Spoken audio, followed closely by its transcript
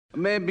A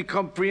man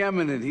become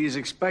preeminent, he is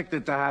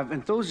expected to have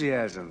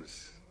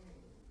enthusiasms.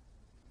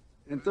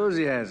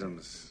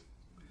 Enthusiasms.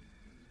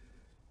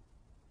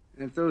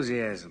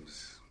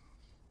 Enthusiasms.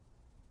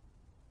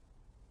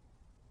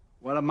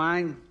 What are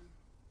mine?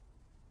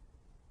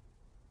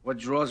 What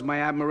draws my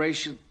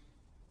admiration?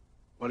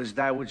 What is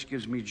that which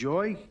gives me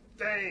joy?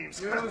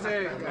 James.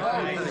 Music.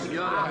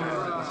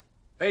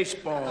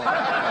 Baseball.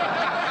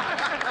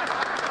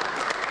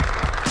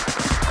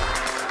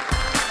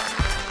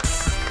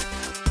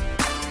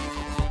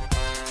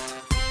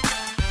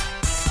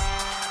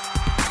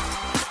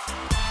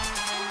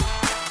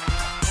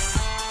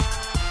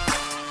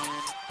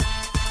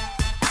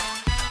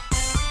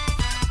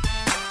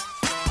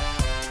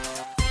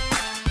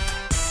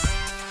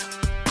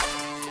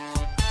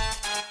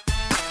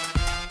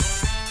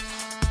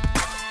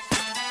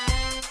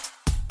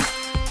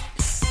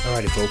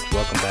 Alrighty, folks,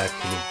 welcome back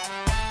to the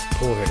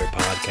Pull Hitter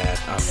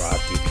Podcast. I'm Rob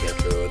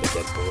DiPietro, the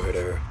Dead Pull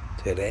Hitter.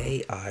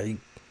 Today, I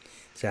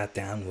sat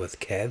down with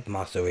Kev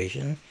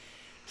Masterasian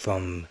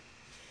from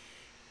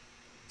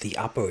The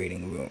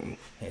Operating Room.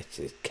 It's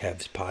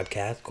Kev's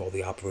podcast called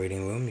The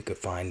Operating Room. You could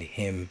find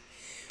him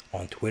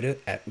on Twitter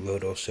at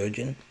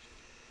RotoSurgeon.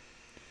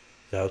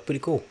 So that was pretty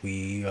cool.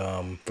 We,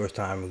 first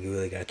time we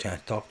really got a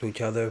chance to talk to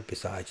each other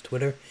besides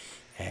Twitter.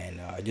 And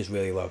I just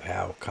really love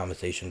how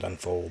conversations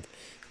unfold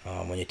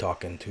when you're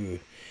talking to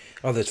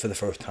others for the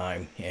first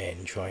time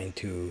and trying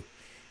to,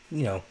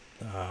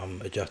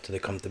 adjust to the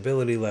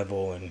comfortability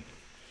level and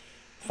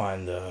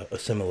find a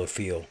similar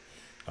feel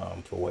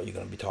for what you're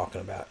going to be talking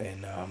about.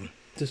 And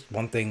just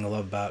one thing I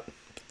love about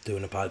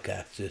doing a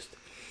podcast, just,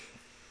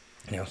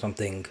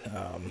 something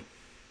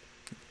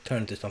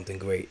turned into something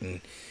great.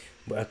 And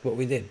that's what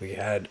we did. We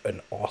had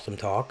an awesome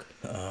talk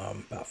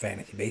about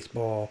fantasy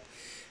baseball,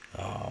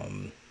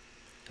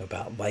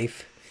 about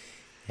life.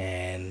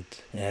 And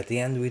at the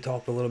end, we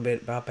talked a little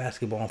bit about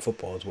basketball and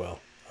football as well,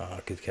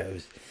 because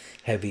Kev's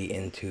heavy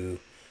into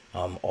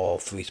all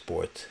three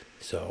sports.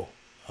 So,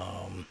 it's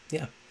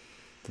a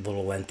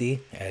little lengthy,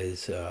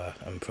 as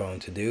I'm prone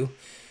to do,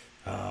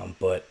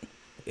 but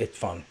it's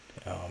fun.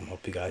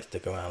 Hope you guys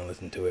stick around and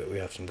listen to it. We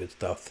have some good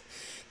stuff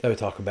that we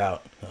talk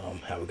about,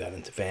 how we got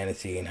into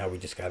fantasy and how we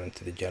just got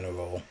into the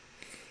general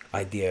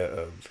idea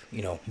of,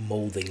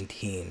 molding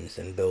teams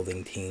and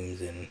building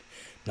teams and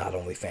not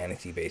only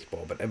fantasy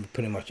baseball, but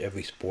pretty much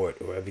every sport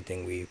or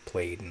everything we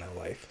played in our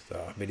life,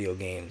 so video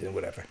games and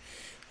whatever.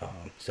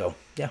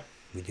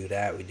 We do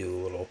that. We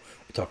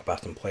talk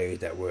about some players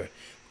that we're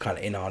kind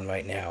of in on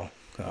right now,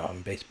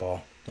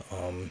 baseball,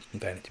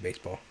 fantasy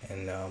baseball,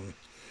 and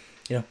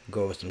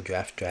go over some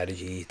draft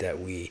strategies that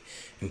we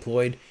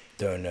employed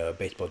during the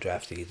baseball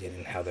draft season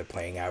and how they're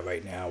playing out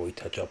right now. We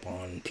touch up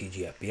on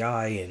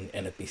TGFBI and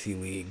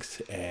NFBC leagues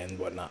and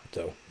whatnot.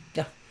 So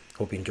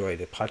hope you enjoyed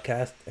the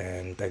podcast,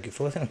 and thank you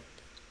for listening.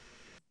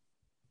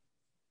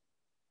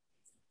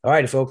 All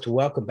right, folks,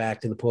 welcome back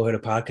to the Pull Hitter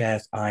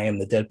Podcast. I am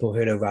the Dead Pull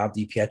Hitter, Rob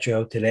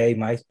DiPietro. Today,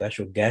 my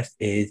special guest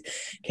is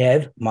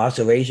Kev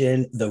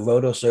Masterasian, the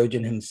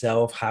RotoSurgeon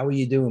himself. How are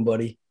you doing,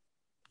 buddy?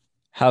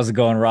 How's it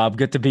going, Rob?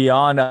 Good to be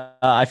on.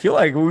 I feel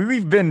like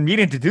we've been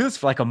meaning to do this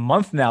for like a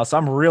month now, so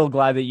I'm real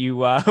glad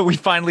that we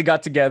finally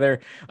got together.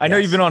 I know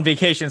you've been on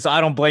vacation, so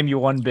I don't blame you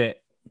one bit.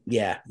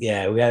 Yeah.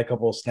 We had a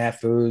couple of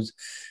snafus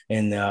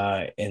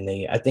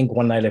I think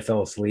one night I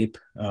fell asleep.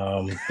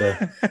 And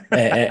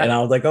I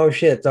was like, oh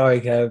shit, sorry,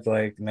 Kev,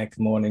 like next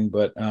morning.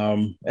 But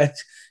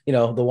that's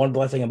the one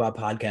blessing about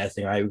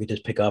podcasting, right? We could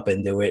just pick up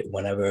and do it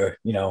whenever,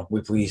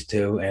 we please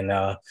to.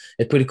 And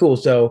it's pretty cool.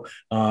 So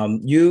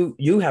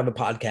you have a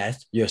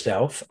podcast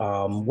yourself.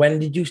 When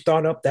did you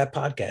start up that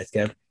podcast,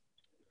 Kev?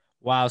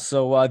 Wow.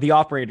 So The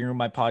Operating Room,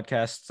 my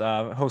podcast,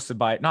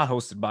 not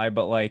hosted by,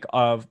 but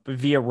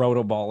via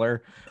Rotoballer.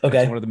 Okay.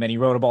 It's one of the many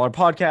Rotoballer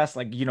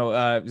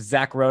podcasts,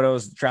 Zach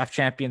Roto's Draft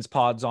Champions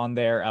pods on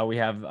there. We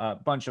have a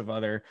bunch of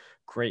other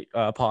great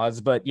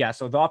pods, but yeah,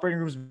 so The Operating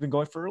Room has been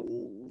going for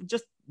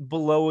just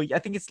below, I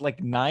think it's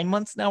like 9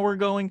 months now. We're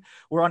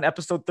on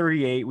episode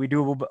 38. We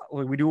do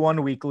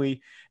one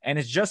weekly, and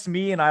it's just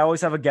me, and I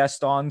always have a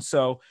guest on.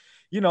 So,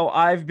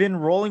 I've been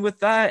rolling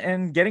with that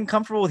and getting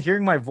comfortable with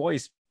hearing my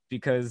voice,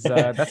 because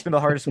that's been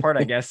the hardest part,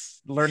 I guess,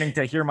 learning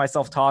to hear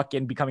myself talk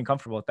and becoming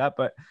comfortable with that.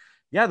 But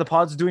yeah, the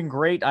pod's doing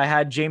great. I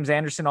had James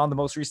Anderson on the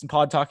most recent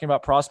pod talking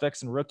about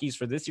prospects and rookies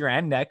for this year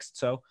and next.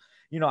 So,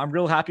 I'm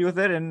real happy with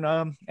it.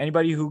 And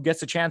anybody who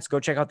gets a chance, go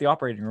check out The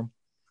Operating Room.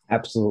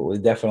 Absolutely.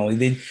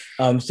 Definitely.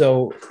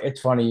 So it's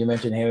funny you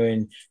mentioned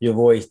hearing your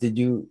voice. Did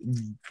you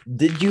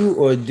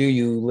or do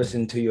you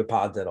listen to your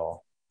pods at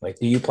all? Like,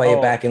 do you play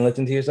it back and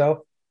listen to yourself?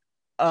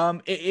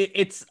 I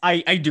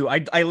do.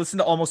 I listen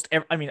to almost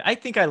I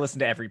think I listen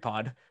to every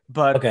pod,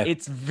 but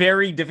It's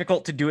very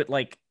difficult to do it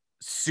like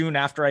soon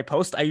after I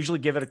post. I usually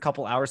give it a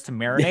couple hours to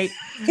marinate.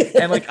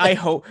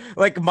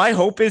 And my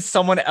hope is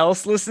someone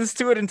else listens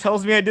to it and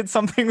tells me I did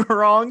something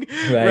wrong,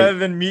 rather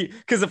than me.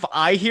 Because if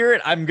I hear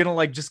it, I'm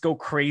gonna just go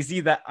crazy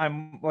that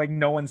I'm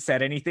no one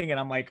said anything, and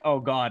I'm like, oh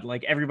God,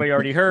 everybody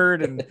already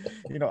heard, and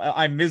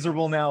I'm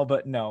miserable now.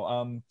 But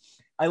no,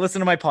 I listen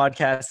to my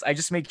podcasts. I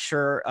just make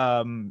sure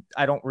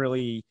I don't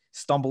really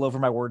stumble over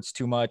my words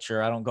too much,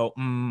 or I don't go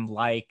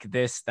like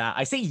this, that.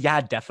 I say yeah,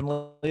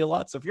 definitely a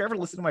lot. So if you ever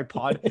listen to my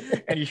pod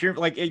and you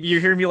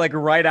hear me like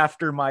right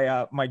after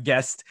my my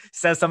guest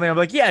says something, I'm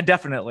like, yeah,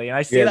 definitely. And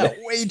I say that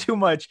way too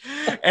much.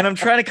 And I'm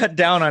trying to cut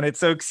down on it.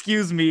 So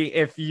excuse me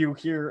if you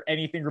hear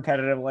anything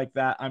repetitive like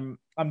that. I'm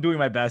doing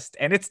my best.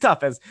 And it's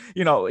tough, as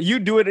you know, you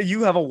do it.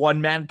 You have a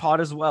one-man pod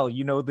as well.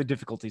 You know the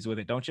difficulties with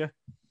it, don't you?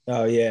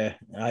 Oh yeah,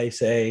 I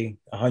say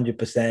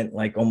 100%,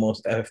 like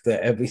almost after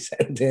every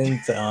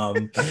sentence.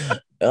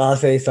 I'll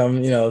say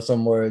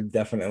some word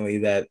definitely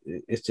that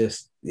it's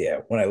just, yeah.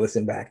 When I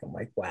listen back, I'm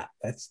like, wow,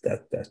 that's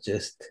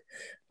just,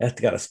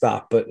 that's gotta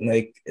stop. But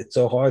like, it's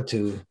so hard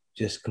to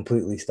just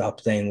completely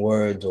stop saying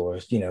words, or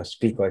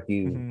speak like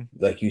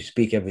you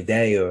speak every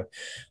day, or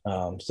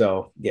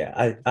so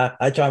yeah.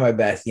 I try my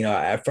best.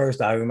 At first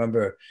I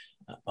remember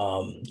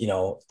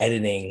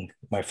editing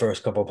my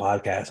first couple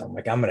podcasts. I'm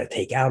like, I'm gonna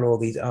take out all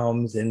these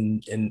and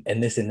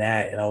this and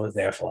that, and I was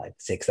there for like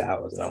 6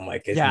 hours, and I'm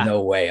like, there's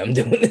no way I'm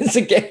doing this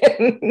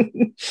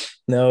again.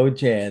 No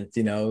chance.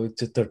 It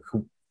just took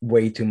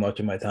way too much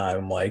of my time.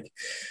 I'm like,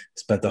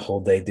 spent the whole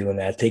day doing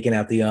that, taking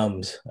out the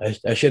ums.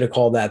 I should have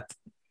called that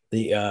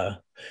the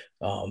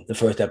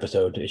first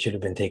episode. It should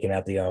have been taking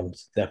out the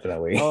ums,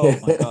 definitely. Oh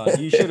my god,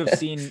 you should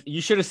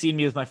have seen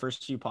me with my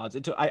first few pods.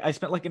 I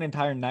spent like an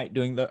entire night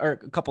or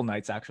a couple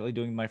nights actually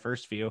doing my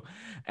first few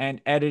and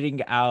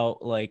editing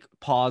out like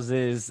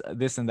pauses,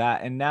 this and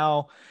that. And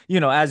now,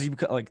 as you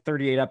like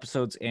 38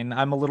 episodes in,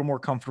 I'm a little more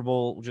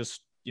comfortable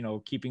just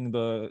keeping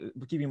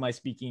my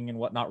speaking and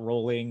whatnot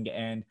rolling,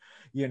 and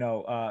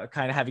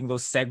kind of having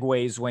those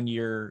segues when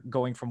you're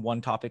going from one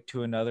topic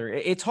to another.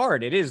 It's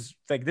hard. It is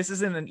like, this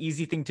isn't an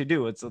easy thing to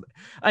do.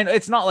 I know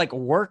it's not like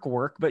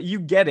work, but you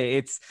get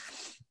it.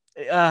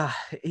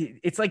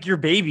 It's like your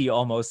baby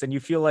almost, and you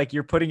feel like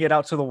you're putting it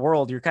out to the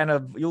world. You're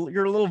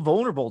a little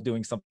vulnerable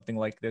doing something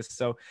like this.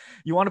 So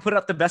you want to put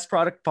out the best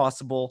product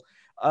possible.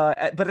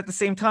 But at the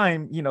same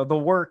time, the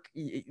work,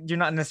 you're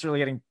not necessarily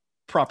getting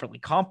properly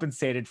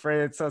compensated for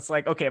it. So it's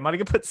like, okay, I'm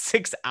gonna put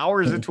 6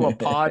 hours into a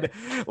pod,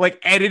 like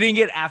editing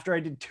it after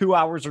I did 2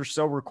 hours or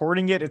so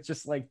recording it. It's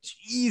just like,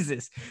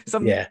 Jesus.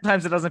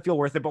 Sometimes it doesn't feel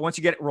worth it, but once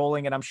you get it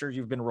rolling, and I'm sure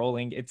you've been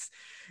rolling,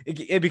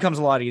 it becomes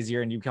a lot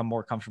easier, and you become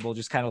more comfortable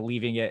just kind of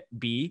leaving it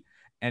be,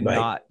 and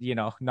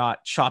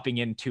not chopping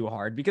in too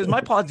hard. Because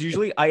my pods,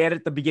 usually I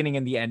edit the beginning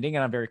and the ending,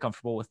 and I'm very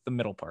comfortable with the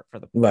middle part for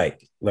the right.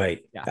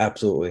 Yeah.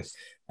 Absolutely.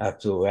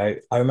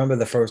 I remember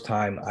the first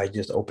time I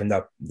just opened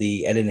up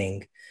the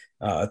editing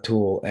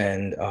tool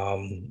and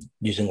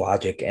using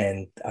Logic,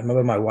 and I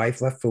remember my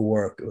wife left for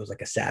work. It was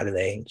like a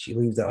Saturday, and she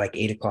leaves at like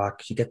 8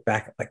 o'clock. She gets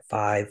back at like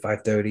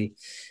 5:30,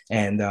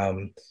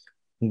 and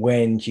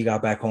when she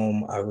got back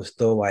home, I was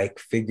still like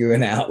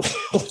figuring out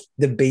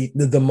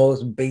the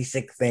most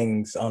basic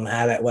things on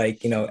how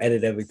to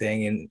edit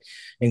everything and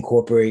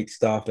incorporate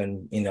stuff,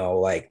 and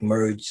like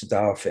merge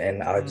stuff.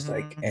 And I was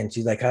like, and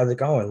she's like, how's it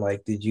going?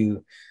 Like, did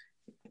you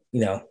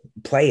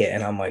play it?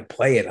 And I'm like,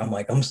 play it? I'm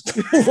like, I'm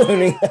still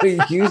learning how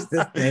to use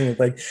this thing. It's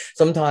like,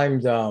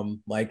 sometimes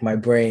like my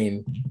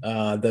brain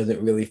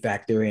doesn't really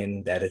factor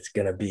in that it's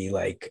gonna be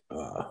like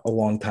a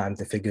long time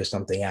to figure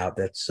something out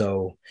that's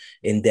so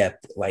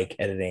in-depth like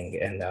editing.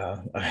 And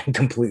I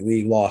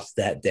completely lost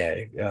that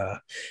day.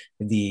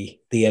 The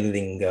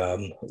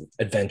editing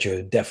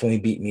adventure definitely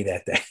beat me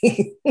that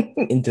day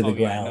into the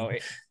ground.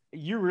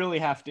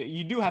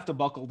 You do have to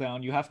buckle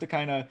down. You have to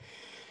kind of,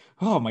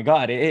 oh my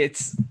God,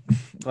 it's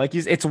like,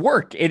 it's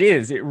work.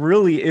 It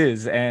really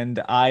is. And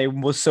I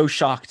was so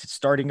shocked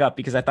starting up,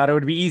 because I thought it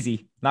would be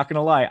easy. Not going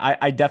to lie.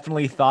 I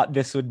definitely thought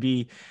this would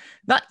be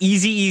not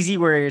easy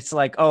where it's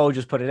like, oh,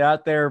 just put it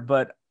out there.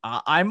 But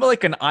I'm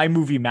like an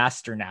iMovie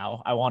master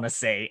now, I want to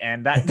say.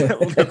 And that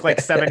took like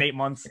 7-8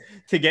 months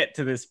to get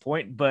to this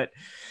point. But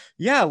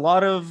yeah, a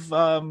lot of,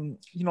 a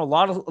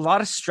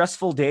lot of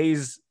stressful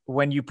days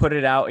when you put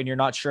it out and you're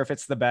not sure if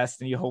it's the best,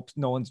 and you hope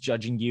no one's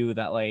judging you,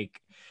 that like,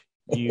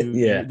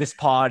 this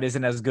pod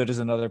isn't as good as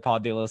another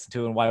pod they listen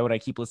to, and why would I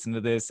keep listening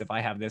to this if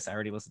I have this I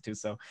already listened to?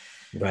 So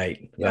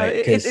right.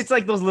 It's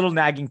like those little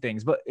nagging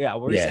things. But yeah,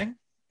 what were you saying?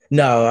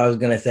 No, I was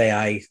gonna say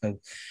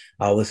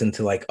I'll listen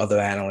to like other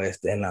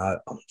analysts, and I'm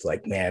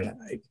like, man,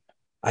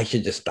 I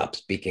should just stop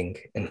speaking,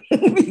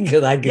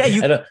 because I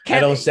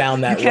don't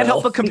sound that. You can't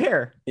help but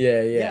compare.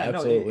 Yeah,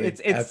 absolutely. No,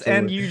 it's absolutely.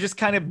 And you just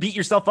kind of beat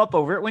yourself up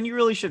over it when you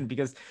really shouldn't,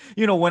 because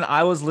when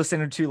I was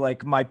listening to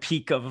like my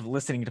peak of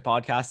listening to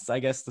podcasts, I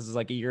guess this is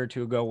like a year or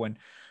two ago, when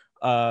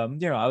I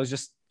was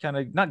just kind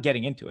of not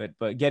getting into it,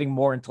 but getting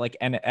more into like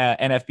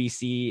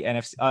NFBC,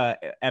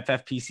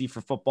 FFPC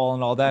for football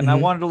and all that. And I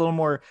wanted a little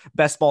more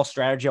best ball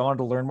strategy. I wanted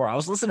to learn more. I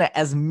was listening to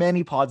as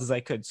many pods as I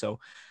could. So,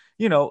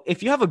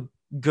 if you have a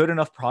good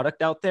enough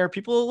product out there,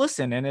 people will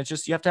listen. And it's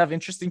just, you have to have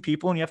interesting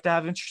people and you have to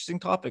have interesting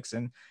topics,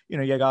 and, you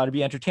know, you got to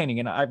be entertaining.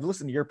 And I've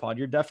listened to your pod.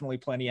 You're definitely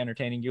plenty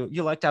entertaining.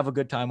 You like to have a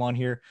good time on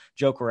here,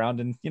 joke around.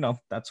 And, you know,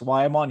 that's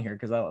why I'm on here.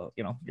 Cause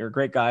you know, you're a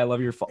great guy. I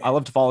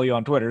love to follow you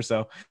on Twitter.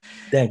 So,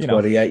 Thanks, you know.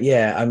 buddy.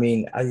 Yeah, I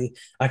mean,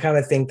 I kind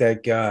of think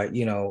that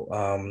you know,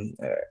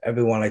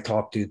 everyone I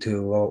talk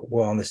to,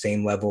 we're on the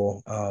same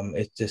level.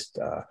 It's just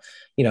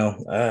you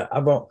know,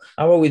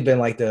 I've always been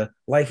like, the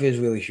life is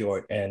really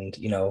short, and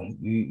you know,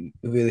 you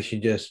really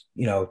should just,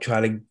 you know,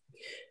 try to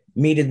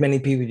meet as many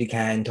people as you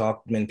can,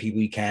 talk to many people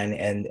you can,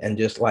 and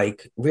just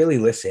like really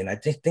listen. I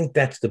just think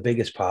that's the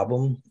biggest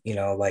problem, you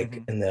know,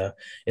 like in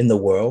the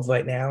world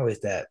right now,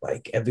 is that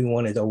like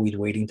everyone is always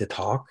waiting to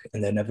talk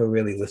and they're never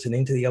really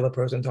listening to the other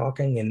person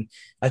talking. And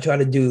I try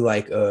to do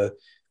like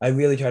I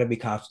really try to be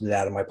conscious of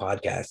that in my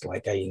podcast.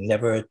 Like I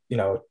never, you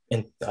know,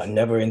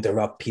 never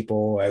interrupt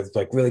people. I was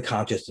like really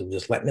conscious of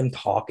just letting them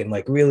talk and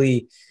like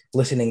really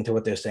listening to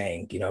what they're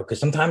saying, you know, because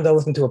sometimes I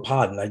listen to a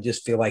pod and I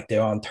just feel like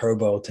they're on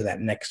turbo to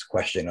that next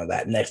question or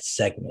that next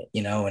segment,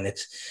 you know, and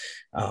it's,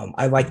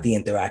 I like the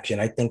interaction.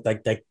 I think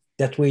like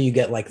that's where you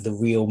get like the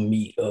real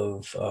meat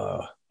of,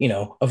 you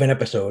know, of an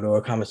episode or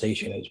a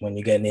conversation, is when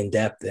you're getting in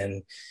depth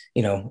and,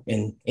 you know,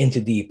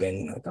 into deep,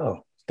 and like,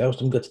 oh, that was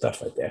some good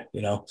stuff right there,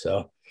 you know?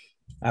 So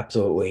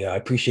absolutely. I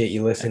appreciate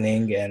you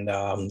listening. And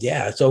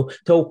yeah, so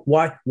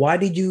why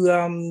did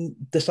you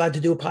decide to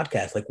do a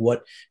podcast? Like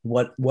what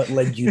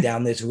led you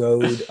down this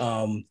road?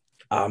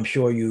 I'm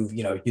sure you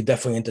know, you're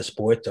definitely into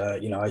sports.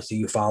 You know, I see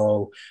you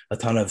follow a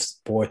ton of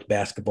sports: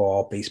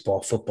 basketball,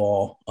 baseball,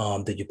 football.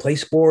 Did you play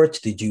sports?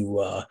 Did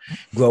you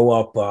grow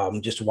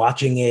up just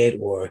watching it,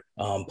 or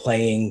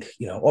playing,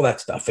 you know, all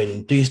that stuff?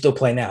 And do you still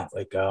play now?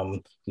 Like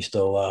you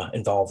still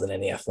involved in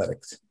any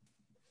athletics?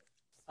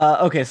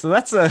 Okay, so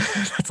that's a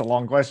that's a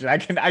long question. I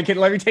can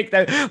let me take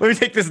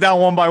this down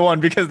one by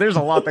one, because there's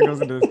a lot that goes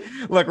into this.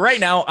 Look,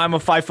 right now I'm a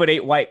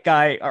 5'8" white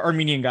guy,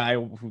 Armenian guy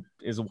who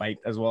is white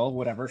as well,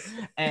 whatever.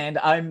 And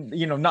I'm,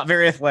 you know, not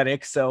very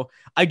athletic. So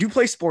I do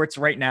play sports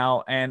right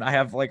now, and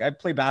I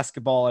play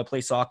basketball, I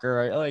play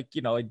soccer,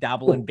 I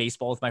dabble in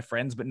baseball with my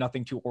friends, but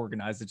nothing too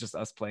organized. It's just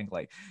us playing,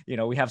 like, you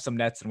know, we have some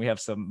nets and we have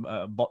some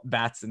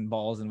bats and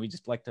balls, and we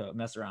just like to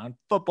mess around.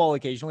 Football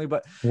occasionally,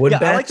 but Wood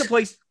bats? I like to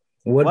play.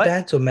 Wood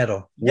bats or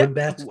metal? Wood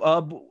bats?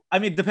 I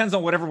mean, it depends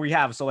on whatever we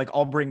have. So like,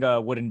 I'll bring a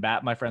wooden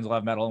bat. My friends will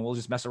have metal, and we'll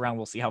just mess around.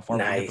 We'll see how far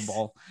we can hit the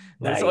ball.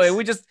 Nice. So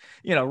we just,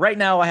 you know, right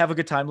now I have a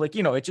good time. Like,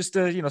 you know, it's just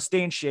to, you know,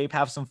 stay in shape,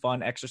 have some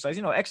fun, exercise.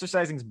 You know,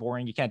 exercising is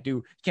boring. You can't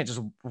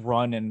just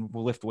run and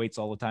lift weights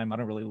all the time. I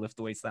don't really lift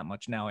the weights that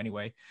much now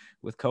anyway,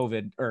 with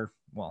COVID, or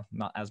well,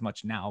 not as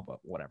much now, but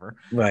whatever.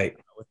 Right.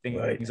 With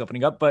things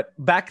opening up. But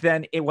back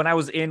then, when I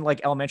was in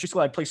like elementary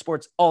school, I'd play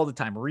sports all the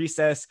time.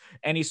 Recess,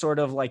 any sort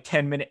of like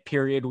 10-minute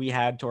period we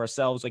had to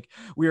ourselves. Like,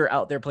 we were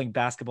out there playing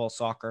basketball,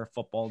 soccer,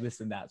 football,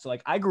 this and that. So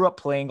like, I grew up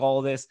playing all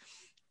of this.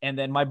 And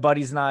then my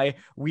buddies and I,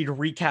 we'd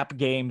recap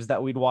games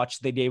that we'd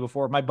watched the day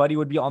before. My buddy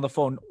would be on the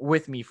phone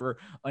with me for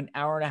an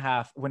hour and a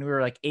half when we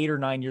were like 8 or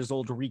 9 years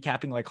old,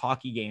 recapping like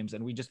hockey games.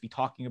 And we'd just be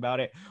talking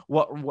about it.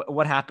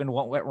 What happened,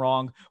 what went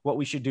wrong, what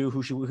we should do,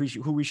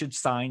 who we should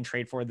sign,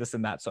 trade for, this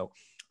and that. So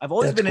I've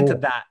always been into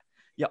that.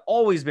 Yeah,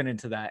 always been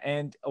into that.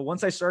 And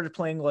once I started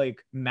playing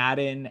like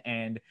Madden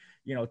and,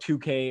 you know,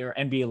 2K or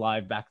NBA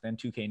Live back then,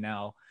 2K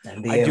now,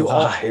 NBA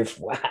Live.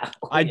 Wow.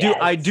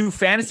 I do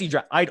fantasy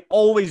draft. I'd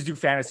always do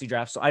fantasy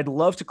drafts. So I'd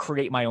love to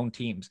create my own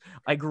teams.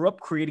 I grew up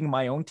creating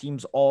my own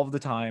teams all of the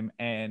time.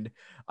 And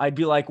I'd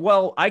be like,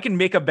 well, I can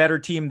make a better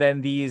team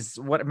than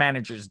what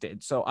managers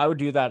did. So I would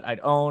do that.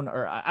 I'd own,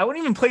 or I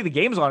wouldn't even play the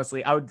games.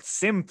 Honestly, I would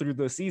sim through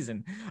the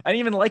season. I didn't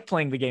even like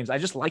playing the games. I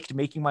just liked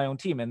making my own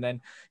team. And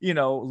then, you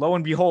know, lo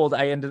and behold,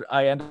 I ended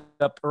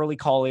up early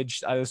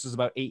college. This was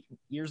about 8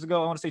 years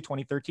ago. I want to say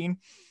 2013.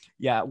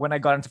 Yeah, when I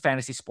got into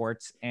fantasy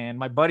sports, and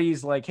my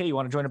buddy's like, hey, you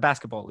want to join a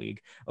basketball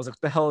league? I was like,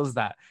 what the hell is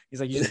that?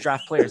 He's like, you just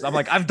draft players. I'm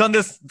like, I've done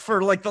this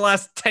for like the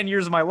last 10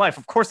 years of my life.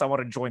 Of course I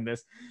want to join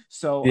this.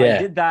 So I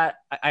did that.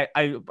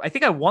 I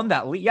think I won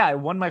that league. Yeah, I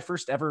won my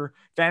first ever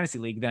fantasy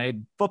league. Then I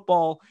had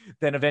football,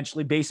 then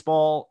eventually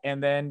baseball.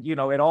 And then, you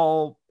know, it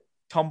all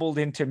tumbled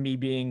into me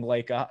being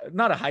like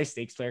not a high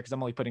stakes player, because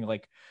I'm only putting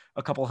like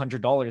a couple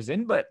 $100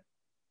 in, but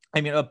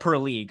I mean, per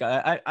league.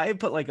 I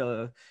put like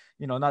a,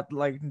 you know, not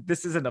like,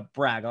 this isn't a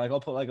brag. Like, I'll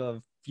put like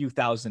a few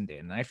thousand in.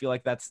 And I feel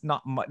like that's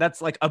not much. That's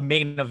like a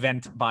main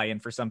event buy-in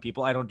for some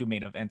people. I don't do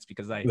main events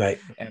because I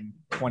am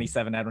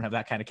 27. I don't have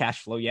that kind of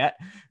cash flow yet.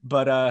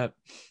 But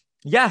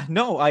yeah,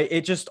 no,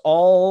 it just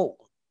all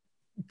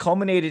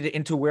culminated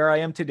into where I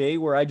am today,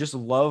 where I just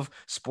love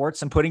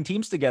sports and putting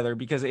teams together,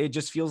 because it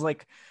just feels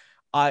like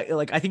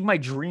I think my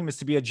dream is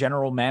to be a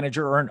general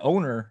manager or an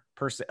owner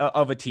person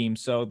of a team.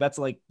 So that's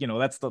like, you know,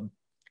 that's the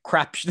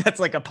crap. That's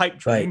like a pipe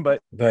dream, but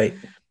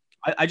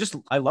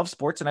I love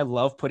sports and I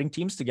love putting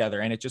teams together,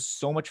 and it's just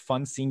so much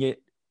fun seeing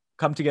it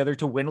come together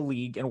to win a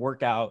league and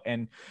work out.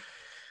 And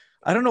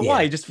I don't know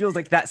why, it just feels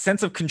like that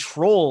sense of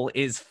control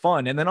is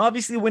fun. And then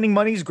obviously winning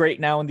money is great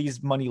now in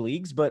these money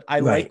leagues, but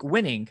I like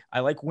winning. I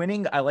like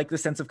winning. I like the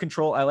sense of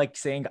control. I like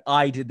saying,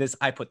 I did this,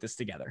 I put this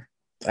together.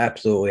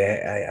 Absolutely.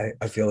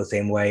 I feel the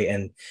same way.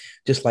 And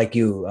just like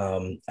you,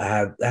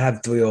 I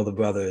have three older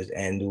brothers,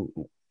 and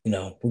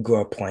we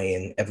grew up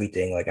playing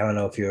everything. Like, I don't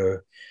know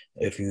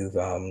if you've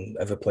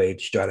ever played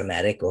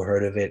Stratomatic or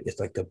heard of it. It's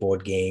like the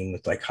board game.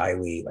 It's like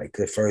highly like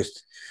the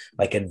first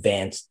like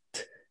advanced,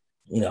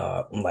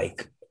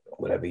 like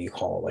whatever you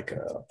call it, like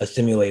a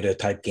simulator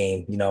type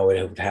game. It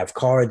would have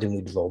cards and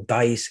we'd roll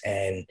dice.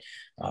 And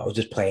I was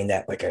just playing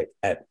that like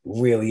at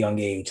really young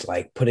age,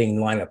 like putting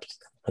lineups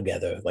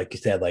together, like you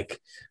said, like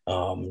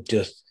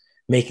just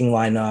making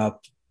lineup,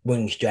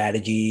 winning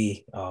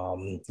strategy,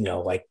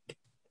 like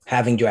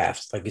having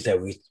drafts. Like you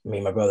said, me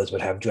and my brothers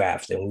would have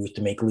drafts, and we used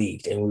to make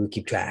leagues, and we would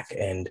keep track.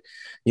 And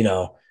you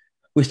know,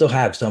 we still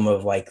have some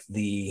of like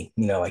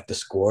like the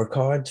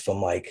scorecards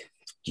from like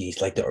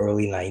geez, like the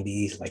early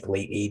 90s, like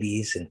late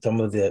 80s, and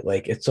some of the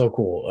like it's so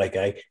cool. Like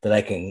I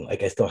can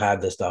like I still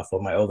have this stuff.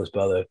 But my oldest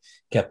brother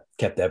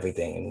kept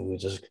everything, and we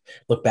just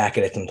look back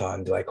at it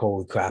sometimes like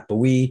holy crap. But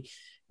we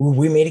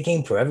made a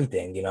game for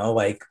everything,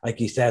 like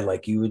you said,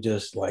 like you would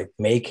just like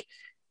make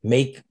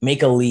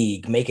a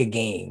league, make a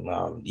game,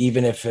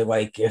 even if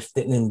if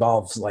it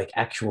involves like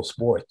actual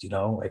sports,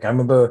 like I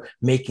remember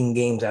making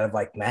games out of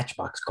like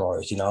Matchbox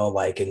cars,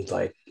 like and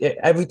like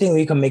everything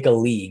we can make a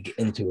league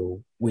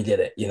into, we did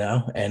it,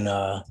 and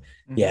yeah,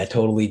 Mhm. it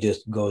totally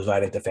just goes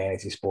right into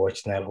fantasy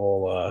sports and that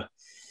whole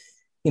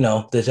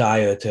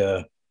desire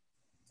to,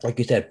 like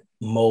you said,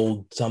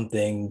 mold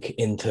something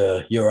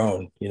into your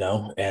own,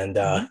 and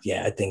Mhm.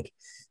 yeah, I think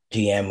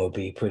GM would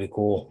be pretty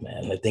cool,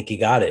 man. I think you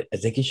got it. I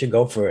think you should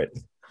go for it.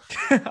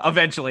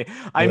 Eventually.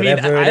 I mean,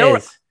 Whatever it I don't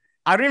is.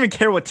 I don't even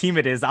care what team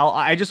it is.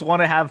 I just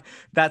want to have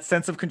that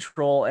sense of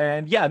control.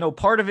 And yeah, no,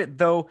 part of it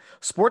though,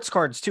 sports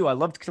cards too. I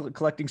loved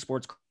collecting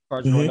sports cards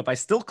growing Mm-hmm. up. I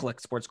still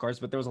collect sports cards,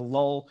 but there was a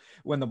lull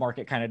when the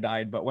market kind of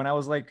died. But when I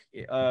was like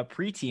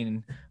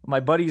preteen, my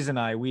buddies and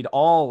I, we'd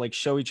all like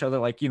show each other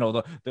like,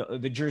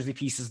 the jersey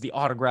pieces, the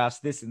autographs,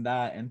 this and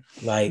that. And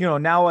Like,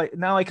 now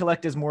I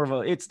collect as more of a,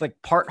 it's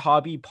like part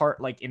hobby,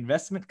 part like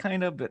investment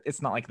kind of, but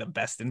it's not like the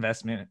best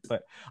investment.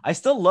 But I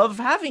still love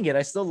having it.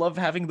 I still love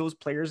having those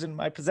players in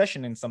my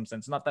possession in some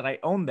sense. Not that I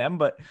own them,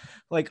 but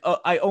like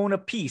I own a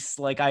piece.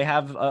 Like I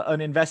have an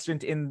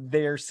investment in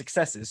their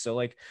successes. So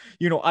like,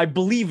 I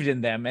believed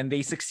in them and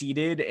they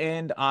succeeded,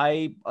 and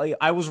I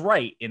was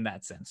right in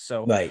that sense.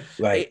 So right,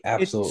 it's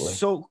absolutely.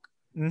 so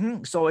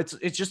so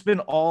it's just been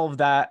all of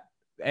that,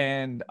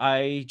 and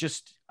I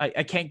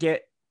can't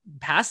get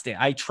past it.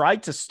 I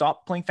tried to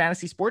stop playing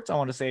fantasy sports. I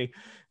want to say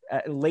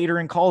later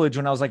in college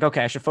when I was like,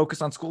 okay, I should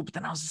focus on school. But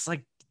then I was just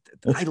like,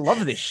 I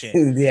love this shit.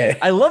 Yeah,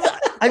 I love it.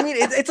 I mean,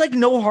 it's like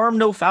no harm,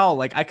 no foul.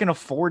 Like I can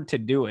afford to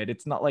do it.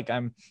 It's not like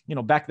I'm,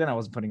 back then I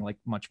wasn't putting like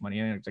much money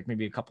in it. It's like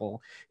maybe a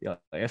couple, like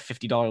a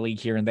 $50 league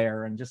here and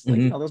there. And just like,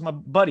 hmm those are my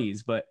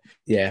buddies. But,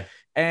 yeah,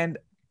 and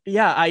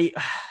yeah,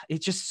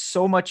 it's just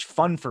so much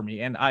fun for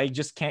me, and I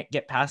just can't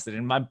get past it.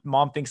 And my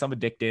mom thinks I'm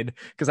addicted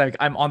because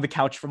I'm on the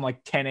couch from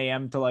like 10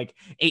 a.m. to like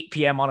 8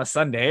 p.m. on a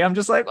Sunday. I'm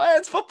just like, well,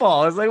 it's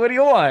football. It's like, what do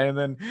you want? And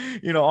then,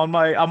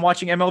 I'm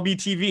watching MLB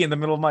TV in the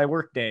middle of my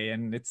workday,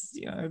 and it's,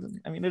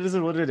 I mean, it is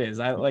what it is.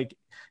 I like,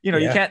 you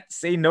yeah. can't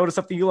say no to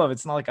something you love.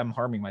 It's not like I'm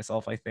harming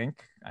myself. I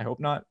think. I hope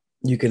not.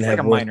 You can It's like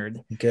have a worse. minor.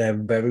 You can have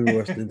very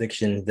worse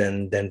addictions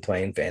than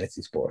playing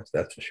fantasy sports.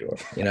 That's for sure.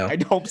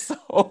 I'd hope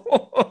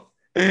so.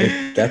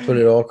 That's what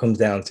it all comes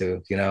down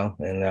to.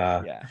 And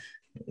Yeah.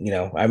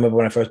 I remember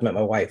when I first met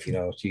my wife.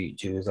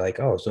 She was like,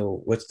 "Oh,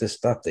 so what's this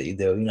stuff that you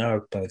do?" I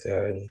was playing with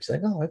her, and she's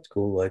like, "Oh, that's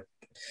cool." Like,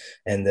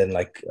 and then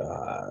like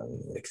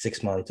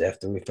 6 months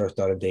after we first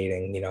started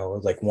dating, it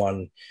was like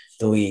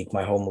the league,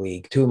 my home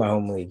league, two of my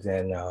home leagues,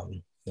 and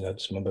I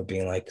just remember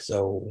being like,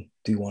 "So,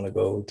 do you want to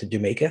go to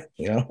Jamaica?"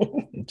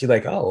 And she's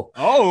like, "Oh,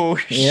 Oh,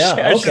 yeah,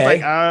 shit. She's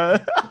like,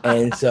 okay."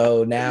 And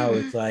so now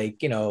it's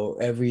like,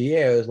 every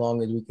year, as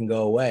long as we can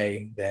go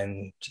away,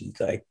 then she's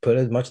like, put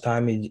as much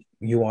time as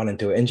you want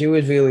into it. And she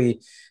was really,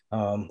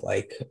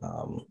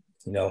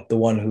 the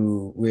one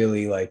who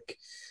really like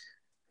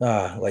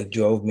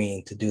drove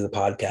me to do the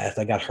podcast.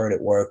 I got hurt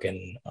at work,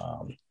 and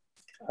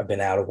I've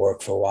been out of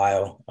work for a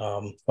while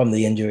from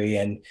the injury.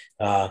 And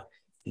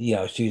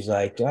she's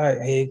like, "All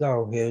right, here you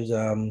go. Here's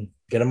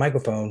get a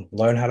microphone,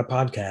 learn how to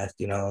podcast."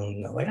 And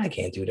I'm like, I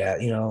can't do that.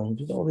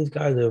 All these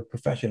guys are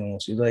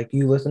professionals. She's like,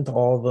 you listen to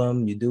all of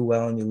them, you do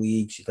well in your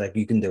league. She's like,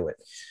 you can do it.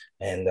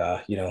 And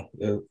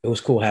it was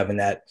cool having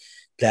that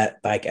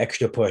like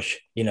extra push,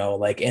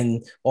 like,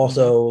 and Mhm.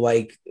 also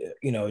like,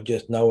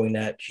 just knowing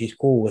that she's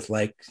cool with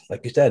like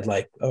you said,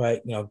 like, all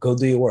right, go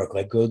do your work,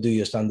 like go do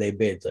your Sunday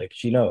bids. Like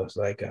she knows,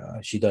 like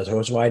she does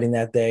horse riding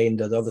that day and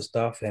does other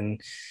stuff. And,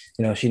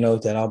 she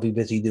knows that I'll be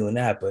busy doing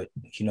that, but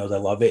she knows I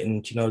love it.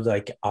 And she knows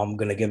like, I'm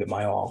going to give it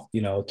my all,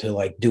 to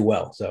like do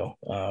well. So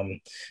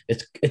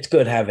it's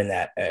good having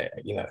that, at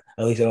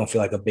least I don't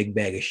feel like a big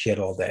bag of shit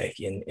all day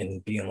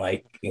and being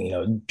like,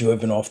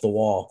 driven off the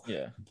wall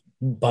Yeah.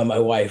 by my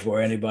wife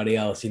or anybody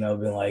else,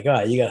 being like,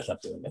 oh, you gotta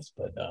stop doing this.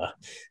 But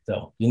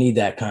so you need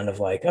that kind of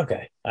like,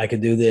 okay, I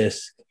could do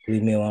this,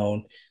 leave me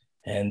alone.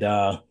 And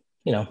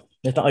you know,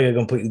 It's not like I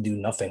completely do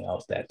nothing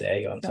else that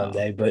day on No.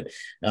 Sunday, but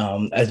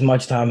as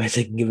much time as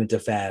I can give into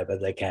Fab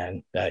as I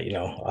can,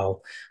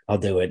 I'll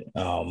do it.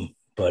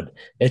 But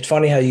it's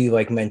funny how you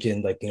like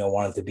mentioned like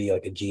wanted to be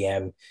like a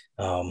GM.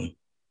 I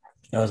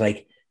was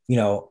like, you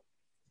know,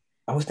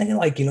 I was thinking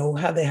like,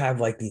 how they have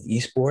like these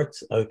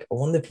esports. Like, I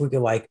wonder if we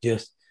could like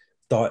just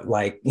thought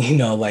like,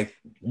 like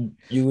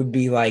you would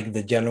be like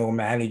the general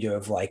manager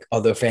of like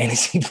other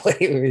fantasy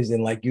players,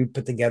 and like you'd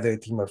put together a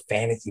team of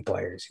fantasy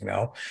players,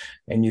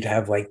 and you'd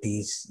have like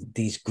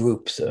these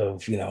groups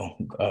of,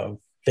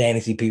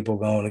 fantasy people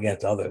going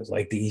against others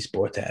like the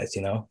esports has.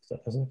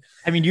 So,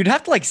 I mean, you'd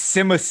have to like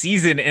sim a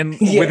season in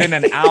yeah. within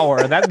an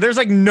hour. That there's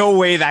like no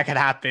way that could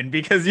happen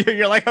because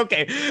you're like,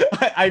 okay,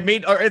 I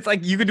made, or it's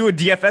like you could do a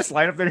DFS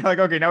lineup. Then you're like,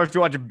 okay, now we have to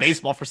watch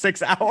baseball for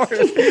 6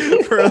 hours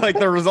for like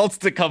the results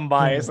to come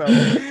by. So I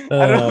don't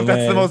know Oh if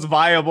that's the man. most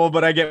viable,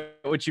 but I get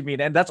what you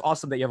mean. And that's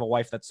awesome that you have a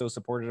wife that's so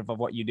supportive of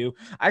what you do.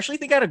 I actually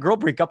think I had a girl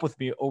break up with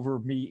me over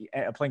me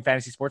playing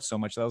fantasy sports so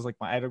much. That was like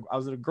I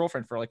was a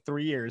girlfriend for like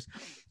 3 years,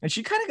 and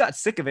she kind of got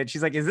sick of it.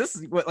 She's like, is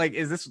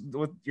this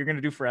what you're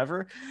gonna do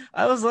forever?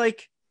 I was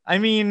like, I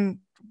mean,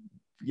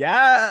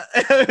 yeah.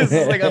 This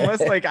is like,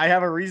 unless like I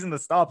have a reason to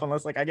stop,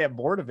 unless like I get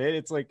bored of it,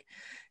 it's like,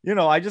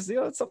 I just,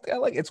 it's something I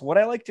like. It's what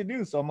I like to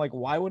do. So I'm like,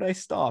 why would I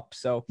stop?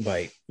 So,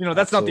 Right.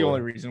 that's not the only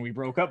Absolutely. reason we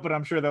broke up, but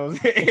I'm sure that was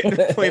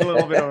it played a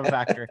little bit of a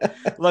factor.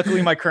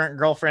 Luckily, my current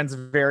girlfriend's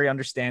very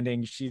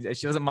understanding. She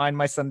doesn't mind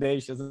my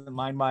Sunday. She doesn't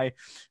mind my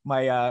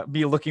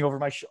me looking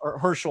over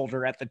her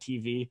shoulder at the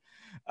TV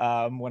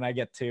when I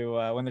get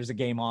to when there's a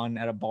game on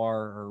at a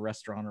bar or a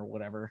restaurant or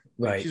whatever.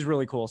 Like, Right. she's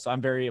really cool, so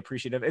I'm very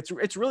appreciative.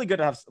 It's really good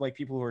to have like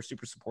people who are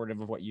super supportive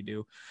of what you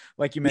do,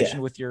 like you Yeah.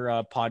 mentioned with your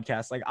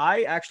podcast. Like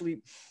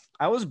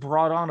I was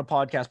brought on a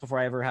podcast before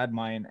I ever had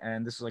mine,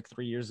 and this was like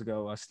 3 years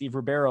ago. Steve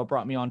Ribeiro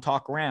brought me on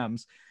Talk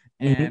Rams,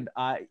 Mhm.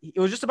 and it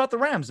was just about the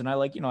Rams, and I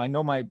like, I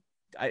know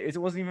it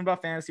wasn't even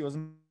about fantasy, it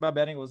wasn't about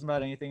betting, it wasn't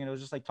about anything, and it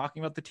was just like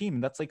talking about the team,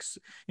 and that's like,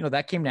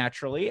 that came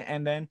naturally.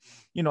 And then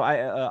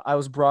I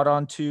was brought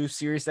on to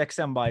Sirius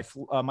XM by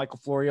Michael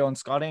Florio and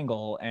Scott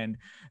Engel, and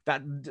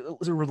that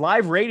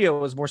live radio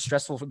was more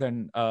stressful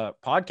than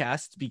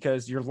podcasts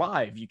because you're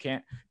live, you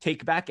can't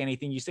take back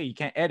anything you say, you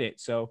can't edit.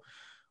 So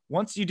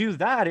once you do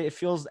that,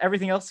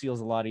 everything else feels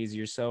a lot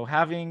easier. So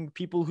having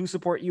people who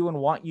support you and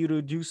want you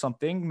to do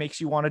something makes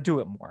you want to do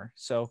it more.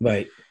 So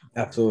Right.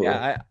 Absolutely.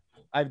 yeah,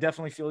 I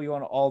definitely feel you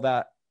on all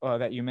that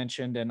that you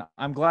mentioned, and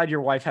I'm glad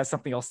your wife has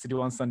something else to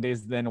do on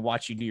Sundays than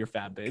watch you do your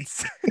fab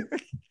bids.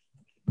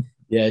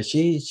 Yeah,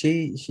 she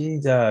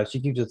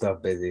keeps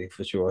herself busy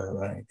for sure.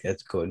 Like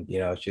that's good.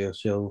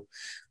 She'll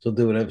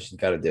do whatever she's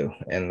got to do,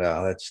 and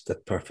that's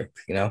perfect.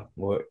 It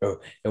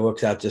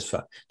works out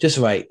just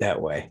right that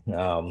way.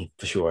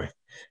 For sure.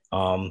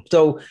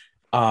 So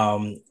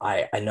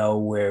I know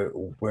we're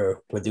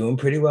doing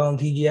pretty well in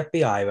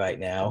TGFBI right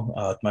now.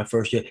 It's my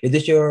first year. Is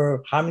this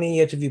your how many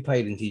years have you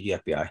played in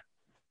TGFBI?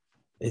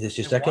 Is this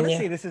your I want second to year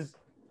say this is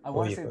I or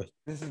want to your say first?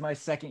 this is my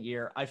second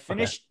year. I Okay.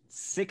 finished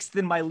sixth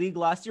in my league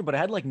last year, but I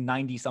had like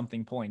 90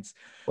 something points.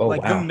 Oh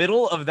Like the wow.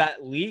 middle of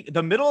that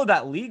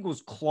league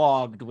was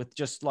clogged with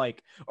just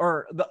like,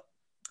 or the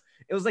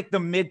it was like the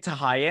mid to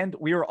high end.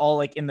 We were all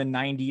like in the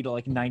 90 to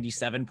like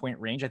 97 point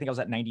range. I think I was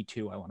at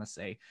 92. I want to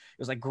say it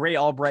was like Gray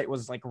Albright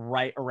was like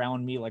right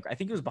around me. Like I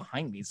think he was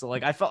behind me. So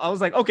like I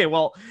was like, okay,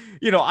 well,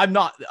 I'm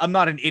not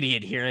an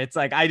idiot here. It's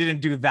like I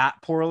didn't do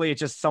that poorly. It's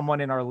just someone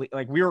in our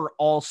like we were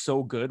all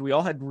so good. We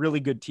all had really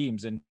good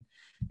teams, and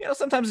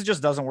sometimes it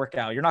just doesn't work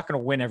out. You're not going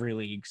to win every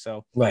league.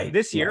 So Right.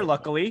 this year, Right.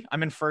 luckily,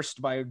 I'm in first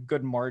by a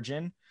good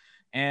margin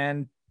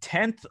and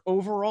 10th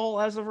overall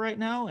as of right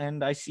now.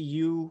 And I see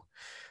you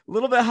a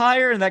little bit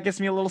higher, and that gets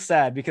me a little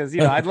sad because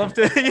I'd love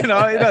to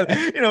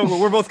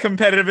we're both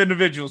competitive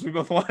individuals, we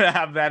both want to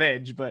have that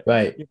edge, but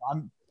Right.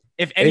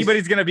 if It's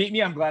anybody's gonna beat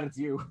me, I'm glad it's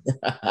you.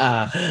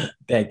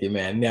 Thank you,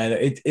 man. Yeah,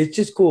 it's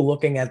just cool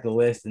looking at the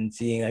list and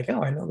seeing like,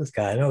 oh, I know this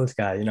guy, I know this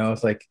guy.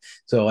 It's like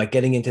so like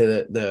getting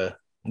into the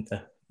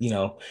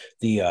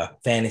the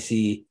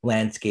fantasy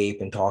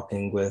landscape and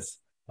talking with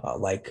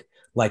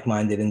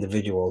like-minded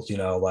individuals,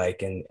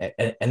 like and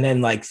then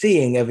like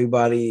seeing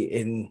everybody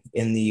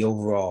in the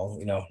overall,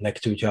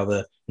 next to each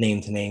other, name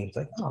to name. It's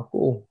like, oh,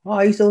 cool. Oh,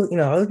 I used to,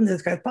 I listen to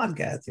this guy's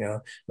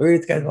podcast, read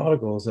this guy's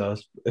articles. So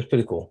it's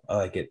pretty cool. I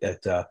like it.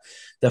 It's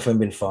definitely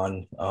been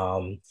fun.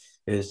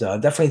 There's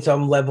definitely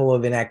some level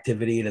of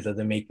inactivity that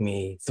doesn't make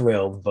me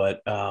thrilled,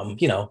 but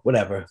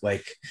whatever.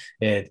 Like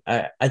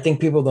I think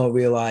people don't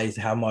realize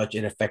how much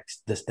it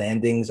affects the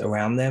standings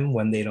around them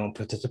when they don't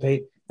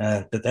participate.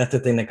 That's the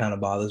thing that kind of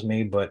bothers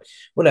me, but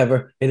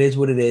whatever. It is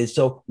what it is.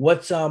 So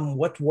what's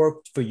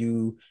worked for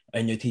you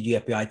and your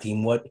TGFBI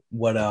team? What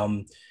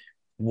are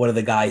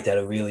the guys that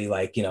are really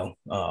like,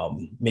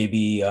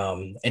 maybe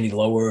any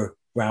lower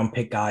round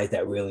pick guys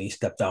that really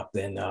stepped up?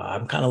 And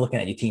I'm kind of looking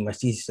at your team. I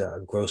see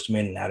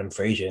Grossman and Adam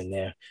Frazier in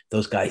there.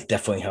 Those guys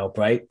definitely help,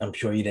 right? I'm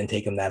sure you didn't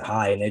take them that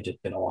high, and they've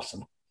just been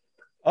awesome.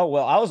 Oh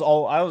well,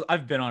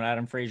 I've been on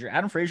Adam Frazier.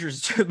 Adam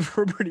Frazier's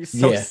pretty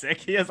so Yeah.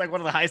 sick. He has like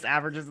one of the highest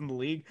averages in the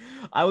league.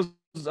 I was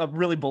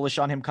really bullish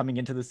on him coming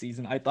into the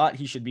season. I thought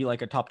he should be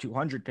like a top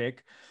 200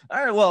 pick.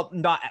 Well,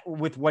 not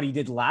with what he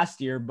did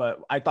last year,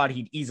 but I thought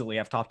he'd easily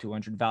have top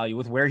 200 value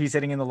with where he's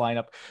hitting in the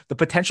lineup. The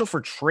potential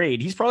for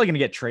trade, he's probably going to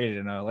get traded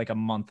in a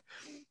month.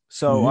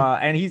 So,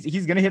 and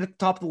he's going to hit at the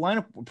top of the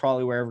lineup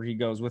probably wherever he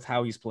goes with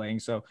how he's playing.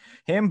 So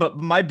him, but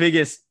my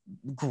biggest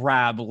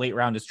grab late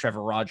round is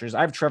Trevor Rogers. I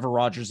have Trevor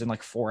Rogers in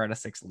like 4 out of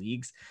 6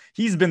 leagues.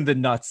 He's been the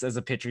nuts as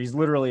a pitcher. He's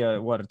literally a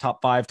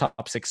top 5,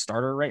 top 6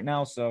 starter right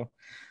now. So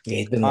yeah,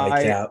 he's been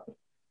lights out.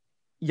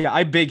 Yeah,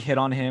 I big hit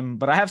on him,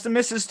 but I have some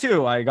misses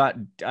too. Look at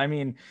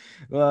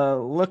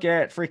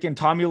freaking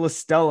Tommy La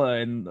Stella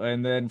and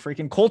then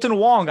freaking Colton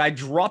Wong. I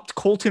dropped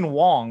Colton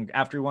Wong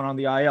after he went on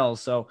the IL.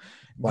 So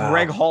wow.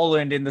 Greg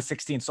Holland in the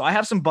 16th. So I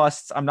have some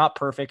busts. I'm not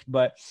perfect,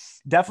 but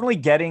definitely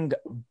getting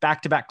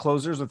back-to-back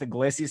closers with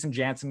Iglesias and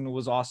Jansen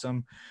was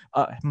awesome.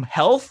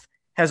 Health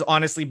has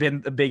honestly been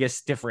the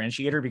biggest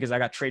differentiator because I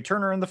got Trey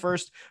Turner in the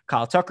first,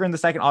 Kyle Tucker in the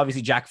second.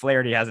 Obviously, Jack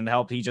Flaherty hasn't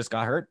helped. He just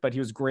got hurt, but he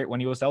was great when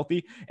he was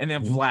healthy. And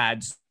then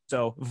Vlad.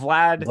 So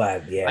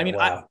Vlad, yeah. I mean,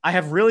 wow. I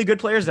have really good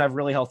players. I have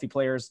really healthy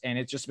players, and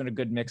it's just been a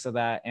good mix of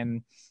that.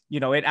 And,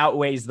 it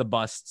outweighs the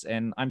busts.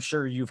 And I'm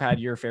sure you've had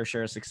your fair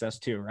share of success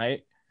too,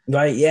 right?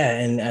 Right, yeah,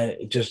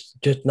 and just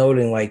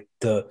noting like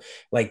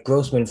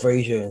Grossman,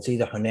 Frazier, and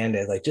Cesar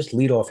Hernandez, like just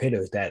leadoff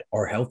hitters that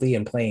are healthy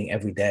and playing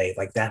every day,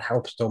 like that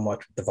helps so much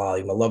with the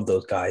volume. I love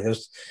those guys. It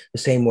was the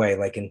same way,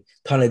 like in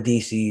ton of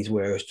DCs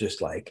where it's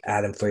just like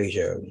Adam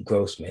Frazier,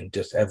 Grossman,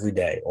 just every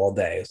day, all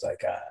day. It's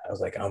like I was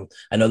like, I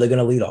know they're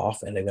gonna lead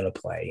off and they're gonna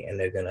play and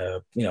they're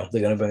gonna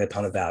bring a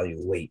ton of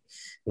value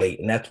late,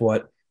 and that's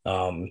what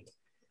I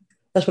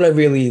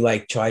really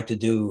like tried to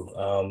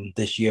do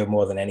this year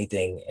more than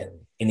anything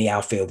in the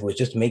outfield was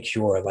just make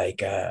sure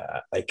like I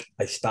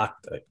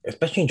stocked,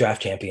 especially in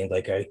draft champions.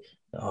 Like I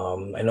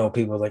know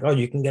people are like, oh,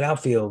 you can get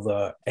outfield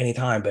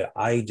anytime, but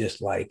I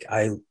just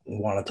I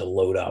wanted to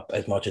load up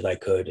as much as I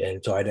could,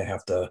 and so I didn't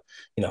have to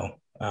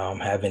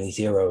have any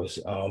zeros.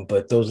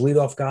 But those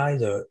leadoff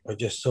guys are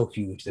just so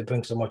huge. They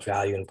bring so much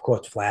value, and of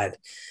course Vlad.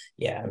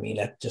 Yeah, I mean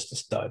that's just a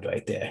stud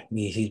right there.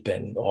 He's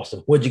been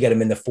awesome. Would you get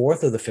him in the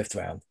 4th or the 5th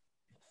round?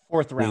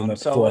 4th round.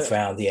 So 4th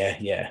round.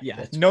 Yeah.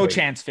 No great.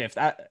 Chance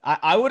 5th.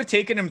 I would have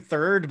taken him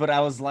 3rd, but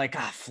I was like,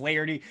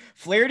 Flaherty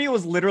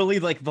was literally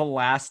like the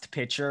last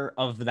pitcher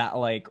of that,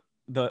 like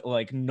the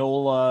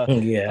Nola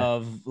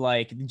of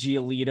like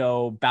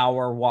Giolito,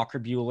 Bauer, Walker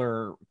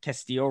Buehler,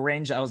 Castillo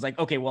range. I was like,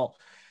 okay, well,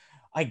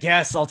 I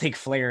guess I'll take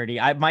Flaherty.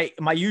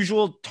 My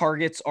usual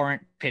targets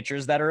aren't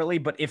pitchers that early,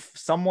 but if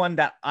someone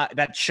that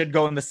should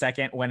go in the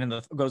 2nd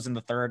goes in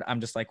the 3rd,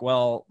 I'm just like,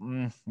 well,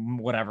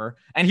 whatever.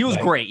 And he was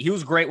great. He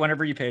was great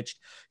whenever he pitched.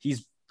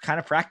 He's kind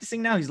of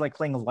practicing now. He's like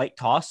playing light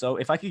toss. So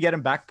if I could get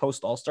him back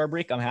post All-Star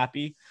break, I'm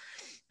happy.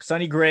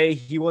 Sonny Gray,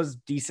 he was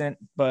decent,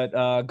 but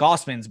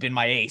Gossman's been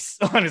my ace.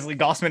 Honestly,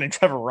 Gossman and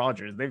Trevor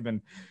Rogers, they've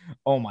been,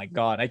 oh my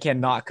God, I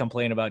cannot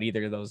complain about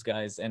either of those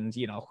guys. And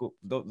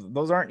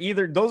those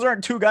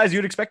aren't 2 guys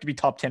you'd expect to be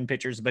top 10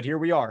 pitchers, but here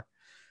we are.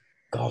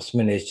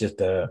 Gossman is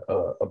just a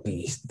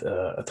beast,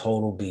 a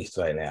total beast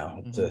right now.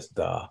 Mm-hmm. Just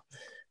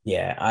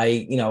yeah,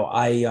 I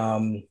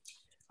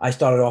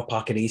started off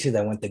pocket aces.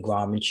 I went to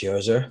Grom and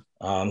Scherzer.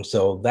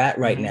 So that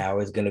right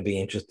now is going to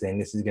be interesting.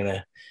 This is going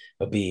to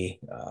be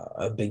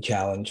a big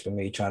challenge for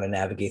me trying to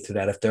navigate through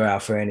that if they're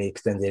out for any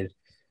extended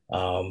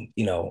parts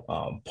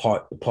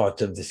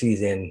of the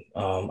season.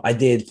 I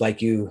did,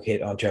 like you,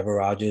 hit on Trevor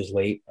Rogers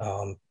late,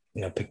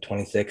 pick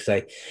 26.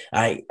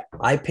 I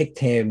picked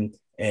him,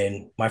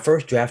 and my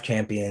first draft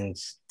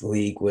champions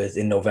league was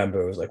in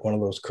November. It was like one of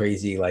those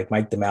crazy, like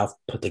Mike DeMouth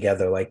put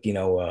together, like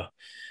a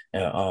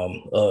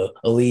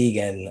league,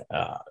 and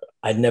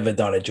I'd never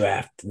done a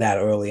draft that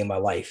early in my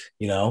life,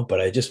 but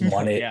I just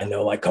won it. And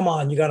they're like, come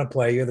on, you got to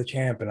play. You're the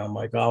champ. And I'm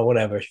like, oh,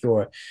 whatever,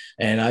 sure.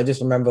 And I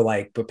just remember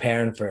like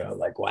preparing for it,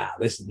 like, wow,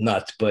 this is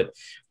nuts. But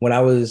when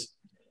I was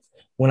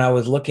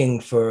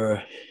looking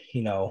for,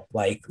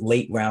 like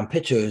late round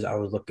pitchers, I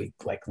was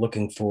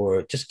looking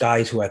for just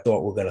guys who I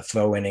thought were going to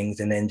throw innings,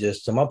 and then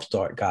just some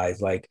upstart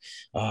guys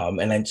and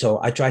then so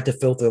I tried to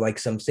filter like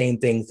some same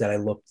things that I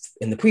looked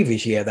in the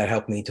previous year that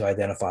helped me to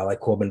identify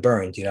like Corbin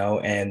Burns,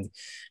 and it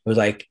was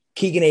like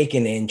Keegan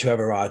Aiken and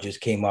Trevor Rogers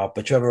came up,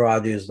 but Trevor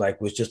Rogers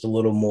was just a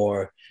little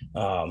more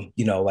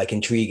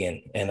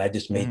intriguing, and I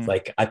just made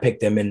I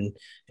picked them in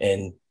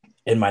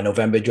my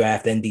November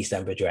draft and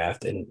December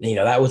draft. And,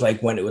 that was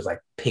like when it was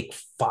like pick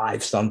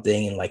 5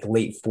 something and like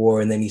late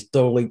 4. And then he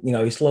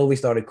slowly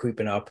started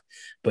creeping up.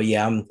 But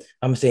yeah, I'm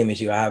the same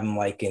as you. I have him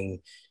like in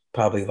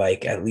probably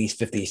like at least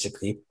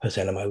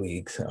 50-60% of my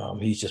leagues.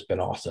 He's just been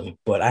awesome.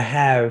 But I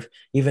have,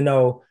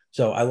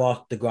 so I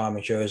lost DeGrom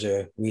and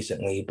Scherzer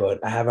recently, but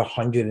I have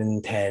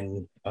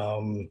 110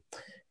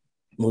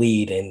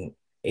 lead in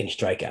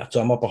strikeouts.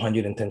 So I'm up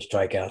 110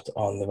 strikeouts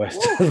on the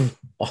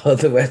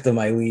rest of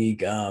my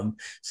league.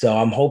 So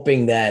I'm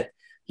hoping that,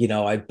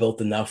 I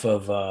built enough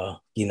of, a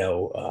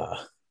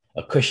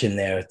cushion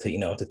there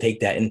to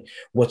take that. And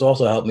what's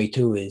also helped me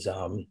too is,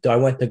 I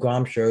went to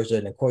Grom, Scherzer,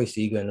 and Corey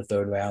Seager in the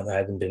 3rd round. I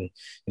haven't been,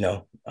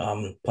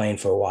 playing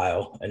for a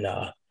while. And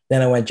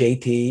then I went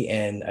JT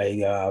and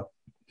I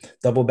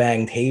double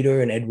banged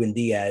Hader and Edwin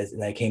Diaz,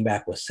 and I came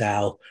back with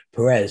Sal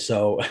Perez.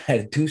 So I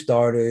had two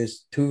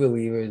starters, two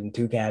relievers, and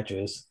two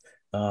catchers.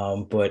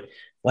 But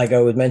like I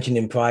was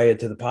mentioning prior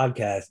to the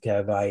podcast,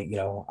 Kev, I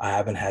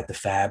haven't had to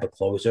fab a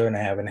closer, and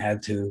I haven't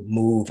had to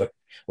move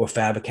or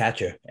fab a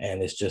catcher,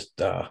 and it's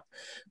just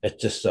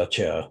such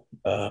a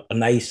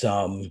nice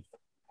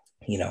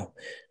you know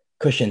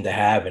cushion to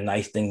have, a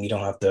nice thing you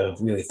don't have to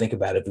really think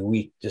about every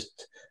week.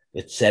 Just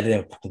it's set it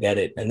and forget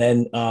it. And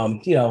then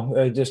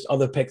just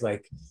other picks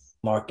like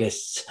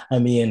Marcus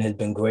Simeon has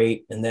been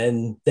great. And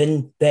then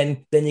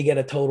you get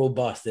a total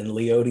bust in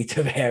Leody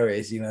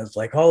Taveras. It's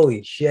like,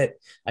 holy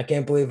shit. I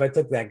can't believe I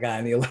took that guy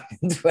in the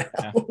 11th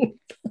round.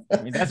 Yeah.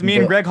 I mean, that's me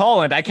and Greg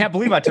Holland. I can't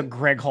believe I took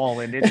Greg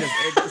Holland. It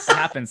just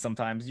happens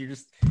sometimes. You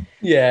just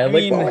what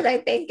was I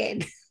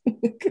thinking?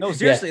 No,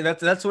 seriously, yeah.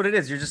 That's what it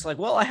is. You're just like,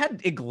 well, I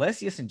had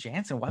Iglesias and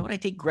Jansen. Why would I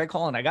take Greg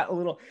Holland? I got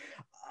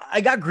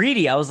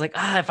greedy. I was like,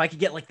 if I could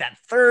get like that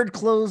third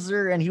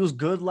closer, and he was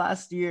good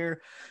last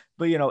year,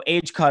 but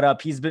age caught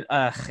up. He's been,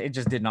 it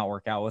just did not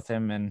work out with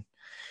him. And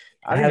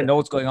I don't even know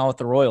what's going on with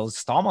the Royals.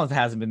 Stallman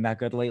hasn't been that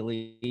good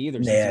lately either.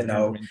 Yeah,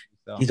 no,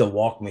 he's a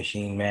walk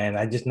machine, man.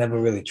 I just never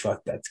really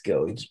trust that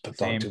skill. He just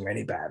puts on too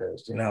many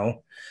batters,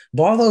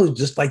 Barlow's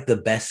just like the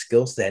best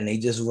skill set, and they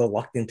just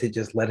reluctant to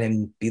just let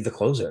him be the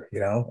closer, I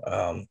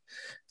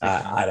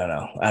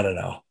don't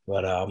know.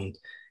 But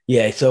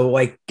yeah, so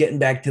like getting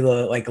back to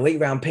the like late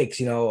round picks,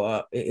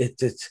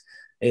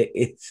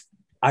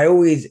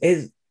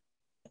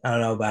 I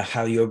don't know about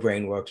how your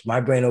brain works. My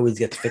brain always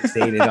gets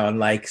fixated on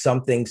like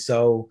something.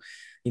 So,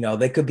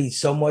 there could be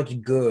so much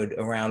good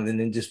around and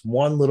then just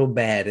one little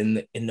bad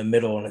in the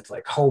middle. And it's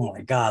like, oh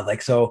my God.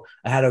 Like, so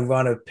I had a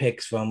run of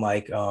picks from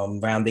like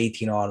round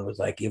 18 on, was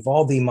like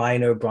Evaldi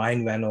Minor,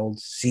 Brian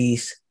Reynolds,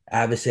 Cease,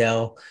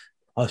 Avisel,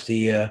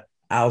 Osea,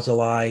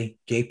 Alzolay,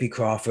 JP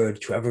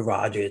Crawford, Trevor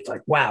Rogers. It's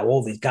like, wow,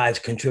 all these guys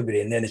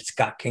contributed. And then it's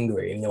Scott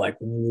Kingery. And you're like,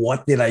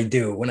 what did I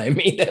do when I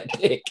made that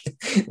pick?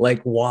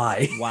 Like,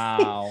 why?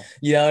 Wow.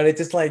 And it's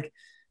just like,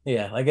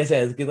 yeah, like I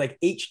said, it's like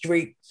 8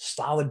 straight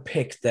solid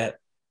picks that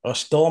are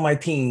still on my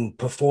team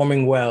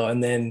performing well.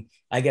 And then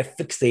I get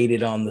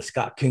fixated on the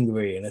Scott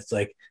Kingery. And it's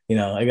like,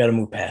 I got to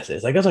move past it.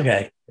 It's like, it's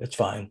okay. It's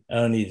fine. I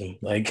don't need him.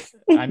 Like,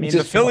 I mean,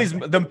 the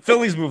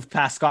Phillies moved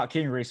past Scott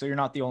Kingery, so you're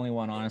not the only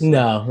one, honestly.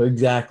 No,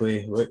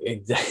 exactly right.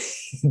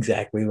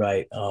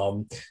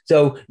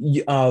 So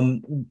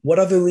what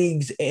other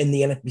leagues in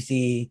the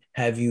NFBC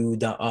have you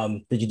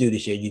done? Did you do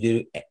this year? You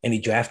do any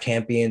draft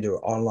champions or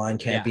online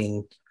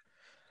champions?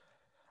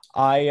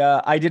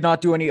 Yeah. I did not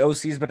do any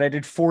OCs, but I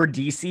did 4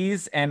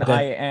 DCs, and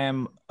okay.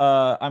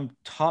 I'm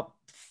top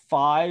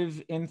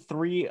 5 in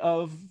 3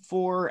 of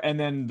 4, and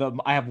then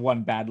I have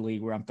one bad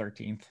league where I'm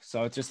 13th.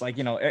 So it's just like,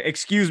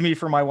 excuse me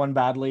for my one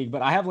bad league,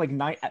 but I have like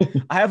I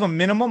have a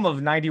minimum of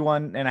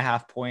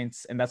 91.5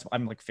 points, and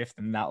I'm like 5th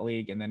in that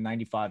league, and then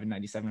 95 and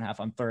 97.5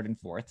 I'm 3rd and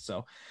 4th.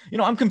 So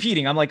I'm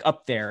competing, I'm like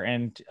up there,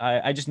 and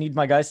I just need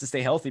my guys to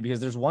stay healthy,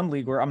 because there's one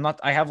league where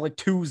I have like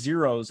 2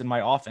 zeros in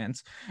my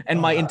offense, and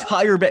my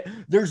entire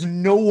there's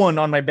no one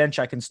on my bench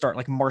I can start,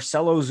 like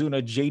Marcelo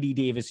Zuna, JD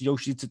Davis,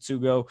 Yoshi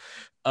Tsutsugo,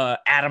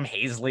 Adam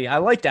Hazley. I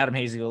liked Adam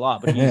Hazley a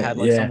lot, but he had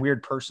like some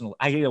weird personal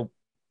issue.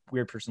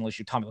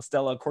 Tommy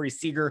LaStella, Corey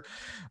Seager,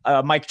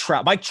 Mike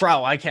Trout. I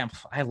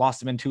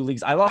lost him in 2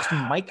 leagues. I lost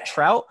Mike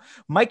Trout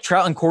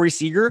and Corey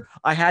Seager.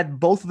 I had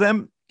both of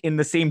them in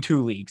the same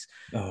 2 leagues.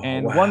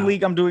 One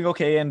league I'm doing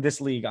okay, and this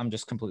league I'm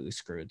just completely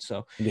screwed.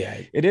 So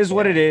it is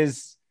what it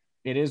is.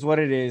 It is what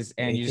it is,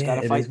 and you just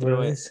gotta fight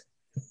through it.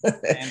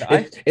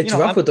 And it's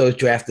rough with those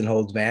drafting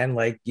holds, man.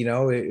 Like,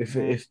 if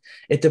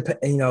it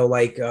depends,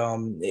 like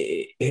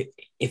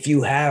if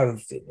you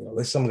have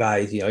with some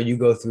guys, you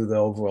go through the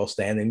overall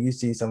standing, you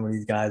see some of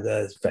these guys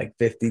as like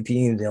 50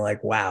 teams, and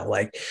like, wow,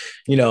 like,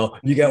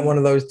 you get one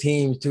of those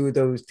teams, 2 of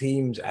those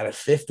teams out of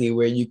 50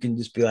 where you can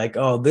just be like,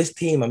 oh, this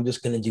team, I'm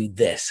just gonna do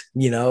this,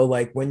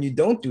 like when you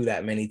don't do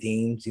that many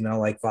teams,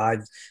 like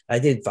I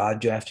did 5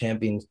 draft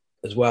champions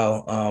as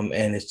well,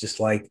 and it's just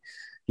like,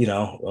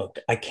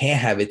 I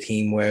can't have a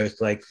team where it's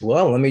like,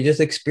 well, let me just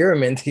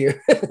experiment here,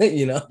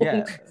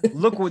 Yeah.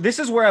 Look, this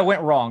is where I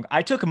went wrong.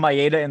 I took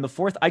Maeda in the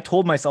 4th. I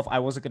told myself I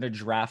wasn't going to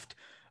draft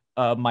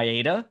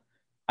Maeda.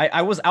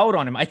 I was out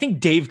on him. I think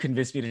Dave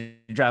convinced me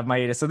to draft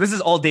Maeda. So this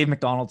is all Dave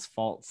McDonald's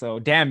fault. So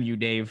damn you,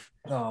 Dave.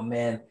 Oh,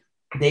 man.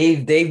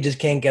 Dave just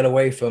can't get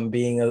away from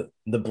being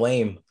the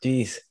blame.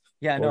 Jeez.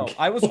 Yeah, no,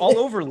 I was all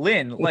over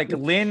Lynn, like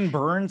Lynn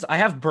Burns. I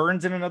have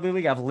Burns in another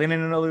league. I have Lynn in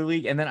another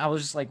league. And then I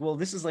was just like, well,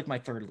 this is like my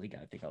 3rd league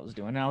I think I was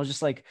doing. And I was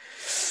just like,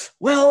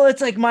 well,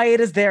 it's like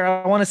Maeda's there.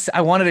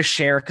 I wanted to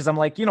share, because I'm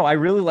like, I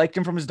really liked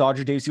him from his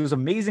Dodger days. He was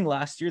amazing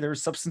last year. There were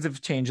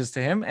substantive changes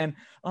to him. And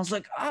I was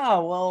like,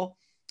 well,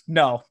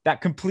 no,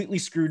 that completely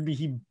screwed me.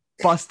 He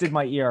busted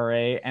my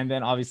ERA. And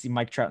then obviously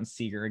Mike Trout and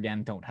Seager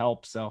again don't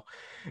help. So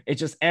it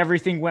just,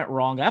 everything went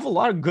wrong. I have a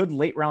lot of good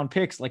late round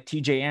picks like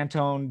TJ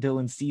Antone,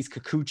 Dylan Cease,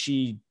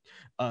 Kikuchi,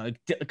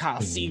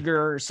 Kyle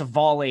Seager,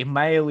 Savale,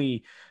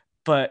 Miley,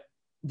 but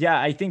yeah,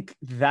 I think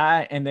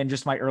that and then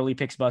just my early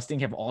picks busting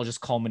have all just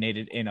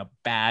culminated in a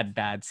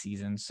bad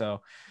season.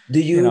 So, Do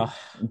you you know,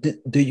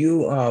 do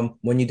you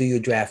when you do your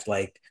draft,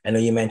 like I know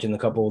you mentioned a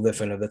couple of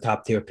different of the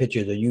top tier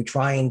pitchers, are you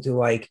trying to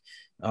like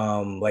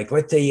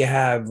let's say you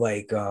have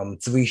like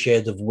three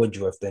shares of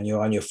Woodruff and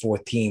you're on your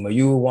fourth team, are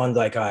you one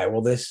like, all right,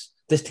 well this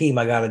team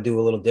I gotta do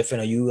a little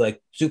different? Are you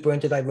like super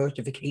into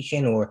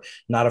diversification or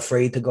not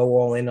afraid to go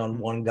all in on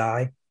one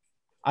guy?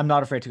 I'm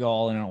not afraid to go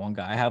all in on one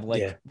guy. I have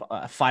Yeah.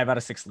 like 5 out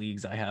of 6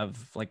 leagues. I have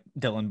like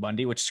Dylan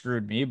Bundy, which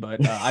screwed me,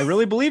 but I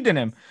really believed in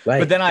him. But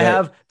Right, then I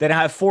right,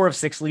 have 4 of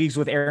 6 leagues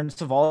with Aaron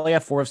Savali. I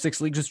have 4 of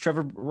 6 leagues with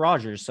Trevor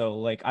Rogers. So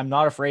like I'm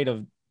not afraid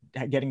of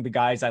getting the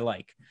guys I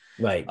like.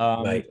 right,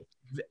 Um, right.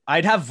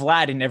 I'd have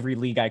Vlad in every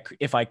league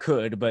if I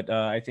could, but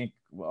I think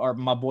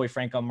my boy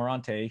Frank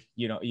Almirante,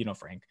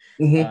 Frank,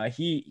 Hmm.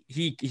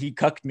 he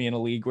cucked me in a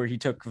league where he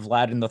took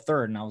Vlad in the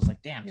third, and I was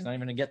like, damn, he's not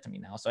even gonna get to me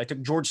now. So I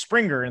took George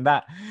Springer, and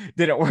that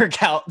didn't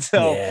work out.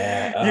 So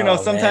Yeah. Oh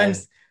man.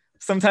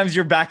 sometimes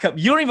your backup,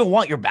 you don't even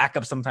want your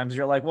backup. Sometimes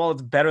you're like, well,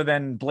 it's better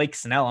than Blake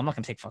Snell. I'm not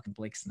gonna take fucking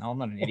Blake Snell. I'm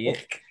not an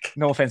idiot.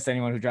 No offense to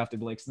anyone who drafted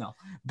Blake Snell,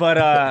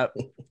 but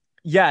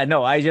yeah,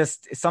 no, I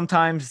just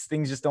sometimes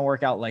things just don't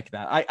work out like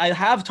that. I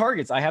have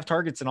targets. I have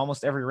targets in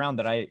almost every round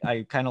that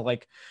I kind of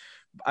like.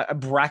 I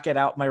bracket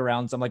out my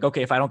rounds. I'm like,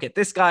 okay, if I don't get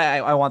this guy,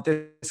 I want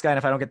this guy. And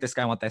if I don't get this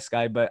guy, I want this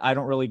guy. But I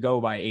don't really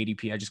go by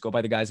ADP. I just go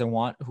by the guys I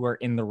want who are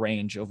in the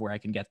range of where I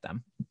can get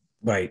them.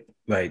 Right,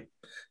 right.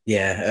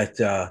 Yeah,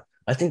 it's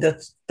I think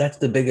that's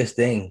the biggest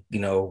thing,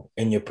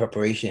 in your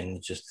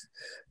preparation. Just,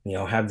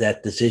 have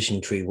that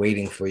decision tree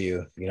waiting for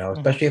you, Mm-hmm.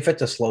 especially if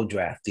it's a slow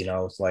draft,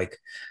 it's like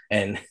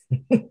and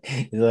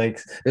it's like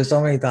there's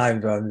so many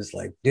times where I'm just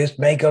like, just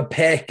make a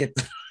pick.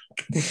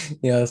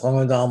 It's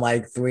someone's on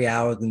like 3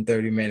 hours and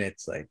 30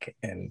 minutes, like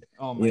and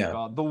Oh you my know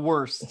God, the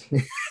worst.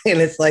 and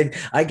it's like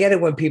I get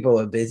it when people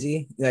are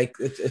busy. Like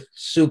it's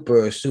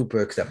super,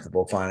 super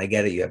acceptable. Fine. I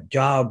get it. You have a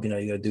job, you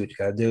gotta do what you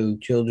gotta do,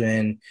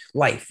 children,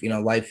 life.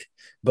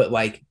 But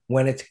like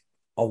when it's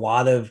a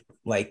lot of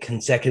like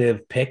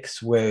consecutive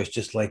picks where it's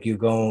just like you're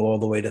going all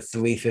the way to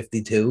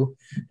 352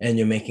 and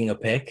you're making a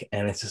pick,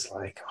 and it's just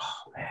like,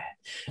 oh man.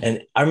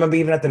 And I remember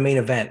even at the main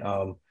event,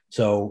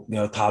 so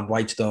Todd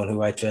Whitestone, who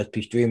writes for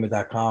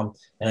spstreamer.com,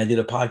 and I did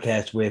a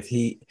podcast with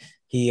he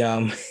he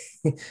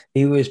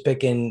was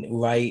picking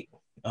right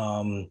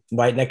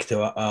next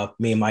to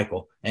me and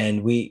Michael,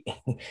 and we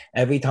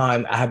every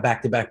time I have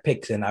back-to-back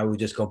picks, and I would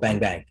just go bang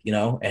bang,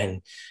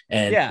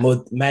 Yeah.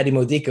 Maddie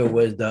Modica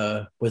was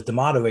the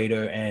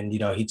moderator, and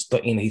he'd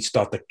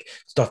start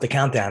the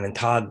countdown, and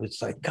Todd was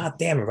like, God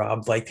damn it,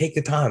 Rob, like take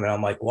your time. And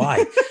I'm like,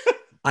 why?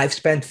 I've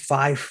spent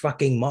 5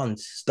 fucking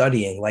months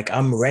studying. Like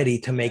I'm ready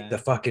to make Yeah. the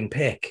fucking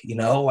pick,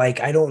 like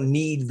I don't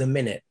need the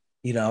minute.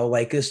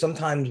 Like there's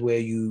sometimes where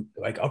you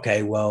like,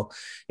 okay, well,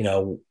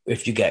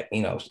 if you get,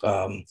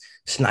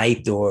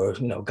 sniped, or,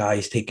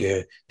 guys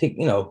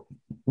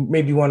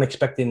maybe you weren't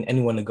expecting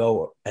anyone to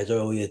go as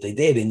early as they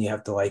did, and you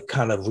have to like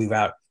kind of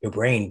reroute your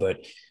brain. But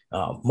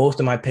most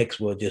of my picks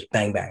were just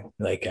bang, bang.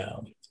 Like,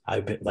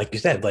 I've been, like you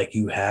said, like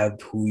you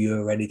have who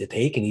you're ready to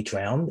take in each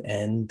round,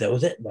 and that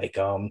was it. Like,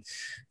 and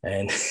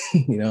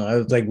I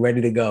was like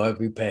ready to go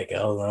every pick. I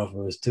don't know if it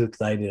was too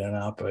excited or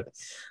not, but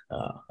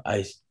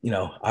I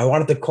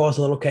wanted to cause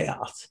a little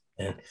chaos.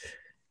 And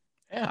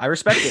Yeah, I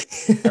respect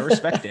it. I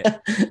respect it.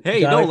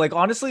 Hey, no, Got like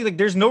honestly, like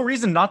there's no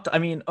reason not to. I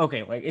mean,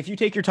 okay, like if you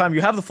take your time,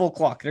 you have the full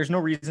clock. There's no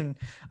reason.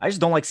 I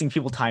just don't like seeing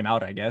people time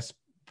out, I guess.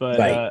 But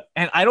right.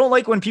 and I don't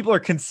like when people are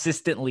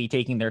consistently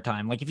taking their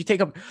time. Like if you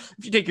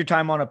take your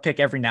time on a pick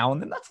every now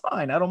and then, that's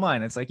fine. I don't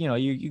mind. It's like,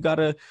 you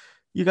gotta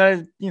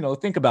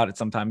think about it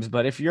sometimes.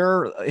 But if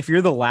you're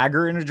the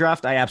lagger in a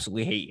draft, I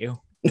absolutely hate you.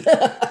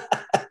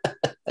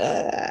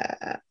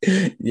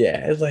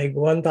 Yeah, it's like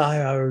one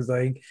time I was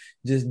like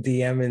just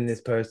DMing this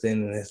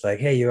person, and it's like,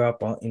 hey, you're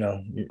up on,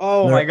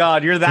 Oh my you're,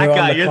 God, you're you're that on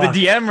guy. the You're the clock.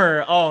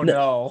 DMer. Oh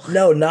No, no.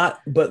 no, not,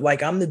 but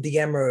like I'm the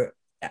DMer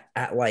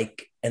at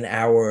like an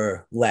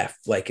hour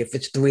left. Like if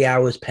it's 3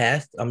 hours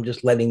past, I'm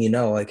just letting you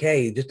know, like,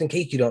 hey, just in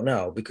case you don't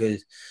know,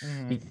 because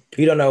Mhm.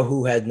 you don't know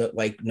who had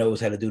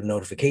knows how to do the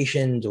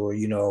notifications, or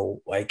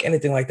like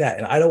anything like that.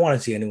 And I don't want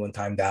to see anyone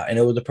timed out. And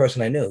it was a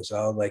person I knew, so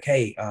I was like,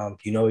 hey,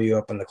 you're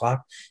up on the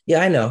clock.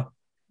 Yeah, I know.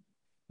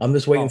 I'm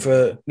just waiting Oh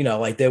my God. for,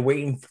 like they're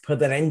waiting for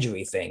that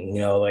injury thing,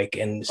 like,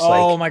 and it's Oh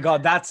like, my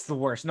God, that's the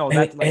worst. No, and,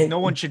 that's like and no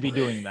one should be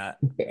doing that.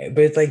 but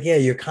it's like, yeah,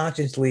 you're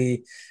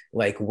consciously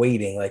like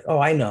waiting, like, oh,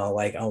 I know,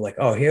 like, I'm like,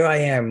 oh, here I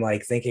am,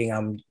 like thinking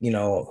I'm,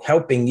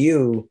 helping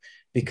you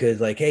because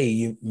like,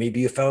 hey,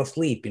 maybe you fell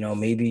asleep,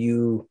 maybe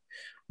you,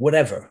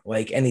 whatever,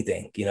 like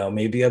anything,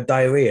 maybe you have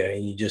diarrhea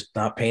and you're just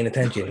not paying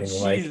attention, Oh, and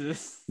you're like,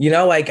 Jesus.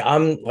 like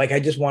I'm like,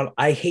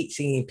 I hate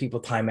seeing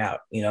people time out,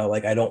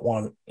 like I don't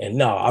want, and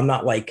no, I'm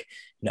not like,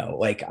 no,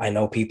 like I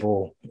know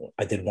people.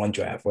 I did one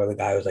draft where the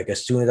guy was like,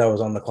 as soon as I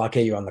was on the clock,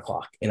 hey, you're on the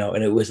clock, and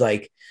it was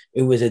like,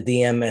 it was a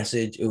DM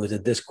message, it was a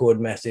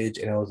Discord message,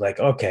 and it was like,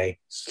 okay,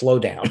 slow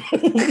down.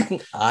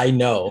 I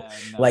know.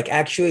 Yeah, Like no.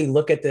 actually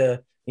look at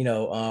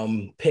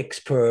picks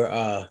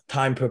per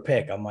time per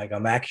pick. I'm like,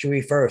 I'm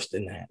actually first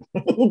in that.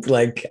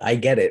 Like, I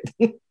get it.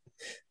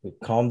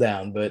 Calm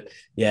down. But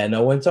yeah,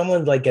 no, when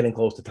someone's like getting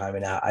close to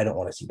timing out, I don't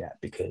want to see that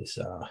because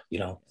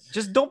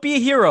Just don't be a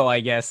hero,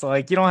 I guess.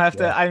 Like you don't have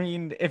yeah. to. I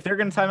mean, if they're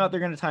gonna time out,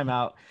 they're gonna time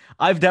out.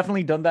 I've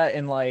definitely done that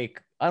in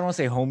like I don't want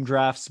to say home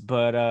drafts,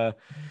 but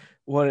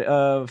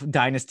what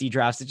dynasty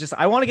drafts. It's just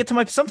I want to get to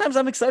my sometimes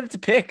I'm excited to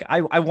pick.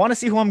 I want to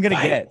see who I'm gonna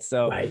Right, get.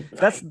 So right,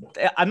 that's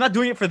right. I'm not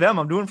doing it for them.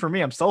 I'm doing it for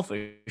me. I'm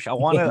selfish. I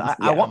Yeah,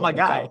 I want my want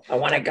to guy. go. I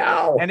want to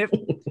go.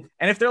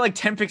 And if they're like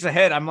 10 picks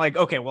ahead, I'm like,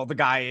 okay, well, the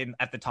guy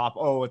at the top,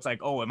 oh, it's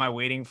like, oh, am I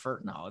waiting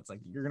for no, it's like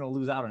you're gonna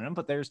lose out on him.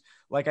 But there's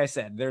like I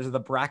said, there's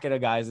the bracket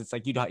of guys. It's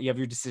like you have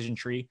your decision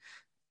tree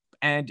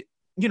and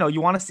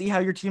you want to see how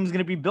your team's going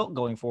to be built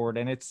going forward,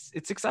 and it's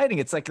exciting.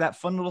 It's like that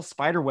fun little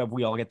spider web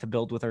we all get to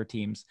build with our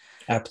teams.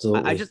 I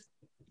Absolutely. just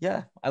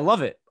yeah, I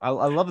love it. I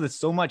love this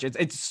so much.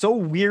 It's so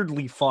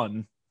weirdly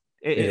fun.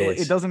 It It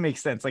is. doesn't make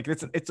sense. Like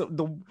it's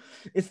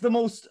the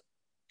most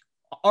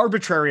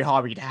arbitrary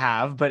hobby to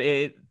have, but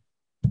I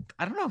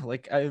don't know.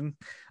 Like I'm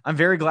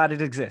very glad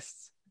it exists.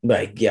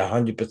 Like, yeah,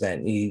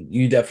 100%.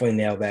 You definitely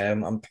nailed that.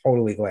 I'm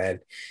totally glad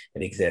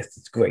it exists.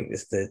 It's great.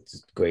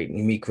 It's great.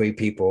 You meet great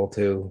people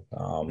too.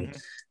 Mhm.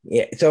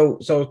 Yeah. So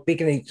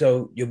speaking of,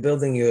 so you're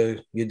doing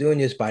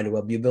your spider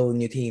web, you're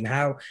building your team.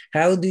 How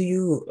do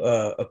you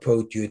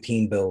approach your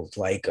team builds?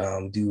 Like,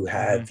 do you Mhm.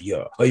 have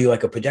are you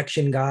like a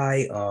projection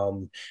guy?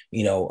 Or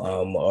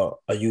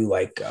are you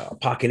like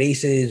pocket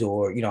aces,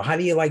 or how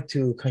do you like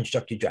to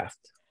construct your draft?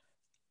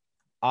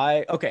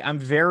 I'm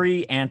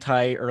very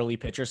anti early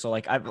pitcher. So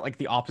like I'm like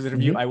the opposite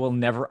of you. Hmm. I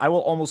will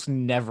almost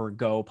never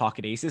go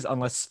pocket aces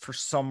unless for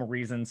some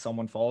reason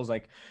someone falls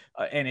like,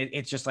 and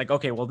it's just like,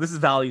 okay, well, this is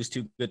value is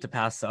too good to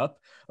pass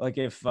up. Like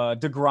if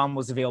DeGrom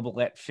was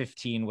available at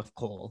 15 with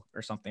Cole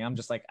or something, I'm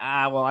just like,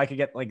 well, I could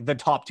get like the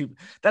top two.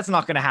 That's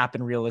not going to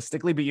happen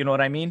realistically, but you know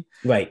what I mean?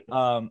 Right.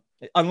 Um,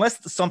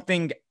 unless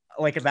something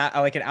like that,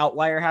 like an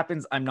outlier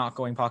happens, I'm not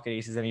going pocket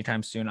aces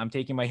anytime soon. I'm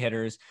taking my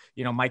hitters,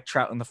 Mike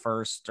Trout in the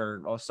first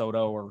or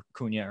Soto or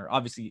Cunha. Or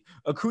obviously,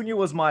 Acuna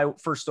was my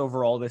first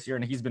overall this year,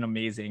 and he's been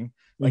amazing.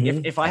 Like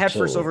if I had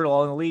first Absolutely.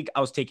 overall in the league,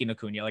 I was taking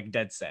Acuna like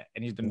dead set,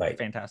 and he's been Right.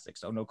 fantastic.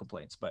 So no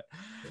complaints. But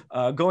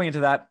going into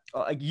that,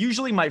 like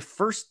usually my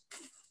first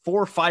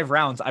 4 or 5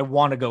 rounds, I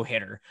want to go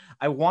hitter.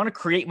 I want to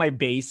create my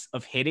base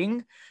of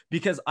hitting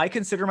because I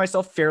consider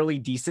myself fairly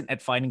decent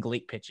at finding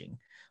late pitching.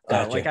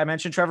 Like Gotcha. I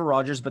mentioned Trevor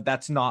Rogers, but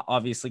that's not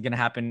obviously going to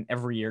happen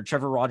every year.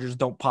 Trevor Rogers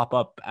don't pop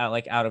up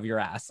like out of your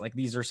ass. Like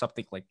these are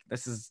something like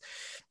this is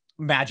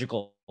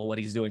magical what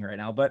he's doing right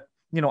now. But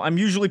I'm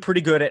usually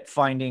pretty good at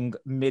finding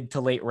mid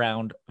to late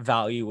round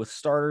value with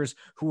starters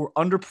who were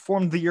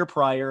underperformed the year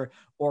prior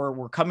or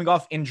were coming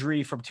off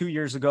injury from 2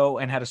 years ago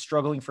and had a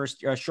struggle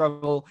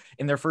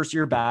in their first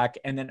year back,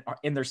 and then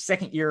in their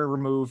second year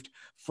removed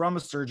from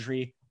a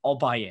surgery. I'll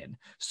buy in.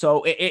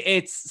 So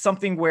it's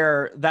something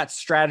where that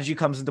strategy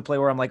comes into play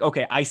where I'm like,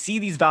 okay, I see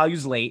these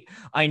values late.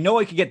 I know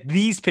I could get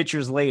these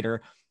pitchers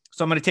later.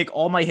 So I'm going to take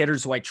all my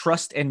hitters who I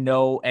trust and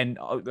know and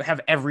have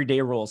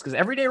everyday roles, because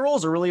everyday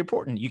roles are really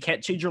important. You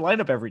can't change your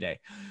lineup every day.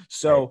 Right.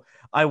 So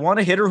I want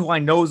a hitter who I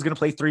know is going to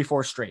play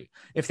 3-4 straight.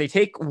 If they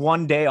take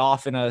one day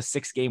off in a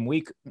 6-game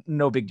week,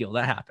 no big deal.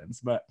 That happens.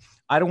 But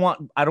I don't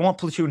want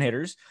platoon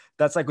hitters.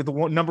 That's like the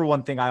number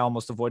one thing I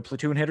almost avoid,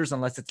 platoon hitters,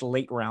 unless it's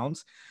late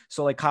rounds.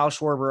 So like Kyle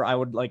Schwarber, I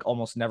would like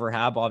almost never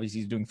have.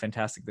 Obviously, he's doing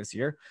fantastic this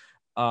year.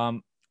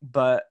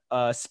 But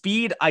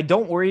speed, I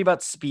don't worry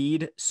about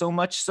speed so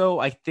much. So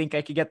I think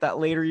I could get that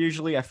later.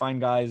 Usually I find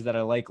guys that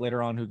I like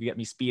later on who can get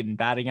me speed and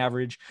batting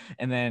average.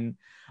 And then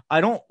I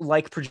don't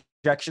like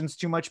projections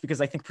too much because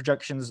I think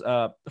projections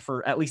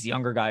for at least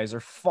younger guys are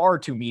far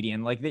too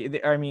median. Like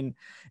I mean,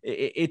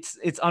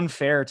 it's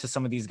unfair to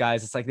some of these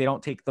guys. It's like they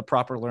don't take the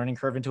proper learning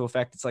curve into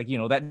effect. It's like,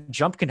 that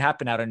jump can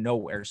happen out of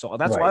nowhere. So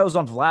that's why I Right. was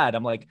on Vlad.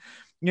 I'm like,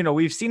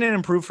 we've seen it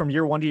improve from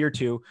year 1 to year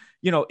 2.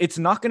 It's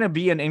not going to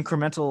be an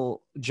incremental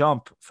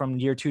jump from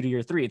year 2 to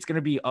year 3. It's going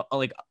to be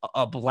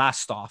a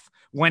blast off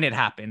when it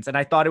happens. And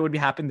I thought it would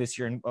happen this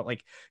year. And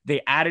like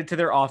they added to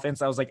their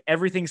offense. I was like,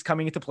 everything's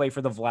coming into play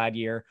for the Vlad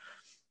year.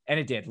 And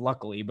it did,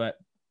 luckily, but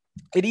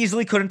it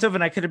easily couldn't have,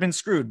 and I could have been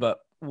screwed, but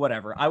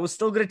whatever. I was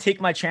still going to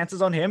take my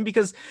chances on him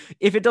because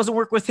if it doesn't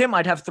work with him,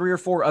 I'd have 3 or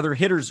 4 other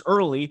hitters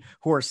early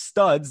who are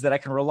studs that I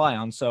can rely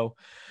on. So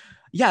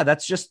yeah,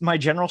 that's just my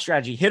general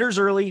strategy. Hitters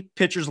early,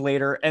 pitchers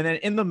later. And then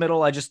in the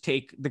middle, I just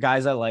take the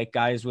guys I like,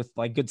 guys with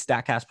like good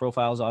StatCast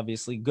profiles,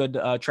 obviously good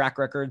track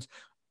records,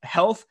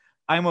 health.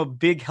 I'm a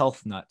big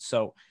health nut.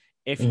 So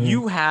if Hmm.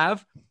 you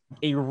have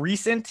a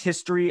recent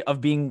history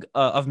of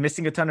of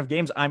missing a ton of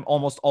games, I'm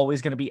almost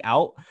always going to be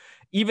out.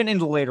 Even in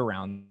the later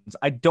rounds,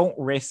 I don't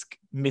risk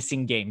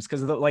missing games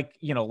because like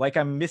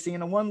I'm missing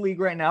in a one league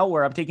right now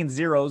where I'm taking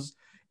zeros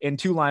in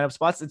 2 lineup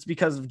spots, it's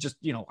because of just,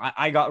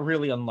 I got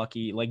really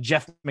unlucky. Like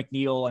Jeff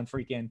McNeil and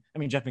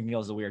Jeff McNeil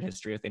has a weird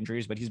history with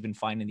injuries, but he's been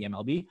fine in the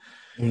MLB.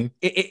 Mm-hmm.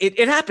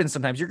 It happens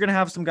sometimes. You're going to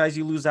have some guys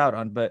you lose out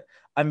on, but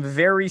I'm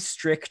very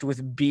strict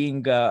with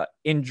being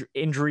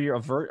injury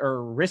averse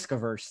or risk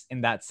averse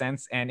in that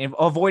sense, and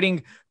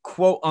avoiding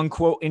quote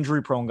unquote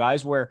injury prone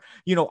guys where,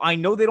 I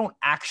know they don't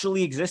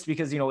actually exist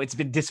because, it's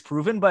been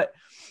disproven, but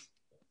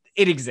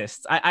it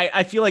exists.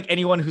 I feel like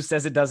anyone who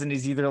says it doesn't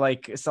is either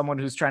like someone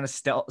who's trying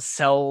to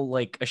sell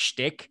like a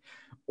shtick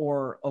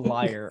or a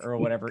liar or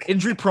whatever.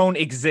 Injury prone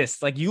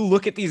exists. Like you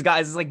look at these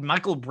guys, it's like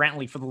Michael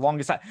Brantley for the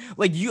longest time.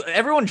 Like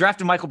everyone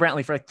drafted Michael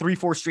Brantley for like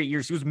 3-4 straight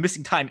years. He was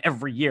missing time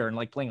every year and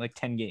like playing like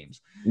 10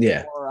 games.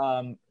 Yeah.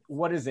 Or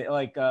what is it?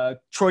 Like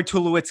Troy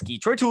Tulowitzki.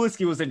 Troy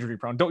Tulowitzki was injury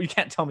prone. You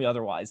can't tell me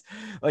otherwise.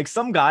 Like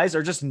some guys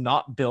are just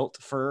not built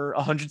for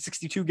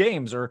 162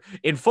 games or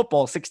in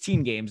football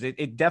 16 games.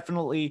 It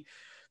definitely,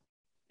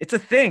 it's a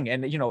thing.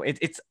 And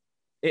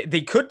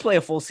they could play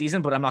a full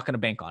season, but I'm not going to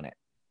bank on it.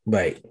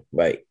 Right.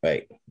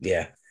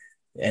 Yeah.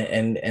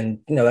 And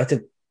that's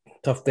a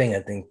tough thing,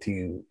 I think,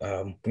 to,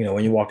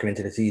 when you're walking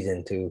into the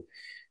season to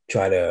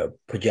try to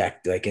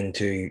project like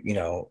into,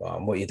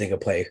 what you think a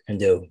player can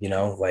do,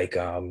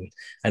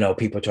 I know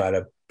people try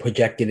to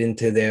project it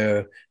into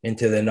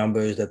their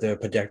numbers that they're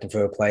projecting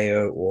for a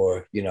player,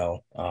 or,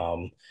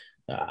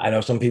 I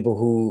know some people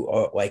who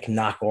are like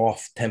knock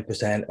off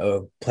 10%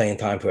 of playing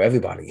time for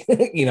everybody,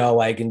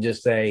 and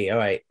just say, all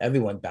right,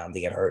 everyone's bound to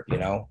get hurt,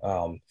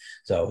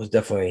 so it's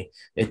definitely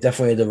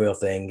the real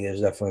thing.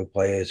 There's definitely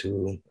players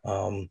who,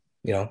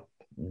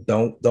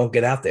 don't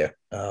get out there.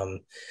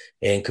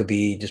 And could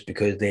be just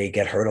because they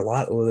get hurt a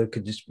lot, or it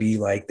could just be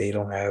like they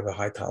don't have a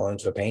high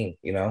tolerance for pain,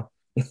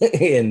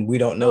 and we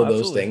don't know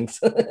those things.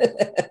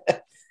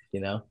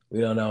 We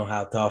don't know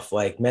how tough,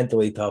 like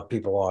mentally tough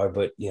people are,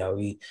 but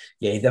you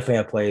definitely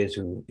have players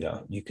who,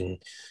 you can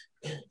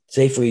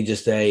safely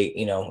just say,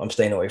 I'm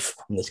staying away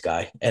from this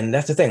guy. And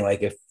that's the thing.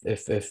 Like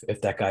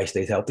if that guy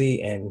stays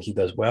healthy and he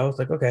does well, it's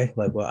like, okay,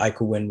 like, well, I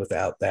could win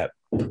without that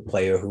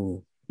player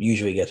who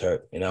usually gets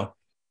hurt, And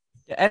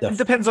it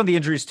depends on the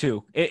injuries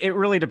too. It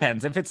really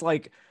depends. If it's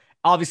like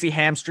obviously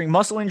hamstring,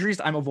 muscle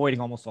injuries, I'm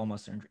avoiding almost all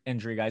muscle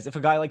injury guys. If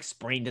a guy like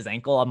sprained his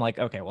ankle, I'm like,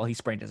 okay, well, he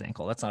sprained his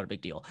ankle. That's not a big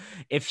deal.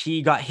 If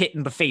he got hit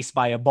in the face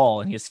by a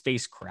ball and his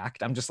face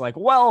cracked, I'm just like,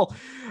 well,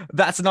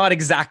 that's not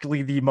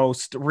exactly the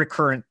most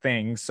recurrent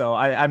thing. So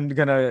I'm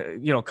gonna,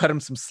 cut him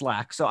some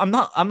slack. So I'm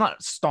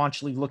not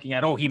staunchly looking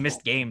at, oh, he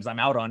missed games, I'm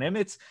out on him.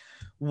 It's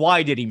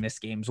why did he miss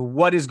games?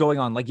 What is going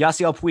on? Like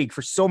Yasiel Puig,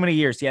 for so many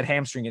years, he had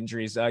hamstring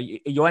injuries.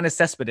 Yoenis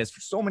Cespedes, for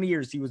so many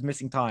years, he was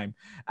missing time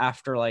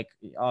after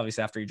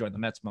he joined the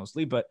Mets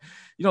mostly. But,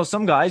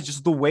 some guys,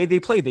 just the way they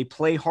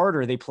play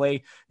harder. They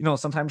play,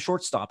 sometimes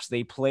shortstops.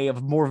 They play a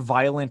more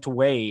violent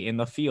way in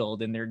the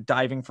field and they're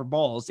diving for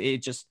balls.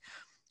 These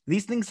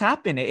things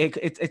happen.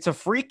 It's a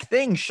freak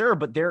thing, sure,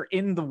 but they're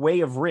in the way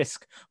of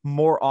risk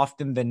more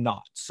often than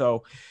not.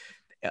 So,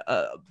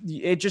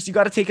 you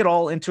got to take it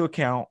all into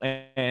account,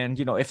 and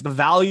if the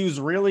value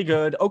is really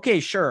good, okay,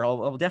 sure,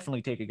 I'll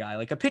definitely take a guy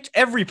like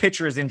every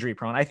pitcher is injury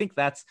prone. I think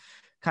that's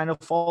kind of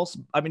false.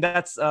 I mean,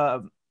 that's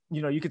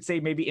you could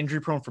say maybe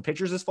injury prone for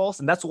pitchers is false,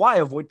 and that's why I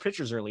avoid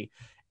pitchers early.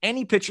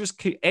 Any pitcher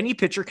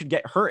could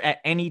get hurt at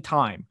any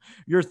time.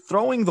 You're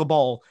throwing the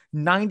ball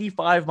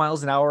 95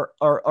 miles an hour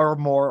or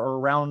more, or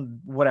around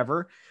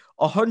whatever,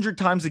 100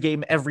 times a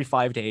game every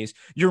 5 days.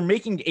 You're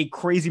making a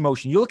crazy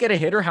motion. You look at a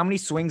hitter, how many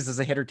swings does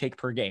a hitter take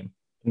per game?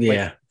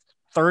 Yeah. Like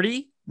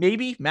 30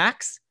 maybe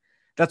max.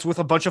 That's with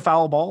a bunch of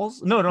foul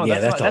balls. No,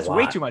 yeah, that's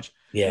way too much.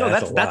 Yeah, no,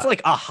 that's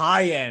like a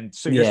high end.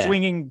 So you're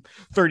swinging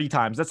 30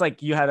 times. That's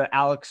like you had an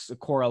Alex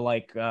Cora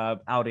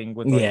outing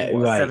with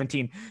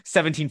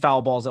 17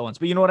 foul balls at once.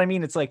 But you know what I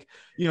mean? It's like,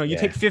 you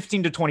take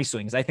 15 to 20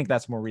 swings. I think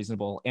that's more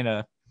reasonable in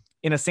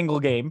a single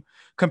game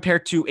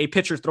compared to a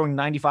pitcher throwing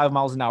 95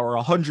 miles an hour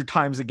 100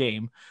 times a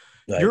game.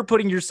 Right. You're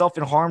putting yourself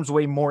in harm's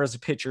way more as a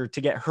pitcher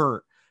to get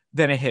hurt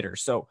than a hitter.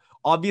 So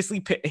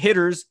obviously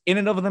hitters in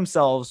and of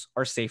themselves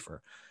are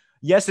safer.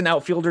 Yes, an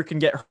outfielder can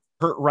get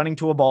hurt running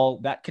to a ball.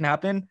 That can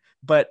happen,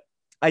 but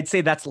I'd say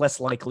that's less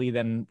likely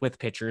than with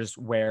pitchers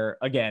where,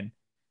 again,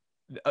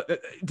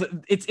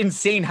 it's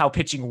insane how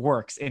pitching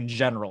works in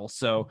general.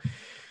 So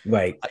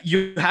right,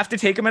 you have to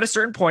take them at a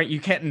certain point. You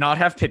can't not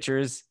have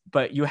pitchers,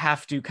 but you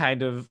have to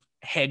kind of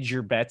hedge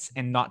your bets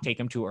and not take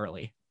them too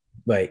early.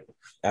 Right.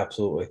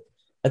 Absolutely.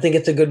 I think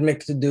it's a good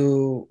mix to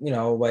do,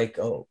 like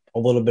a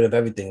little bit of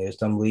everything. There's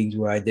some leagues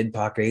where I did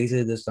pocket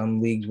aces. There's some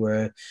leagues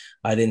where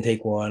I didn't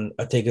take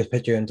a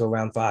pitcher until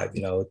round 5.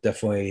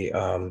 Definitely,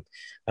 I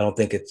don't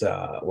think it's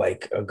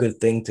like a good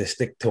thing to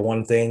stick to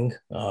one thing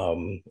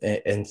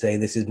and say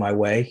this is my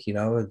way.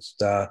 It's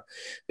like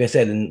I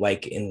said, in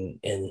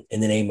the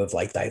name of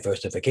like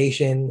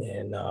diversification,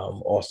 and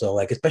also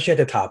like especially at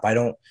the top.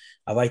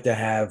 I like to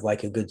have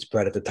like a good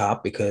spread at the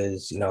top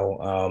because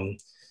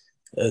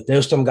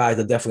there's some guys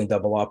that definitely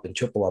double up and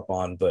triple up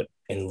on, but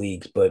in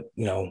leagues, but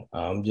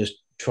I'm just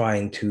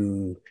trying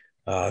to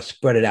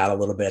spread it out a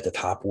little bit at the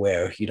top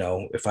where,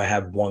 if I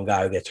have one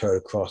guy who gets hurt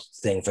across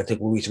the thing, if I took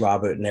Luis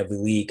Robert in every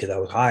league because I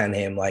was high on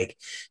him, like,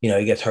 he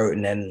gets hurt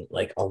and then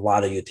like a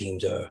lot of your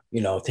teams are,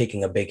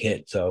 taking a big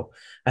hit. So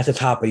at the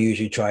top, I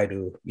usually try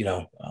to,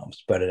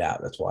 spread it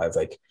out. That's why I've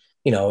like,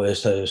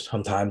 there's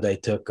sometimes I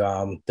took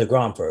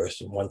DeGrom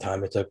first. One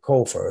time I took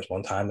Cole first.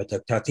 One time I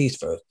took Tatis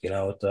first.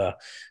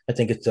 I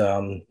think it's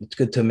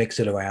good to mix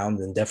it around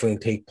and definitely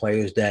take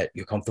players that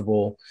you're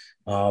comfortable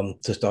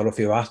to start off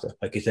your roster.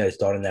 Like you said,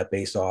 starting that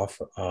base off.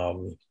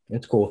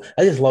 It's cool.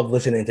 I just love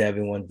listening to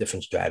everyone's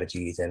different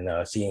strategies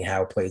and seeing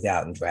how it plays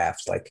out in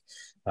drafts. Like,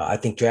 I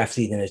think draft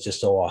season is just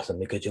so awesome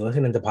because you're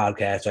listening to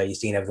podcasts, right? You're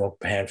seeing everyone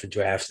preparing for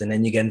drafts, and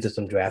then you get into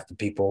some drafted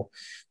people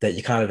that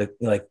you kind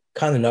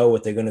of know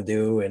what they're gonna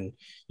do, and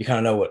you kind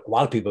of know what a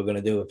lot of people are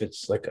gonna do if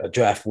it's like a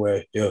draft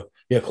where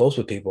you're close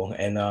with people,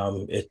 and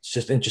it's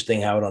just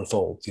interesting how it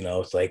unfolds.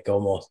 It's like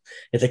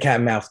it's a cat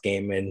and mouse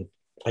game, and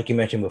like you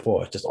mentioned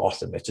before, it's just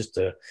awesome. It's just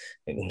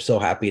I'm so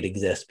happy it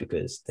exists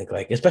because I think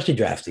like especially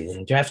draft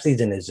season. Draft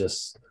season is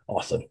just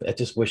awesome. I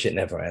just wish it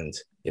never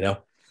ends.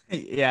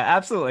 Yeah,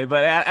 absolutely.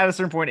 But at a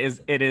certain point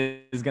it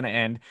is going to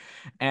end.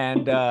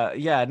 And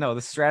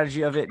the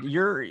strategy of it,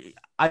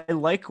 I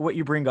like what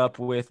you bring up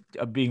with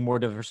being more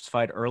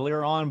diversified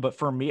earlier on. But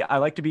for me, I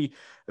like to be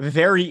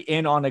very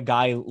in on a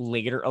guy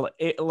later,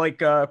 like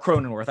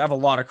Cronenworth. I have a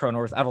lot of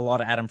Cronenworth. I have a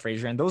lot of Adam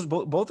Frazier, and those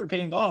both are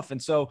paying off. And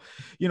so,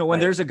 when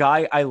there's a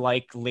guy I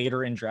like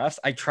later in drafts,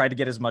 I try to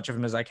get as much of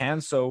him as I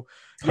can. So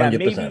yeah,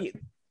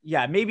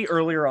 100%. maybe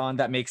earlier on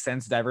that makes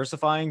sense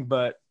diversifying,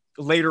 but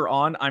later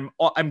on I'm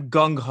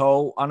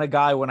gung-ho on a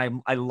guy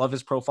when I love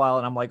his profile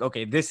and I'm like,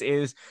 okay, this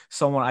is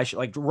someone I should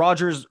like.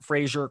 Rogers,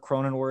 Frazier,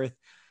 Cronenworth.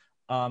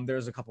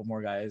 There's a couple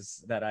more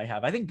guys that I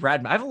have. I think I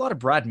have a lot of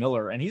Brad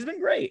Miller, and he's been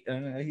great,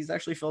 and he's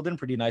actually filled in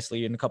pretty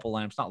nicely in a couple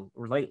lineups, not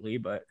lately,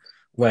 but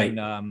right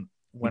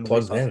when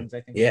plugs in, things,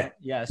 I think,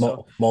 yeah.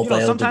 So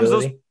sometimes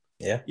those,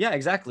 yeah,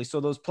 exactly. So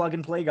those plug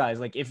and play guys,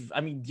 like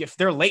if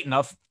they're late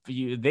enough,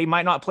 they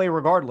might not play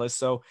regardless.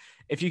 So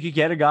if you could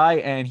get a guy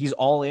and he's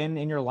all in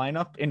your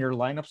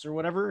lineups or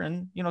whatever,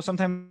 and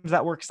sometimes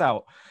that works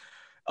out.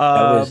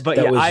 I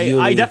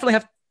definitely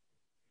have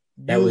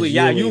Yuli.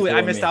 Yeah, Yuli.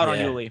 I missed out on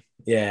Yuli.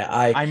 Yeah,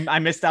 I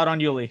missed out on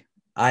Yuli.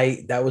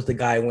 That was the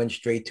guy I went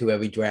straight to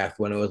every draft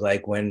when it was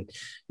like when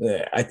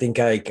I think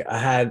I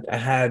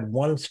had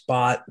one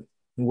spot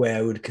where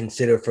I would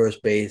consider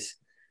first base.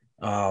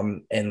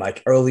 And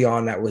like early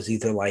on, that was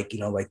either like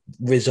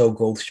Rizzo,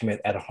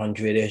 Goldschmidt at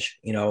 100-ish,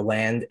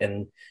 land,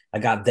 and I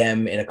got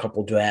them in a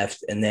couple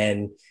drafts, and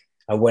then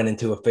I went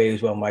into a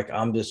phase where I'm like,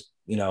 I'm just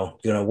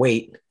gonna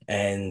wait,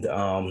 and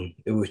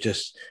it was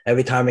just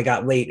every time it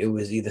got late, it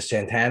was either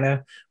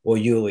Santana or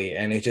Yuli,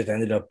 and it just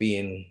ended up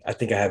being I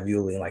think I have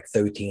Yuli in like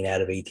 13 out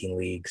of 18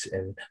 leagues,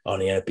 and on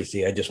the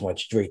NFBC, I just went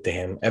straight to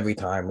him every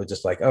time. We're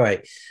just like, all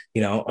right,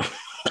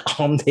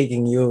 I'm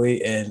taking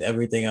Yuli and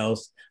everything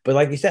else. But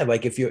like you said,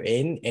 like if you're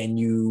in and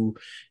you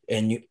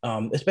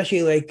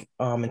especially like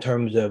in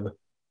terms of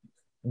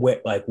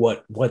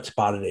what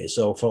spot it is.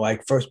 So for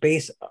like first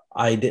base,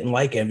 I didn't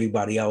like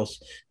everybody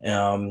else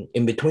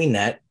in between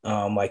that,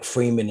 like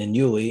Freeman and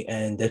Yuli,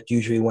 and that's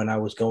usually when I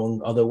was going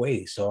other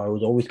ways. So I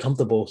was always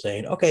comfortable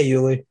saying, okay,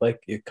 Yuli,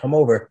 like you come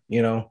over,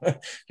 you're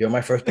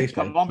my first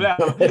baseman. Come on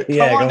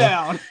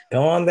down.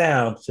 Come on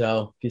down.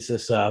 So it's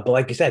just but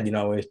like you said,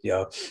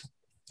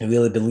 I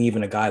really believe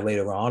in a guy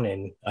later on.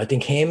 And I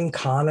think him,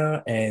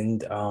 Connor,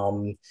 and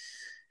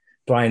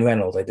Brian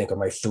Reynolds, I think, are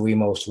my three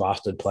most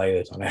rostered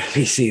players on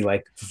NBC,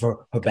 like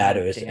for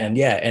batters. And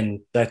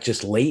and that's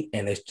just late,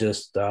 and it's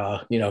just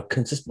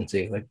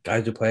consistency. Like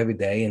guys who play every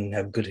day and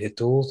have good hit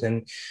tools,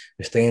 and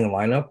they stay in the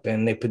lineup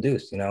and they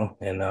produce.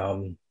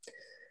 And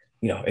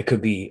it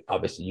could be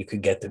obviously you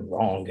could get them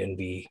wrong and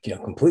be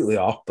completely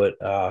off, but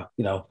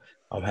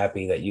I'm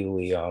happy that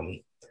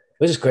Yuli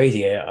which is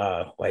crazy.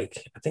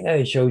 Like I think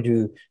I showed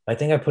you. I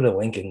think I put a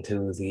link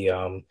into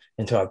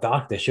our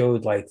doc that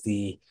showed like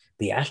the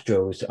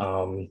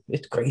Astros.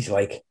 It's crazy.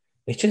 Like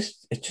it's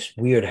just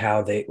weird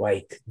how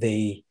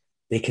they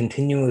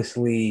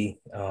continuously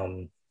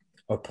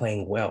are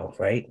playing well,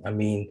 right? I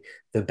mean,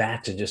 the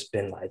bats have just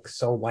been like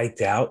so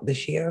lights out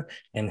this year,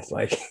 and it's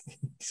like,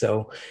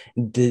 so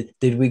did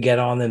we get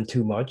on them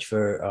too much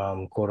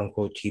for quote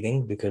unquote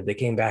cheating because they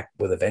came back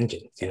with a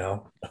vengeance, I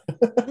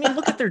mean,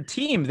 look at their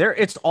team.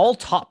 It's all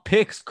top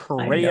picks.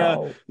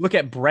 Correa. Look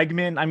at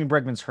Bregman. I mean,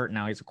 Bregman's hurt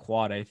now. He's a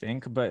quad, I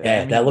think. But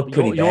yeah, that looked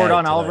pretty bad.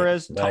 Yordan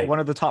Alvarez,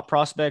 one of the top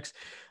prospects.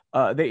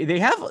 They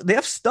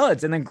have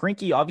studs, and then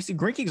Greinke. Obviously,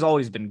 Greinke's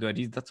always been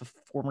good. That's a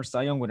former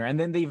Cy Young winner, and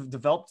then they've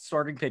developed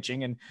starting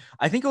pitching. And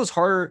I think it was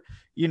harder.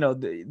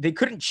 They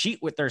couldn't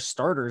cheat with their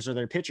starters or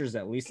their pitchers,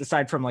 at least,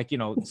 aside from like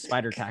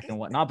spider tack and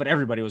whatnot. But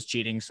everybody was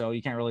cheating, so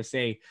you can't really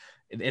say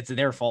it's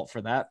their fault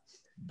for that.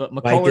 But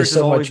McCullers, right, there's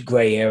so much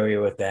gray area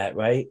with that,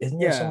 right? Isn't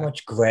there so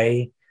much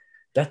gray?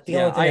 That's the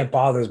only thing that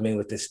bothers me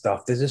with this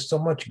stuff. There's just so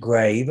much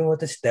gray, even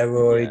with the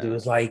steroid. It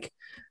was like,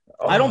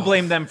 I don't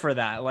blame them for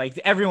that. Like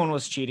everyone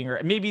was cheating,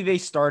 or maybe they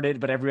started,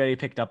 but everybody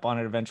picked up on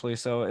it eventually.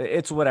 So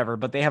it's whatever.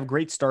 But they have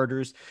great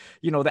starters.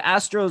 You know, the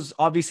Astros,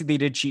 obviously they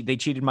did cheat. They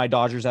cheated my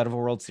Dodgers out of a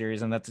World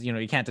Series, and that's, you know,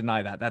 you can't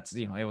deny that. That's,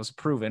 you know, it was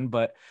proven.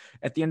 But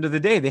at the end of the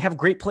day, they have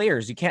great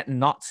players. You can't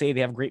not say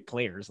they have great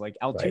players. Like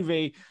Altuve,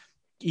 Right.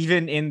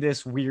 even in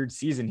this weird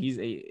season,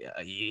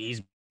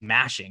 he's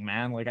mashing,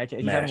 man. Like he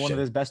had one of Mashing.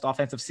 his best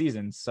offensive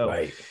seasons. So,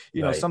 Right.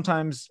 you know, Right.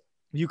 sometimes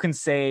you can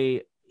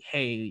say,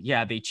 hey,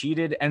 yeah, they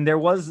cheated, and there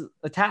was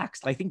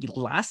attacks. I think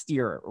last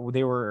year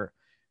they were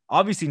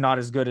obviously not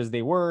as good as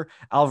they were.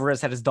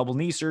 Alvarez had his double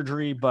knee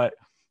surgery, but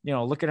you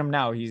know, look at him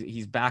now.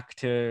 He's back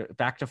to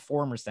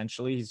form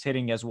essentially. He's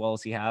hitting as well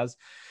as he has.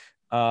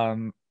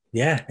 Um,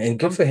 Yeah, and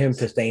good some, for him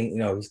for staying. You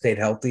know, he stayed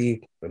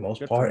healthy for the most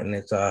good for part, him. and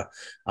it's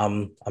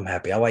I'm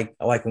happy. I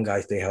like when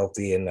guys stay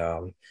healthy, and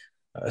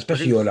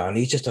especially Produce. Jordan.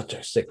 He's just such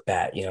a sick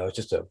bat. You know, it's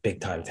just a big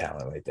time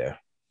talent right there.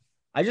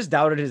 I just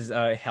doubted his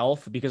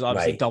health because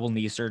obviously Right. double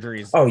knee surgery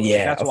is Oh like,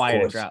 yeah, that's of why I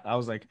didn't course. draft. I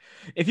was like,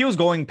 if he was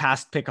going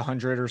past pick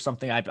 100 or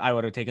something, I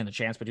would have taken the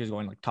chance, but he was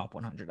going like top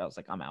 100. I was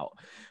like, I'm out.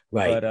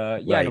 Right.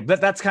 But yeah, no, Right.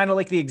 that's kind of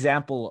like the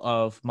example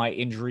of my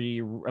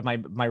injury,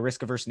 my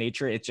risk averse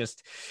nature. It's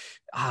just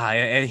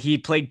he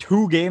played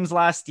 2 games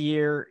last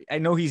year. I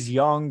know he's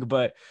young,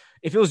 but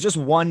if it was just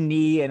one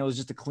knee and it was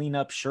just a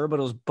cleanup, sure. But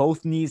it was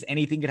both knees,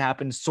 anything could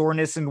happen.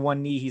 Soreness in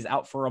one knee, he's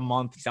out for a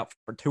month. He's out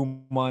for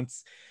 2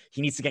 months.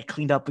 He needs to get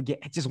cleaned up again.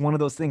 It's just one of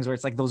those things where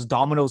it's like those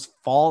dominoes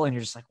fall, and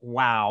you're just like,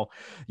 wow,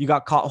 you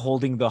got caught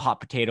holding the hot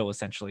potato.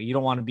 Essentially, you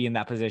don't want to be in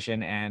that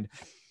position. And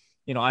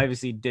you know, I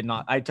obviously did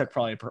not. I took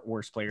probably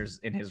worse players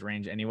in his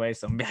range anyway,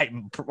 so I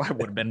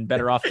would have been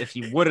better off if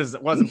he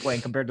wasn't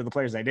playing compared to the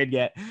players I did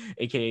get,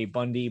 aka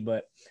Bundy.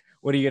 But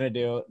what are you gonna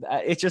do?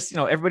 It's just, you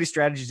know, everybody's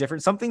strategy is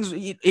different. Some things,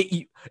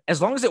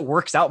 as long as it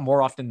works out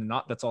more often than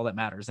not, that's all that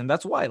matters. And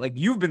that's why, like,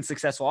 you've been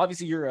successful.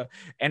 Obviously, you're a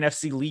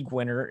NFC league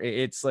winner.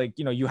 It's like,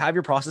 you know, you have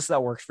your process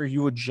that works for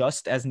you,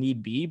 adjust as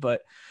need be.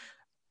 But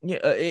yeah,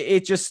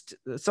 it just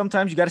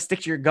sometimes you got to stick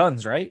to your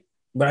guns, right?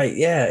 Right.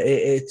 Yeah.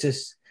 It's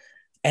just,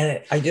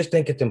 and I just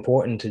think it's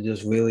important to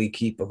just really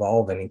keep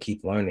evolving and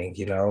keep learning.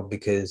 You know,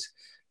 because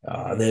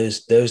Mm-hmm.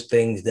 there's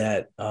things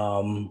that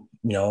you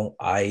know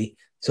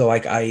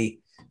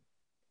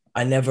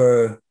I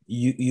never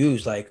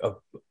use like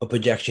a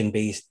projection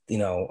based, you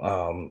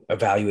know,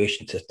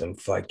 evaluation system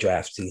for like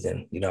draft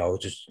season, you know,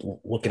 just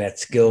looking at Mm-hmm.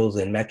 skills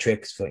and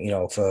metrics for, you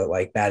know, for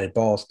like batted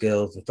ball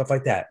skills and stuff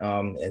like that.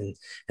 And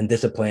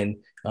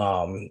discipline.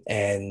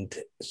 And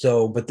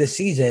so, but this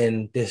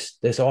season,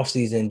 this off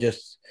season,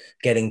 just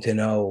getting to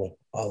know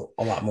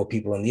a lot more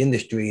people in the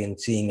industry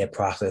and seeing their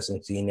process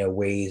and seeing their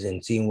ways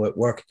and seeing what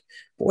worked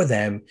for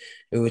them.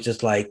 It was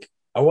just like,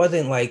 I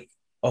wasn't like,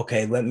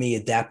 okay, let me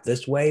adapt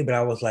this way. But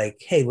I was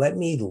like, hey, let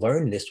me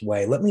learn this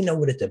way. Let me know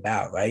what it's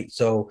about, right?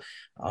 So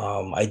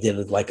I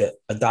did like a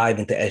dive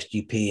into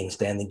SGP and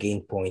standing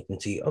gain point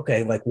and see,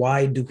 okay, like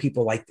why do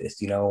people like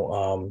this? You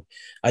know,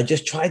 I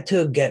just tried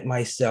to get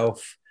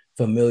myself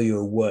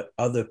familiar with what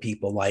other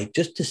people like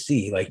just to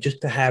see, like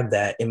just to have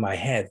that in my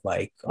head,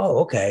 like, oh,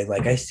 okay,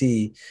 like I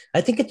see.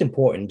 I think it's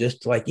important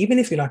just to, like, even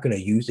if you're not going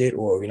to use it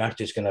or you're not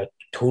just going to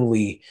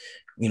totally,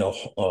 you know,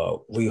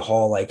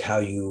 rehaul like how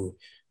you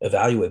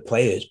evaluate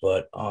players,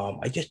 but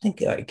I just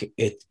think like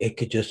it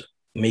could just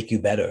make you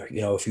better, you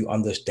know, if you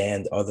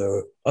understand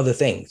other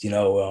things, you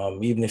know,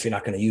 even if you're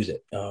not going to use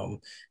it.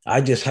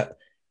 I just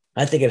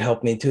I think it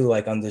helped me too,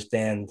 like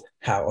understand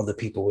how other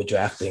people were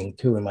drafting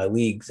too in my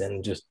leagues,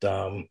 and just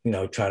you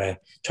know, trying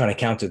to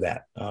counter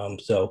that.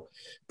 So,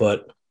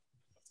 but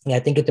yeah, I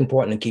think it's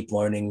important to keep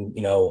learning,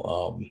 you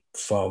know,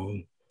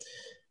 from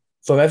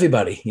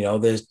everybody. You know,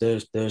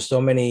 there's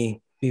so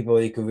many people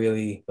you could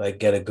really like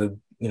get a good,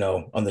 you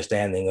know,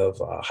 understanding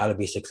of how to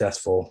be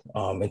successful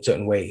in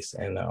certain ways.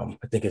 And I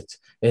think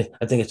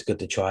it's good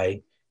to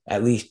try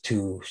at least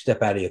to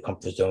step out of your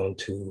comfort zone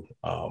to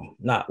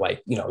not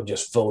like, you know,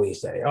 just fully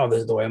say, oh, this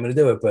is the way I'm going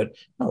to do it, but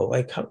no,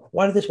 like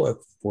why did this work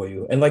for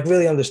you, and like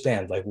really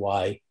understand like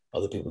why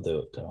other people do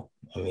it. So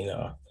I mean, I don't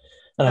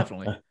know.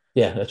 Definitely.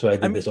 Yeah, that's what I I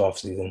did mean, this off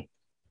season.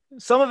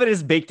 some of it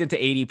is baked into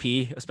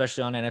ADP,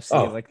 especially on NFC.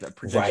 Oh, Like the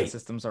projection right.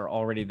 systems are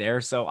already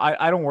there. So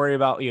I don't worry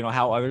about, you know,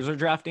 how others are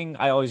drafting.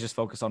 I always just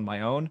focus on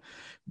my own.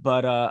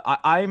 But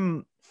I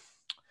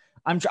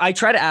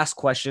try to ask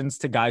questions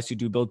to guys who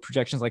do build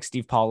projections, like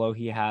Steve Paulo.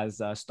 He has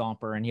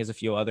Stomper, and he has a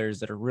few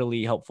others that are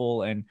really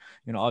helpful. And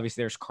you know,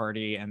 obviously there's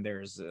Cardi, and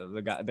there's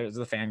there's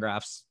the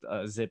Fangraphs,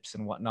 Zips,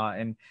 and whatnot.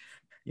 And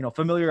you know,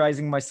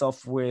 familiarizing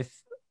myself with.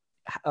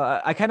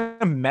 I kind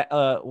of met.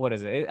 What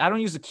is it? I don't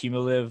use a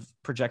cumulative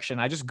projection.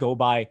 I just go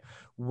by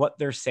what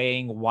they're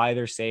saying, why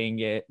they're saying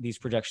it. These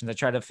projections. I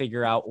try to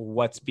figure out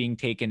what's being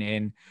taken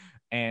in,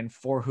 and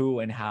for who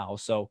and how.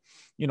 So,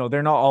 you know,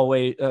 they're not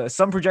always,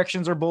 some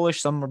projections are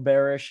bullish, some are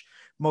bearish,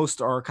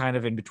 most are kind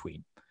of in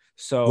between.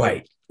 So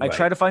Right. I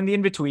try Right. to find the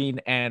in between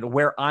and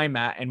where I'm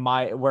at and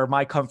where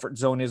my comfort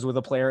zone is with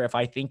a player. If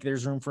I think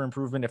there's room for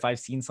improvement, if I've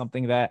seen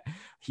something that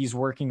he's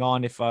working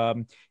on, if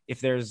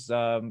there's,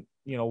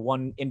 you know,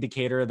 one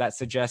indicator that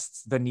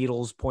suggests the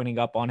needle's pointing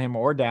up on him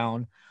or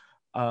down,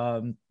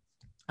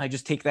 I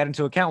just take that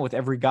into account with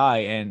every guy,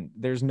 and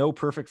there's no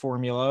perfect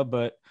formula,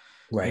 but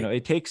Right.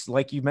 it takes,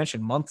 like you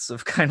mentioned, months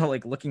of kind of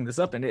like looking this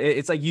up. And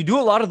it's like you do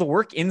a lot of the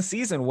work in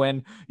season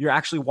when you're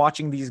actually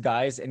watching these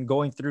guys and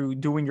going through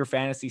doing your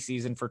fantasy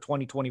season for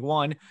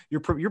 2021.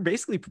 You're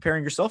basically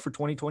preparing yourself for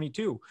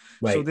 2022.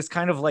 Right. So this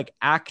kind of like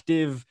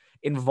active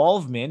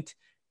involvement,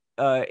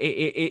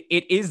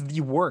 it is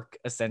the work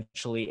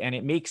essentially, and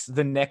it makes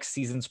the next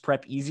season's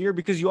prep easier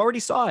because you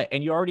already saw it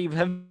and you already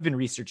have been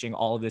researching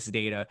all of this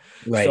data.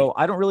 Right. So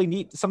I don't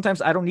need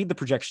the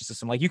projection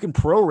system. Like you can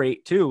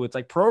prorate too. It's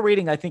like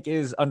prorating, I think,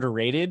 is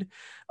underrated,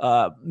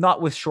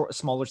 not with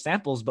smaller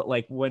samples, but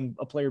like when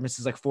a player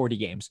misses like 40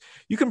 games,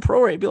 you can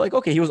prorate, be like,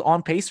 okay, he was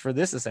on pace for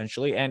this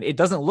essentially, and it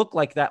doesn't look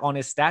like that on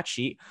his stat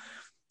sheet,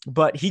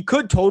 but he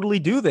could totally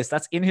do this.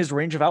 That's in his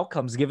range of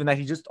outcomes, given that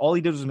all he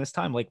did was miss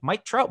time. Like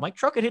Mike Trout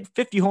could hit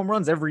 50 home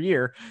runs every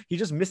year. He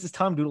just misses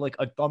time due to like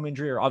a thumb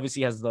injury, or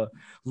obviously has the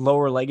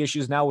lower leg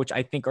issues now, which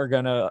I think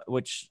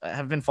which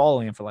have been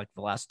following him for like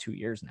the last 2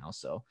 years now.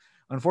 So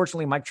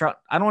unfortunately, Mike Trout,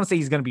 I don't want to say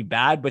he's going to be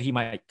bad, but he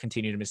might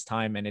continue to miss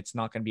time, and it's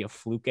not going to be a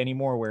fluke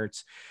anymore where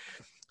it's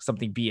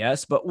something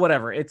BS, but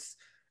whatever. It's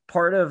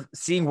part of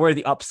seeing where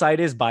the upside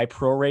is by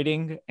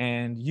prorating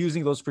and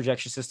using those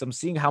projection systems,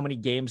 seeing how many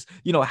games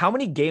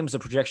the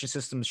projection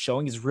system is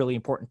showing is really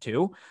important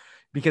too.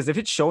 Because if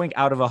it's showing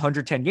out of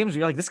 110 games,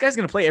 you're like, this guy's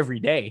going to play every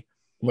day.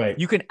 Right.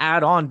 You can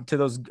add on to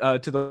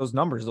those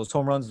numbers, those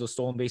home runs, those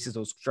stolen bases,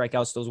 those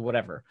strikeouts, those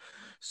whatever.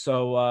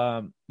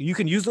 So you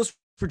can use those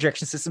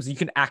projection systems. You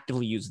can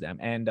actively use them.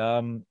 And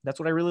that's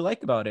what I really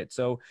like about it.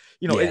 So,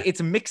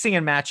 it's mixing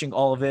and matching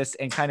all of this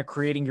and kind of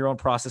creating your own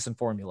process and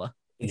formula.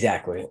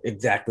 Exactly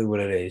what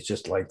it is.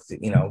 Just like,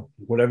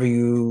 whatever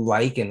you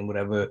like and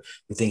whatever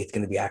you think it's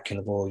going to be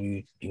actionable,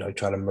 you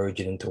try to merge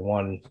it into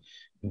one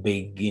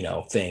big,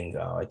 thing.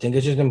 I think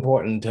it's just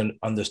important to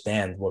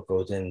understand what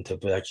goes into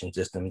production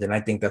systems. And I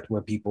think that's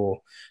where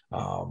people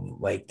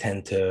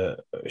tend to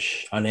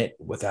shun it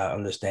without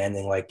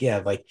understanding,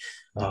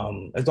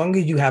 as long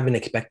as you have an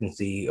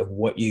expectancy of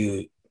what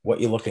you're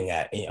looking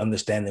at and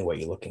understanding what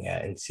you're looking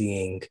at and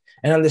seeing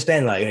and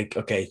understand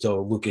okay,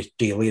 so Lucas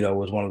Giolito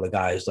was one of the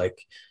guys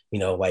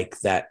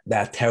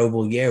that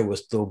terrible year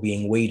was still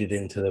being weighted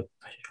into the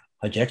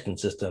projection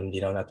systems.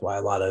 That's why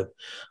a lot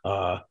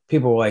of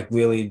people were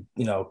really,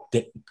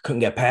 couldn't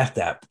get past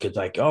that because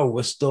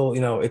we're still,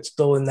 it's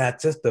still in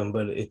that system,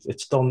 but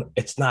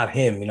it's not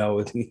him,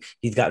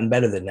 he's gotten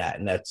better than that.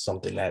 And that's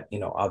something that,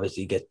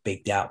 obviously gets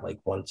baked out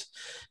once.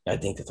 I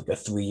think it's like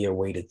a 3-year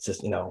weighted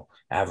system,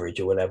 average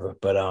or whatever.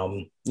 But,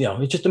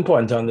 it's just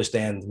important to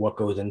understand what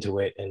goes into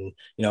it. And,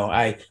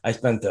 I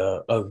spent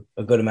a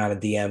good amount of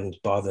DMs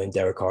bothering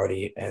Derek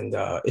Hardy, and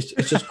it's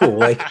just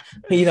cool.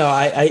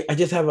 I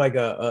just have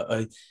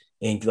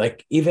and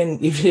even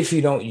if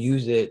you don't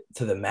use it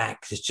to the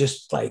max, it's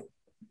just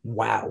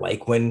wow.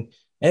 And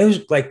it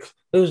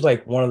was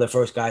one of the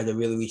first guys I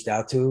really reached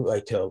out to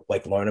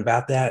learn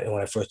about that. And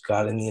when I first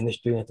got in the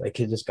industry, it's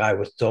this guy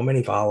with so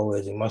many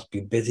followers, he must be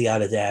busy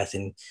out his ass.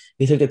 And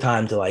he took the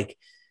time to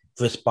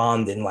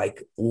respond in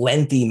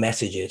lengthy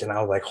messages, and I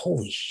was like,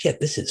 holy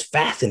shit, this is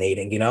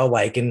fascinating, and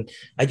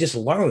I just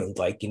learned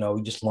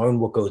just learn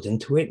what goes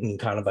into it and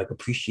kind of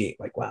appreciate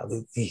wow,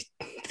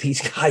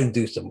 these guys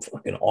do some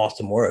fucking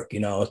awesome work.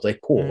 It's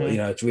cool. Mm-hmm.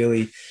 It's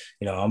really,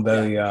 I'm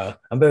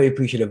very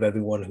appreciative of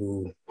everyone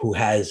who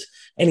has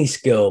any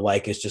skill.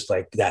 It's just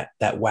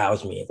that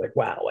wows me. It's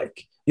wow,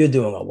 you're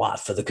doing a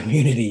lot for the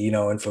community,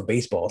 and for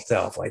baseball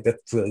itself.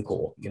 That's really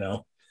cool.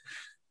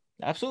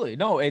 Absolutely.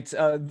 No, it's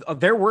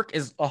their work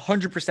is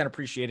 100%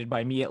 appreciated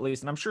by me, at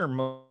least. And I'm sure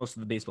most of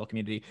the baseball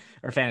community,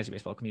 or fantasy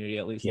baseball community,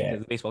 at least, because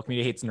the baseball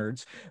community hates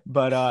nerds.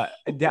 But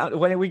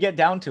when we get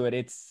down to it,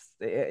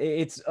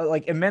 it's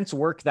immense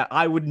work that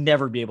I would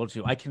never be able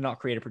to. I cannot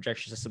create a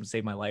projection system to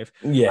save my life.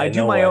 I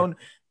do my own.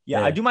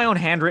 I do my own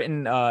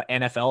handwritten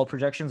NFL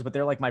projections, but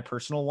they're my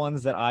personal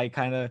ones that I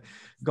kind of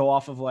go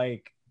off of.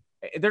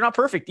 They're not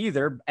perfect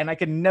either, and I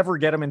can never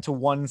get them into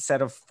one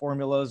set of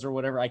formulas or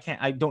whatever.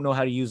 I don't know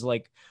how to use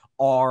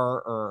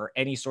R or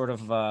any sort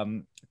of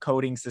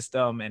coding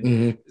system,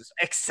 and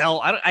Excel.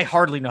 I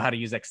hardly know how to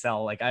use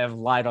Excel. I have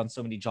lied on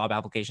so many job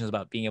applications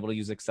about being able to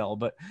use Excel,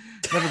 but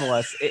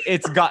nevertheless,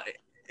 it's got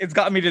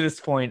me to this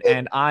point,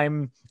 and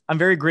I'm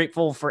very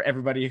grateful for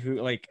everybody who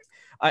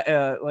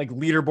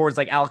leaderboards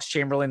like Alex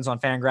Chamberlain's on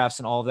Fangraphs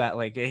and all of that.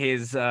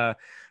 His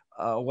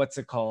what's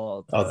it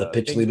called? The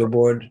pitch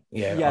leaderboard.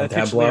 The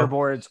pitch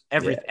leaderboards.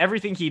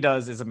 Everything he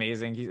does is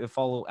amazing.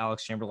 Follow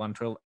Alex Chamberlain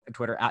on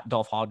Twitter at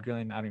Dolph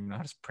Hodgren. I don't even know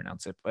how to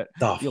pronounce it, but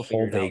you'll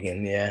figure it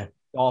out.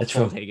 Dolph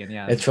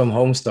Hodgren. It's from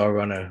Homestar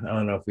Runner. I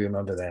don't know if you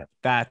remember that.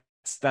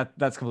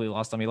 That's completely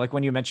lost on me.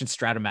 When you mentioned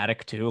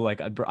Stratomatic too,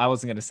 I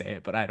wasn't gonna say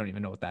it, but I don't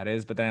even know what that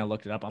is. But then I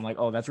looked it up. I'm like,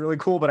 oh, that's really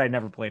cool, but I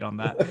never played on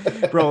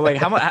that, bro.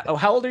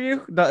 How old are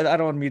you? I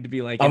don't need to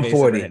be I'm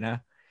 40 right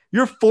now.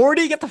 You're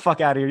 40? Get the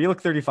fuck out of here. You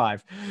look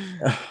 35.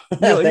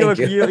 Thank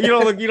you. You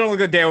don't look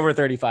a day over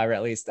 35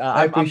 at least.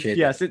 I appreciate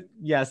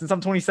that. Since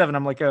I'm 27,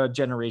 I'm like a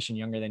generation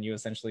younger than you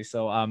essentially.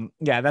 So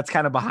yeah, that's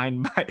kind of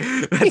behind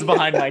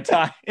my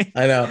time.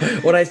 I know.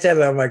 When I said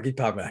it, I'm like, you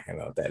probably not gonna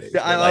know what that is.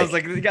 I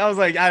was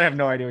like, I have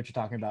no idea what you're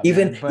talking about.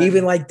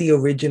 Even like the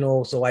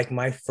original. So like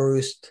my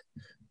first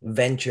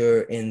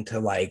venture into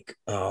like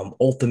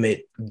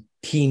ultimate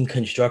team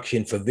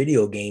construction for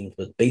video games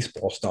was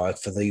Baseball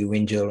Stars for the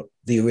original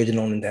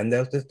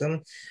Nintendo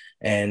system.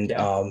 And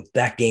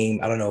that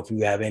game, I don't know if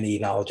you have any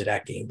knowledge of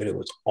that game, but it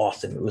was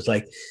awesome. It was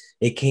like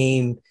it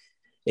came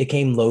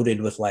loaded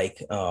with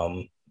like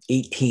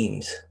 8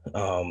 teams.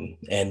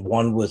 And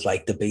one was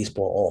like the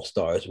Baseball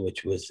All-Stars,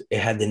 which was, it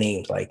had the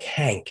names like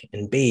Hank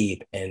and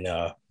Babe and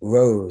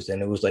Rose,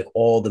 and it was like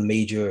all the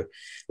major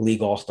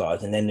league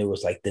All-Stars. And then there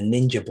was like the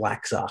Ninja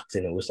Black Sox,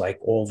 and it was like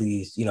all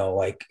these, you know,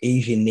 like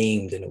Asian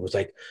names, and it was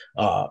like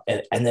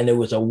and then there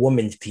was a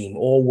women's team,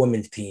 all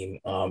women's team.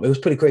 It was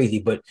pretty crazy,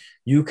 but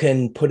you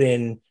can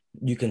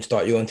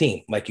start your own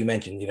team. Like you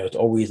mentioned, you know, it's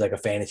always like a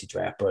fantasy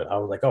draft, but I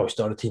was like, oh,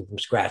 start a team from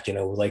scratch. You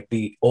know, it was like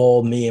be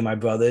all me and my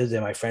brothers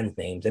and my friends'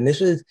 names. And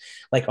this was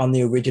like on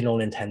the original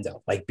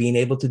Nintendo, like being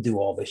able to do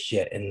all this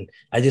shit. And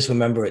I just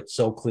remember it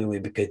so clearly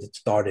because it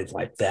started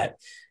like that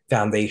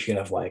foundation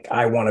of like,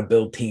 I want to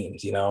build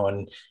teams, you know,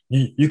 and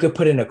you could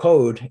put in a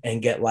code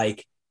and get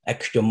like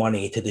extra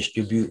money to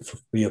distribute for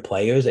your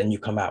players, and you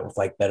come out with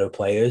like better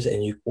players,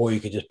 and you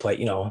could just play,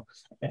 you know.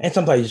 And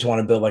sometimes you just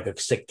want to build like a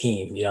sick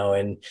team, you know,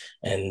 and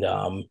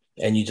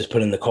you just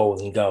put in the code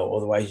and go.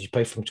 Otherwise, you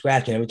play from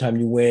scratch, and every time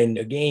you win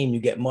a game, you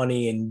get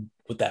money, and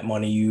with that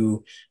money,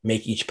 you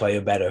make each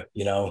player better,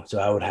 you know. So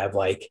I would have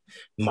like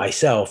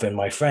myself and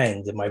my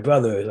friends and my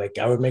brothers, like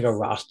I would make a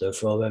roster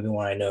for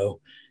everyone I know,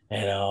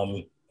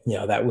 and you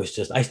know, that was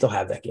just, I still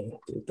have that game,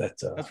 dude.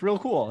 That's real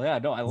cool. Yeah,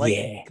 no, I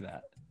like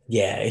that.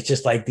 Yeah, it's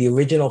just like the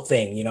original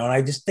thing, you know. And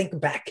I just think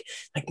back,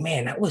 like,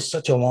 man, that was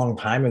such a long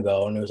time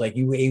ago. And it was like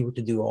you were able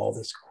to do all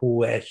this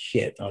cool ass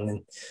shit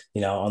on,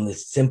 you know, on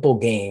this simple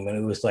game. And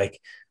it was like,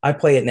 I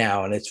play it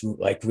now, and it's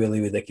like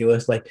really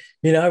ridiculous. Like,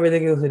 you know how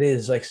ridiculous it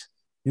is. Like,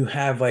 you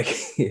have like,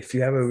 if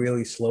you have a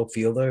really slow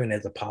fielder and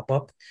there's a pop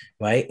up,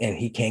 right, and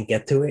he can't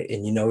get to it,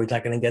 and you know he's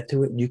not going to get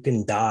to it, you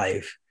can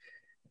dive,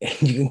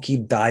 and you can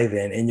keep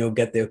diving, and you'll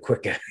get there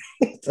quicker.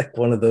 It's like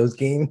one of those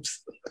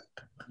games.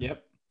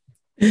 Yep.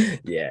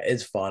 Yeah,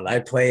 it's fun. I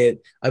play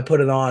it. I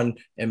put it on,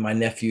 and my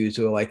nephews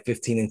who are like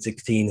 15 and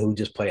 16 who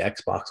just play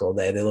Xbox all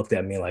day, they looked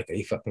at me like, are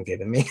you fucking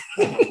kidding me?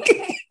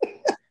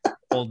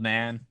 Old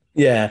man.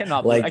 Yeah.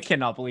 I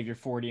cannot believe you're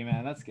 40,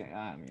 man. That's good.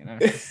 I mean,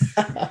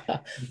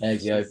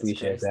 thank you. I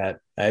appreciate that.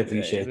 I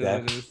appreciate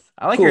that.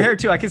 I like your hair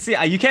too. I can see,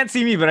 you can't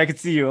see me, but I can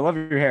see you. I love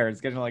your hair.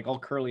 It's getting like all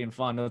curly and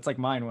fun. It's like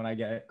mine when I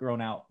get grown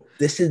out.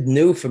 This is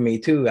new for me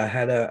too. I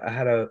had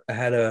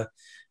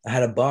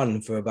a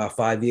bun for about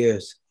 5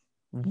 years.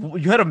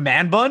 You had a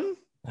man bun?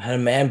 I had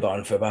a man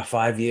bun for about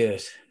 5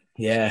 years.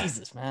 Yeah.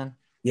 Jesus, man.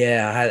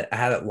 Yeah, I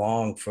had it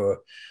long for a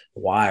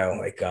while.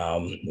 Like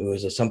it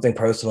was something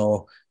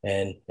personal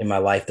and in my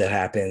life that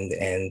happened,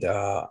 and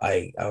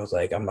I was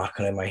like, I'm not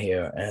cutting my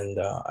hair, and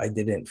I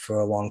didn't for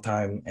a long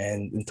time,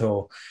 and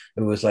until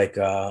it was like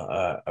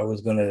I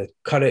was gonna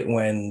cut it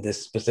when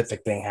this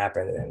specific thing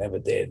happened, and it never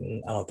did,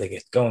 and I don't think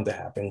it's going to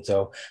happen.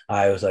 So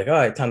I was like, all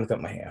right, time to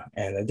cut my hair,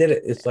 and I did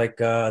it. It's like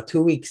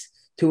 2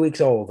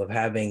 weeks old of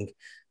having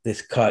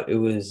this cut. It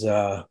was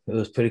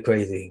pretty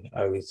crazy.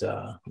 I was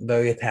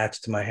very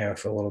attached to my hair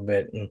for a little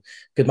bit, and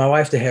because my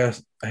wife's a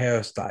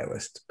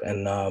hairstylist,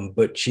 and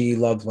but she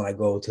loves when I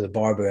go to the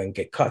barber and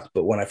get cuts.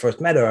 But when I first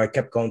met her, I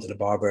kept going to the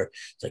barber.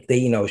 It's like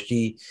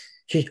she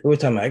we were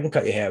telling me, I can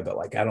cut your hair, but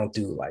like I don't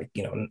do like,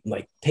 you know,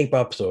 like tape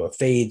ups or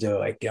fades, or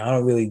like, you know, I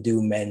don't really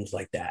do men's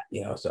like that,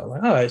 you know. So I'm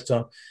like, all right,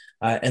 so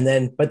and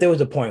then, but there was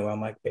a point where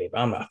I'm like, babe,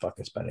 I'm not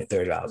fucking spending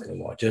 $30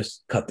 anymore.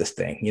 Just cut this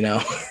thing, you know?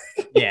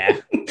 Yeah.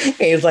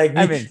 It's like,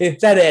 I mean,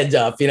 that adds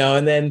up, you know?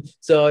 And then,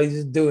 so I was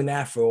just doing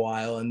that for a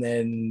while. And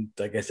then,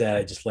 like I said,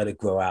 I just let it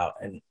grow out.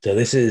 And so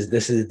this is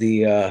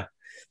the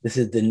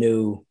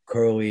new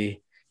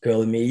curly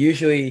me.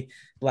 Usually,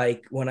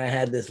 like when I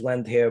had this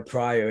length hair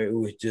prior, it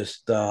was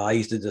just, I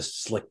used to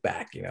just slick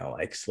back, you know,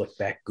 like slick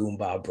back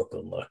Goomba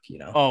Brooklyn look, you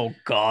know? Oh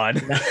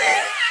God.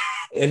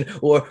 And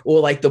or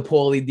like the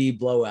Paulie D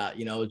blowout,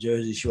 you know,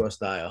 Jersey Shore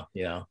style,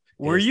 you know.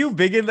 Were you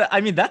big in that?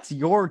 I mean, that's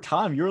your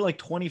time. You were like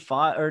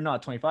 25 or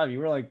not 25. You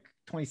were like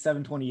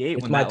 27, 28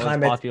 it's when my that time.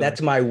 was popular.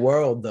 That's my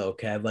world though,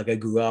 Kev. Like I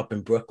grew up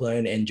in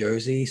Brooklyn and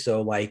Jersey.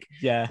 So like,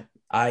 yeah,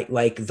 I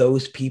like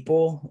those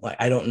people. Like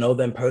I don't know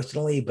them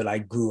personally, but I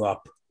grew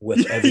up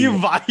with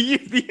everyone.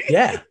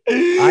 Yeah.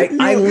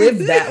 I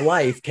lived that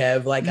life,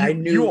 Kev. Like I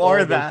knew you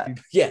are that.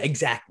 Yeah,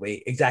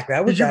 exactly.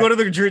 Did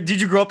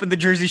you grow up in the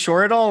Jersey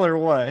Shore at all or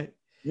what?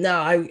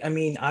 No, I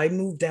mean, I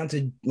moved down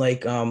to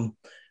like,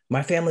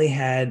 my family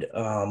had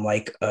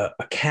like a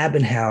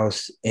cabin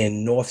house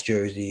in North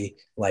Jersey,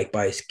 like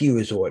by a ski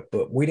resort,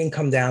 but we didn't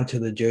come down to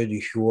the Jersey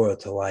Shore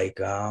to like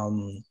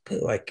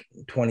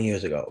 20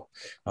 years ago.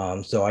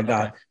 So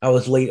I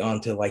was late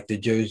onto like the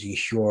Jersey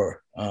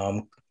Shore,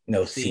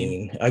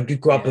 scene. I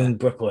grew up Yeah. in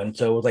Brooklyn,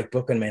 so it was like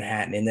Brooklyn,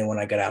 Manhattan, and then when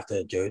I got out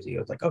to Jersey, I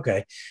was like,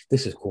 okay,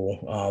 this is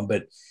cool.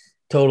 But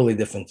totally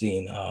different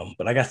scene.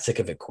 But I got sick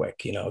of it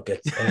quick. It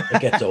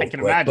gets I old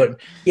can quick. But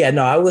imagine. yeah,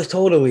 no, I was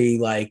totally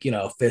like,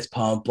 fist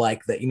pump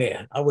like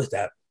that. I was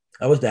that.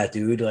 I was that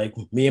dude. Like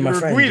me and You my were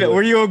friends Guido. were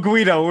Were you a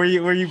Guido? Were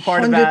you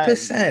part of hundred that?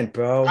 percent,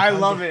 bro. I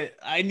love it.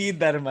 I need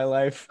that in my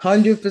life.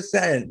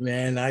 100%,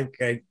 man. I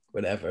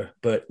whatever.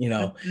 But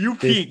You this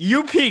peaked.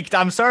 You peaked.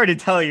 I'm sorry to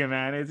tell you,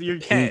 man. You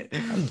can't.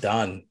 peak. I'm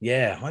done.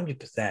 Yeah,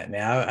 100%,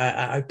 man.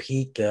 I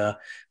peaked. That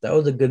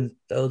was a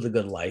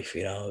good life.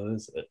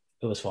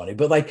 It was funny.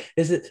 But like,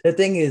 the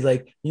thing is,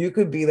 like, you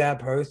could be that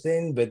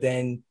person, but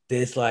then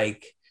there's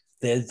like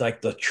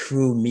the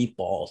true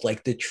meatballs,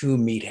 like the true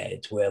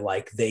meatheads, where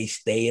like they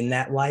stay in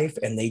that life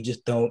and they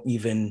just don't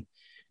even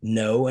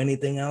know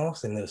anything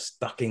else, and they're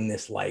stuck in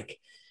this like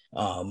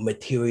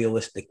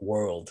materialistic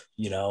world.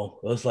 It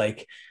was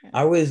like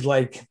I was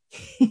like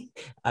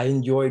I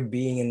enjoyed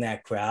being in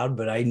that crowd,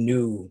 but I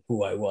knew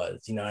who I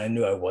was. I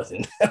knew I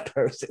wasn't that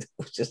person. It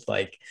was just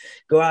like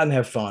go out and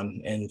have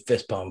fun and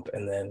fist pump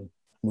and then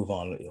move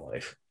on with your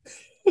life.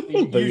 But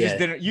You just yeah.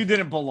 didn't. You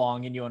didn't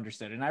belong, and you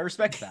understood, and I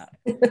respect that.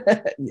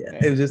 Yeah,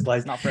 it was just like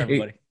It's not for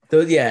everybody.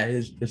 so yeah,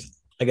 it's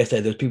like I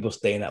said, there's people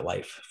stay in that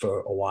life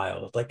for a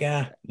while. It's like,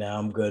 now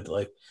I'm good.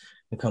 Like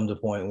it comes a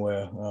point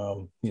where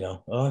I'll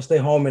stay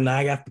home and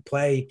I got to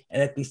play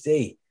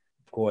NFBC,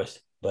 of course.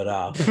 But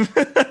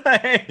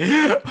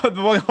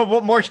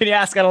What more can you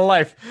ask out of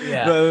life?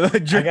 yeah, The I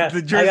Jersey got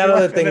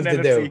other life and things then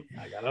to NFC. do.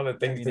 I got other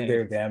things mean, to hey,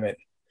 do, damn it.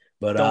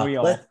 But don't we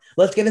all?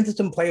 let's get into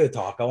some player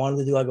talk. I wanted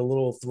to do like a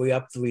little 3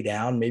 up, 3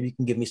 down. Maybe you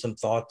can give me some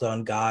thoughts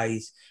on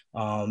guys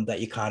that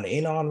you're kind of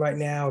in on right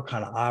now,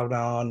 kind of out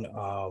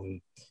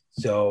on.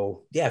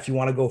 So yeah, if you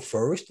want to go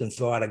first and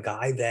throw out a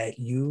guy that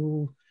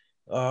you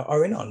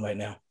are in on right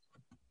now.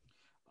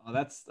 Oh,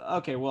 that's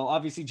okay. Well,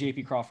 obviously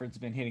JP Crawford's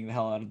been hitting the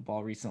hell out of the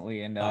ball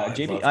recently, and I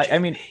JP. love I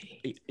mean,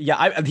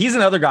 yeah, he's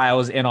another guy I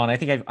was in on. I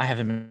think I have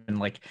him in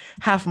like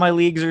half my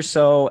leagues or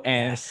so,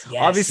 and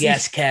obviously,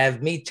 yes,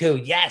 Kev, me too.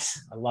 Yes,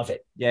 I love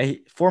it. yeah,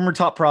 former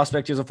top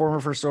prospect. He was a former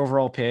first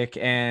overall pick,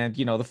 and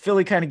the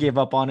Philly kind of gave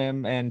up on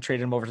him and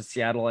traded him over to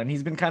Seattle, and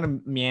he's been kind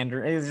of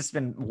meandering. It's just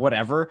been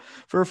whatever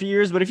for a few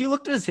years. But if you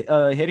looked at his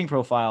hitting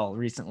profile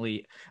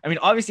recently, I mean,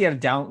 obviously he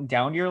had a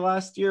down year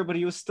last year, but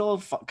he was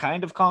still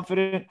kind of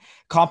competent.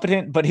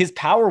 But his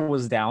power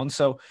was down.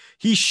 So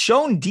he's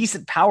shown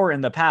decent power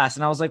in the past,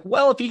 and I was like,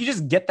 well, if you could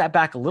just get that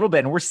back a little bit,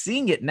 and we're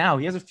seeing it now.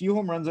 He has a few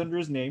home runs under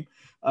his name.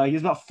 He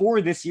has about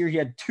 4 this year. He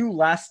had 2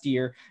 last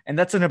year, and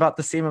that's in about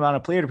the same amount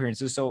of plate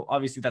appearances. So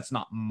obviously that's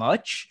not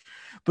much,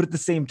 but at the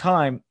same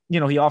time,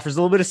 he offers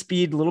a little bit of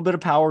speed, a little bit of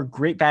power,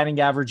 great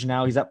batting average.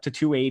 Now he's up to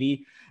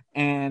 280,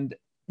 and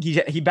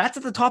he bats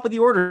at the top of the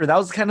order. That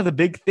was kind of the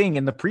big thing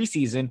in the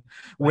preseason,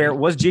 where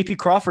was JP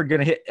Crawford going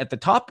to hit at the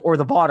top or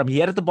the bottom? He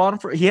had at the bottom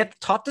he had the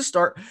top to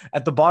start,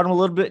 at the bottom a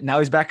little bit. Now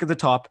he's back at the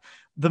top.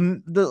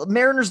 The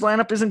Mariners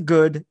lineup isn't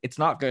good. It's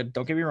not good.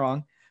 Don't get me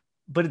wrong,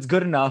 but it's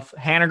good enough.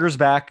 Haniger's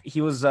back.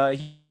 He was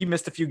he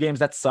missed a few games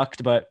that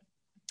sucked, but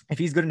if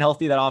he's good and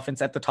healthy, that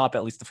offense at the top,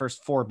 at least the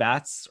first 4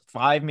 bats,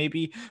 5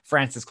 maybe.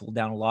 Francis cooled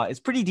down a lot.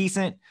 It's pretty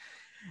decent.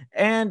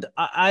 And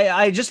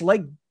I just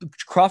like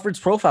Crawford's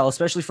profile,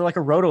 especially for like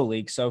a roto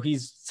league. So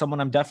he's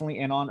someone I'm definitely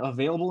in on,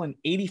 available in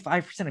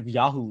 85% of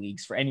Yahoo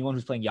leagues for anyone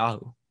who's playing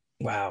Yahoo.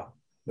 Wow.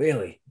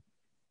 Really?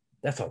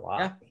 That's a lot.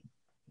 Yeah.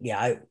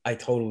 Yeah, I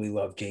totally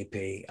love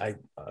JP. I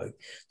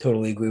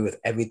totally agree with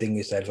everything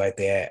you said right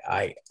there.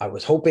 I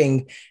was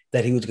hoping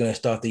that he was going to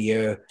start the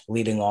year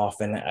leading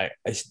off, and I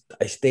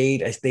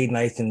stayed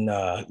nice and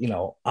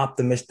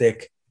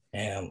optimistic,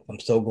 and I'm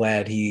so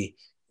glad he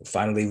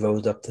finally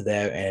rose up to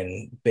there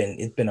and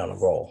it's been on a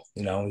roll.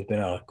 He's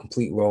been on a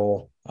complete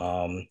roll.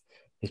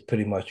 He's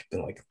pretty much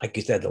been like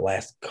you said, the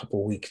last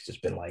couple of weeks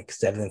just been like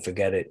 7 and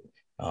forget it.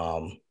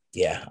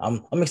 Yeah,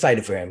 I'm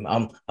excited for him.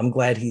 I'm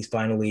glad he's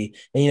finally,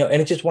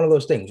 and it's just one of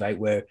those things, right?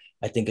 Where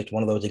I think it's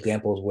one of those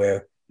examples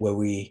where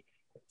we,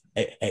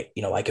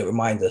 like it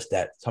reminds us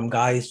that some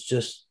guys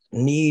just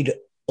need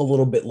a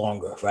little bit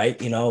longer,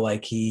 right?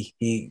 Like he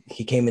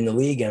came in the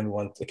league and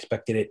everyone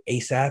expected it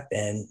ASAP,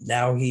 and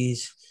now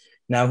he's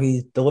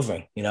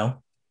delivering.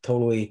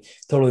 Totally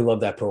love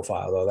that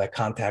profile though, that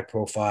contact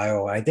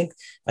profile. I think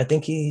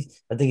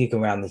he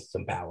can round this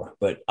some power,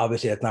 but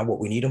obviously that's not what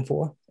we need him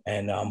for.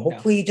 And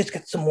hopefully he just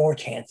gets some more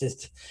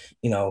chances,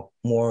 more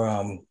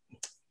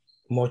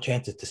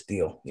chances to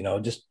steal.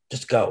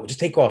 Just go, just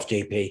take off,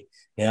 JP.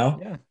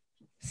 Yeah.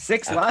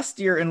 6 last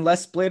year in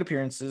less plate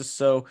appearances,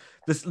 so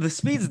the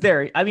speed's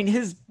there. I mean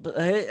his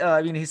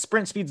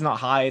sprint speed's not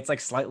high; it's like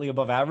slightly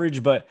above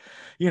average. But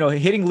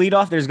hitting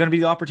leadoff, there's going to be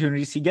the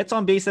opportunities. He gets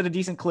on base at a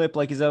decent clip,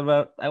 like he's at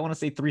about, I want to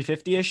say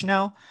 350-ish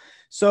now.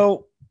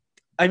 So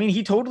I mean,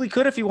 he totally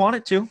could if he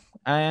wanted to.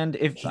 And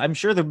if I'm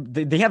sure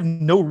they have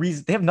no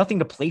reason, they have nothing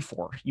to play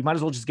for. You might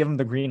as well just give him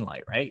the green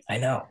light, right? I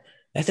know.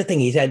 That's the thing.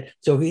 He's had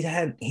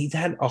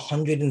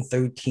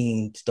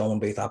 113 stolen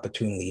base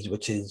opportunities,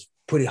 which is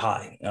pretty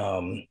high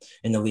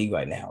in the league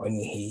right now.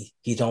 And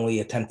he's only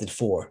attempted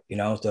four, you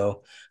know,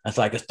 so that's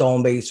like a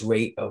stolen base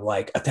rate of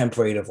like attempt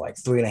rate of like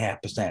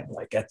 3.5%.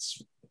 Like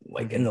that's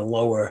like in Mhm. the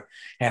lower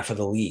half of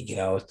the league, you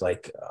know. It's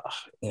like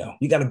you know,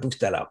 you got to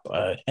boost that up.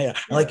 And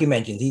like Yeah. you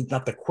mentioned, he's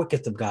not the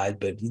quickest of guys,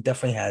 but he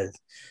definitely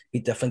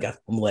got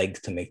some legs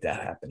to make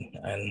that happen.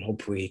 And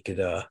hopefully he could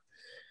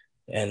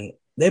and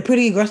they're a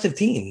pretty aggressive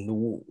team,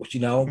 you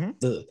know, Mhm.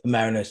 the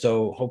Mariners.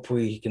 So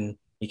hopefully he can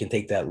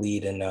take that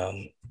lead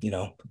and you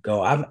know,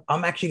 go.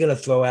 I'm actually gonna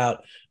throw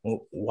out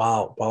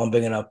while I'm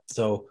bringing up.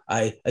 So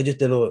I just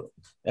did a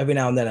every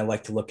now and then I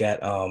like to look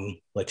at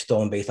like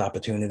stolen base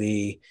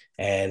opportunity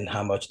and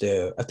how much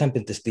they're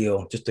attempting to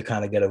steal, just to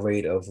kind of get a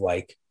rate of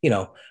like, you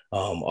know,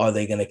 are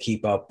they gonna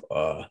keep up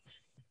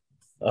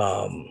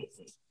um,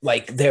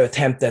 like their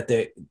attempt that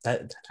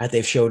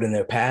they've showed in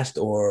their past,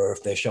 or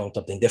if they're showing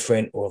something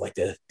different, or like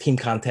the team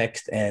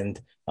context. And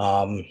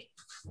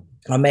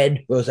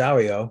Ahmed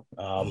Rosario,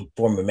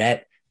 former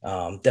Met,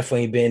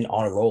 definitely been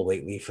on a roll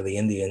lately for the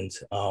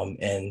Indians.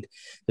 And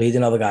so he's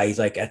another guy. He's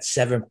like at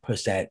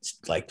 7%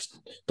 like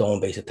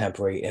stolen base attempt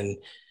rate, and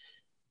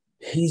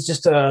he's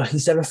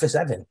 7 for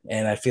 7.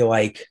 And I feel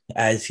like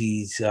as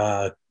he's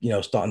you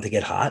know, starting to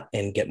get hot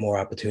and get more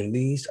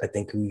opportunities, I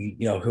think you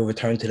know, he'll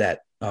return to that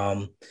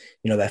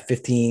you know, that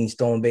 15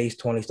 stolen base,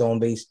 20 stolen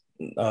base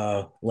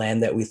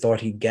land that we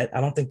thought he'd get.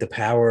 I don't think the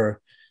power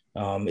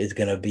is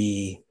gonna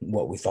be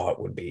what we thought it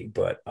would be,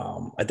 but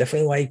I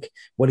definitely like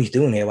what he's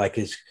doing here. Like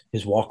his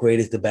walk rate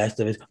is the best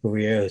of his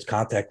career, his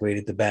contact rate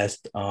is the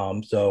best.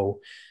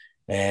 So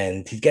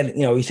and he's getting,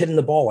 you know, he's hitting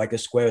the ball like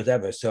as square as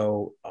ever.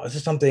 So it's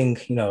just something,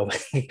 you know,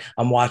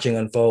 I'm watching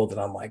unfold,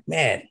 and I'm like,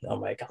 man, I'm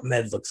like,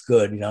 Ahmed looks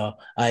good. You know,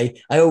 I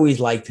always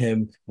liked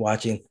him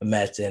watching the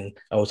Mets, and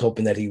I was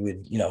hoping that he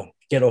would, you know,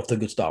 get off to a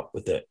good start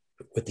with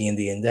the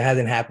Indians. It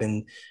hasn't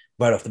happened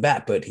right off the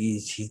bat, but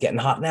he's getting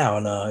hot now,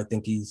 and I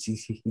think he's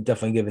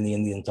definitely giving the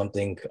Indians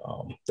something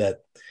that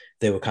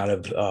they were kind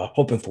of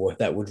hoping for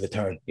that would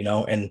return. You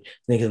know, and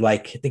I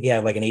think he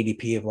had like an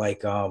ADP of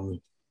like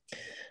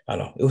I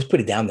don't know. It was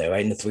pretty down there,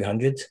 right? In the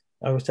 300s,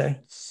 I would say.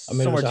 I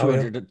mean, Somewhere Rosario.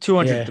 200,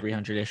 200, Yeah.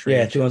 300 ish Yeah,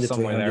 range. It was 200,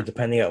 somewhere 300, there.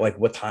 depending on like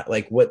what time,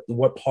 like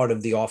what part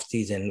of the off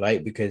season,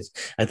 right? Because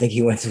I think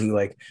he went through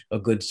like a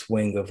good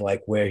swing of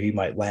like where he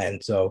might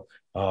land. So,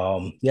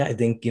 yeah, I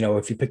think, you know,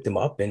 if you picked him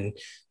up and,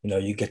 you know,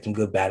 you get some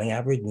good batting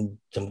average and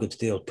some good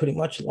steals, pretty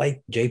much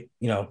like you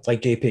know,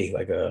 like JP,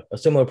 like a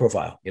similar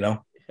profile, you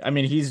know? I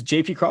mean, he's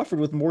JP Crawford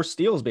with more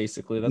steals,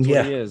 basically. That's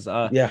what he Yeah. is.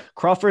 Yeah.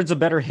 Crawford's a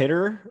better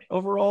hitter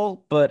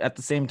overall, but at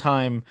the same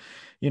time,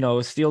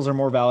 steals are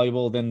more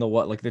valuable than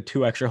like the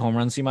two extra home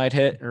runs he might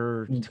hit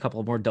or a couple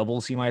of more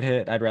doubles he might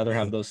hit. I'd rather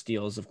have those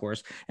steals, of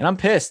course. And I'm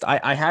pissed.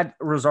 I had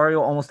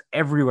Rosario almost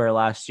everywhere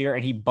last year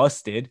and he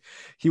busted.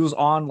 He was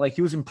on, like,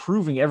 he was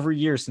improving every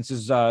year since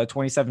his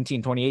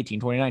 2017,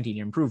 2018, 2019. He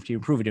improved. I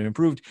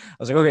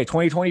was like, okay,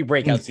 2020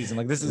 breakout season.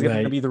 Like, this is going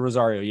to Right. be the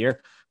Rosario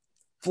year.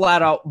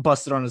 Flat out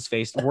busted on his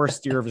face,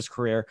 worst year of his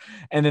career.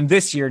 And then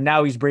this year,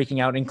 now he's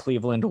breaking out in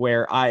Cleveland,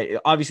 where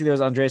obviously there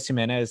was Andres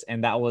Jimenez,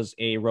 and that was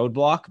a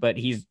roadblock, but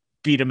he's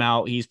beat him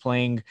out. He's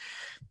playing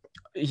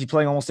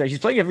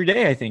every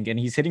day, I think, and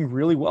he's hitting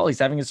really well. He's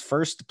having his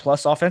first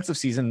plus offensive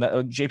season,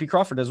 JP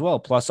Crawford as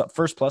well,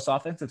 first plus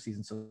offensive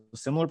season. So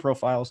similar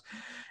profiles.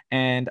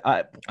 And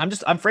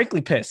I'm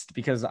frankly pissed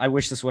because I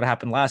wish this would have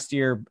happened last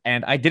year,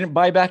 and I didn't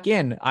buy back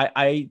in.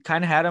 I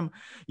kind of had him,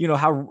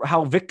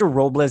 how Victor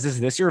Robles is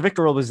this year.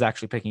 Victor Robles is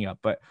actually picking up,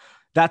 but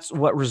that's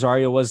what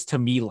Rosario was to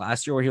me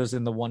last year, where he was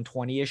in the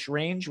 120-ish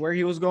range where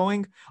he was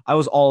going. I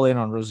was all in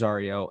on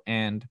Rosario,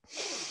 and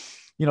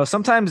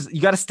sometimes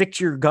you got to stick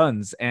to your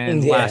guns.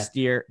 And Yeah.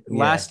 Yeah.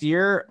 last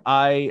year,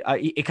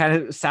 it kind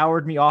of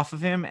soured me off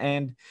of him,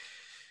 and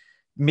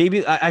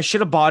maybe I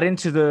should have bought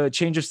into the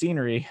change of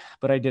scenery,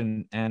 but I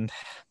didn't. And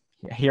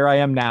here I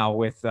am now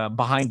with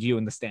behind you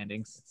in the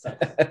standings.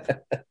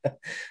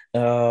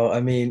 So. I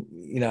mean,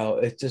 you know,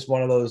 it's just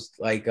one of those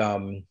like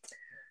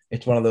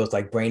it's one of those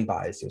like brain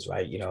biases,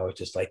 right? You know, it's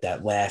just like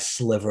that last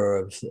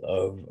sliver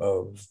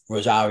of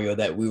Rosario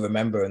that we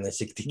remember in the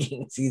 60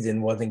 game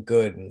season wasn't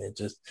good. And it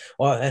just,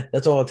 well,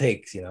 that's all it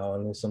takes, you know.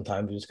 And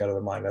sometimes we just got to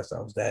remind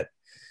ourselves that,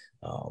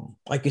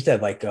 like you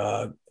said, like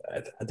I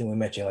think we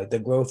mentioned, like the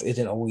growth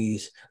isn't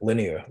always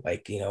linear.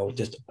 Like, you know,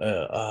 just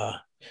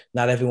not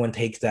everyone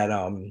takes that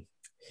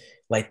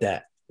like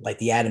that, like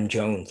the Adam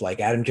Jones.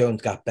 Like Adam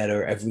Jones got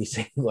better every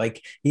single,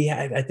 like he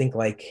had, I think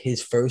like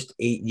his first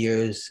 8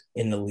 years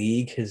in the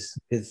league, his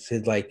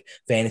like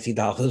fantasy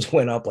dollars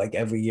went up like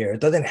every year. It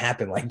doesn't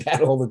happen like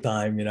that all the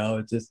time, you know.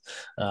 It's just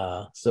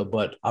so,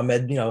 but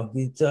Ahmed, you know,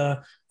 he's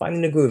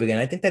finding the groove again.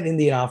 I think that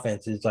Indian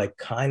offense is like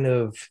kind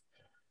of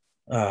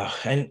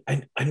and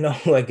I know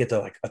like it's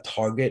like a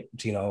target,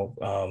 you know,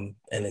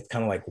 and it's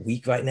kind of like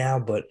weak right now,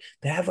 but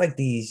they have like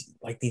these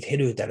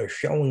hitters that are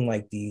showing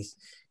like these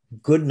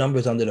good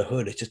numbers under the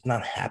hood. It's just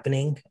not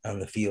happening on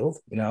the field.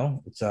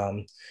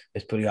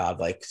 It's pretty odd.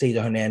 Like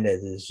Cesar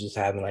Hernandez is just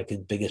having like his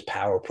biggest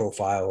power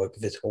profile of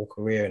his whole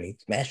career, and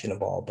he's smashing the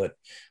ball, but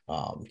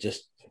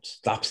just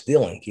stop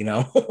stealing.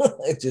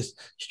 It's just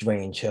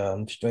strange.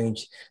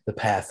 Strange the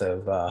path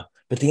of.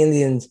 But the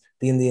Indians,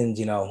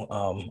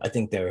 I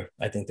think they're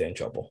in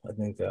trouble. I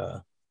think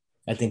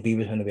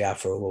Bieber's going to be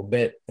out for a little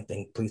bit. I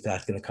think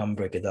Plesac going to come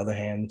break his other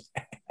hand.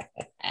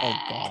 Oh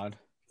God.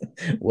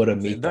 What a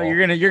No,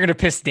 meatball. you're gonna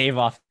piss Dave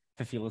off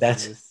if you listen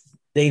to this.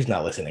 Dave's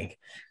not listening.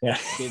 Yeah.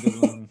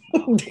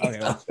 Okay,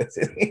 well,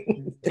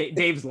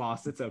 Dave's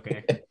lost. It's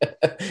okay.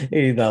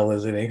 He's not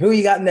listening. Who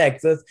you got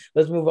next?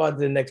 Let's move on to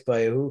the next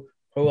player. Who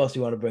else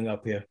you want to bring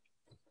up here?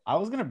 I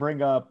was gonna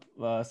bring up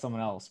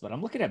someone else, but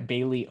I'm looking at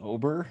Bailey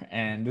Ober,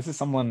 and this is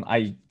someone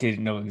I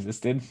didn't know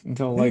existed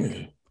until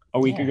like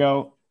a week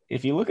ago.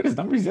 If you look at his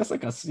numbers,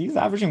 he's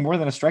averaging more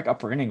than a strikeout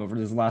per inning over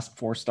his last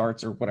 4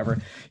 starts or whatever.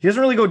 He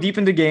doesn't really go deep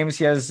into games.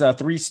 He has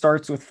 3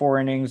 starts with 4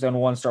 innings and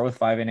 1 start with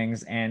 5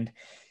 innings, and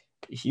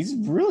he's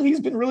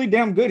been really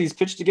damn good. He's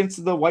pitched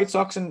against the White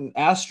Sox and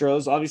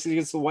Astros. Obviously,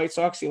 against the White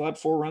Sox, he allowed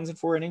 4 runs in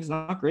 4 innings.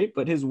 Not great,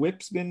 but his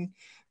whip's been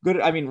good.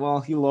 I mean,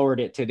 well, he lowered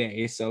it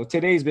today, so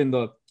today's been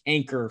the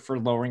anchor for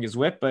lowering his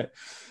whip. But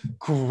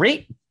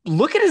great.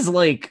 Look at his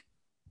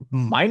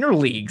minor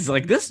leagues.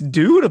 Like this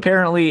dude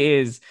apparently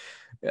is.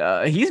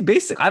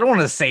 He's I don't want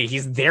to say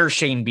he's their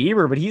Shane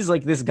Bieber, but he's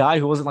like this guy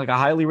who wasn't like a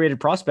highly rated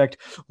prospect,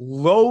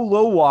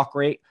 low walk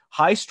rate,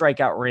 high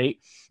strikeout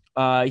rate.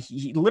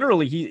 He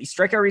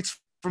strikeout rates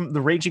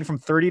ranging from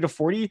 30 to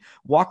 40,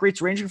 walk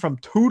rates ranging from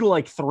 2 to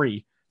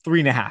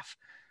 3.5.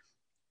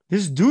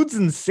 This dude's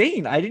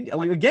insane. I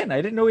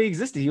didn't know he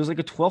existed. He was like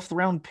a 12th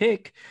round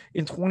pick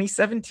in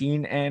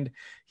 2017, and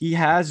he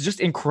has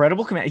just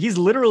incredible command. He's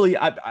literally,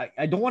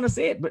 I don't want to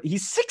say it, but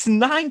he's 6'9",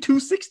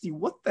 260.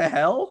 What the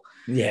hell?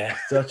 Yeah,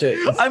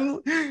 I'm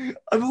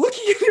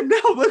looking at him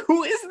now, but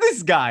who is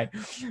this guy?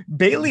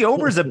 Bailey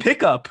Ober's a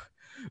pickup.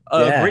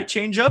 Great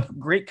changeup,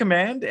 great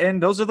command,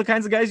 and those are the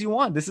kinds of guys you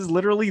want. This is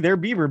literally their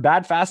Bieber.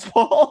 Bad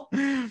fastball.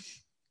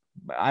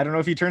 I don't know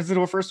if he turns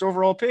into a first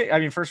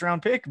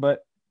round pick,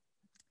 but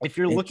if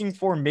you're looking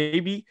for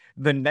maybe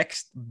the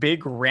next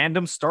big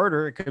random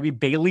starter, it could be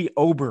Bailey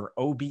Ober,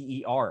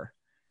 Ober.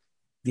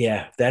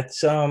 Yeah,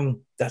 that's a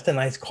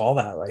nice call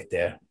out right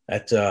there.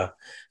 That's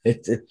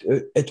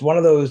it's one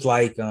of those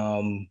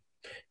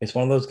it's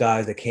one of those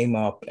guys that came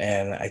up,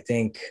 and I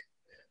think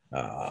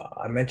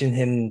I mentioned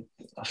him.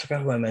 I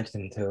forgot who I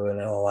mentioned him to, and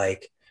they were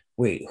like,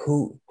 "Wait,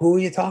 who are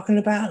you talking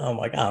about?" I'm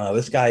like, "I don't know.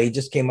 This guy, he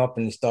just came up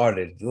and he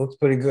started. He looks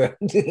pretty good."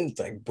 It's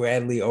like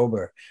Bradley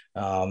Ober.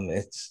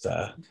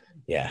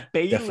 Yeah,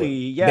 Bailey, definitely.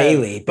 yeah,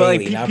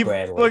 Bailey, not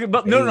Bradley.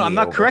 But no, I'm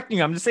not correcting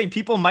you. I'm just saying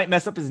people might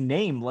mess up his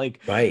name.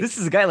 This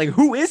is a guy.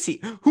 Who is he?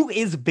 Who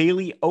is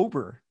Bailey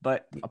Ober?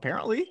 But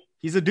apparently,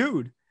 he's a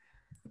dude.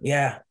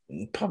 Yeah,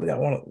 probably got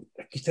one.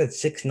 Like you said,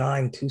 6'9",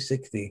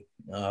 260.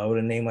 With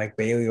a name like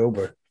Bailey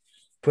Ober,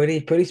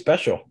 pretty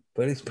special.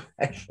 Pretty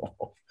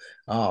special.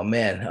 Oh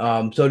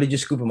man. So did you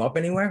scoop him up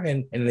anywhere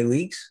in the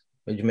leagues?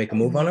 Did you make a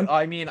move on him?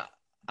 I mean,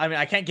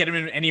 I can't get him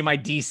in any of my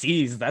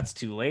DCs. That's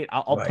too late.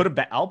 I'll put a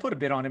bet. I'll put a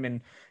bid on him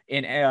in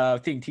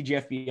thing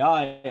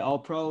TGFBI. I'll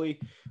probably.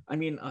 I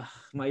mean,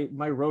 my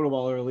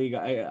Rotoballer league.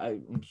 I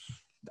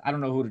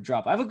don't know who to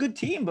drop. I have a good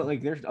team, but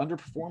they're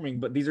underperforming.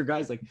 But these are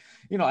guys I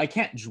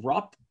can't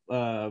drop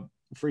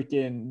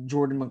freaking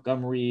Jordan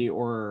Montgomery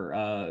or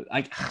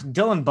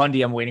Dylan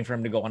Bundy. I'm waiting for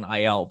him to go on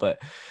IL. But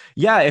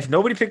yeah, if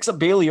nobody picks up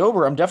Bailey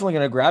Ober, I'm definitely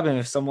going to grab him.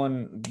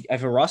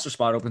 If a roster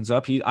spot opens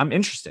up, I'm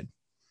interested.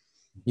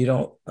 You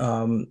don't.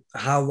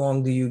 How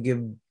long do you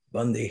give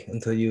Bundy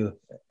until you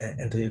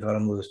got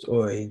him loose,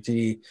 or is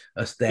he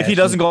a stash? If he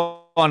doesn't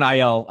go on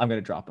IL, I'm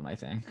gonna drop him. I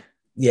think.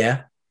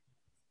 Yeah.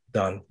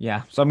 Done.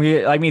 Yeah. So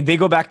they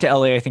go back to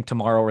LA, I think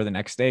tomorrow or the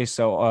next day.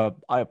 So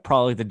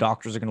probably the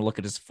doctors are gonna look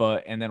at his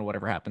foot, and then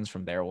whatever happens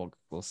from there,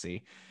 we'll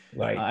see.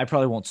 Right. I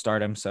probably won't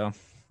start him, so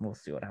we'll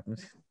see what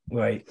happens.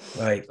 Right.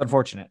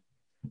 Unfortunate.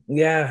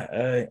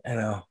 Yeah, I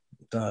know.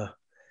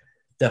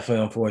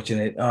 Definitely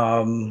unfortunate.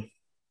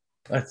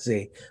 Let's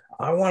see.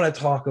 I want to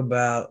talk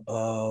about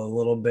a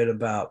little bit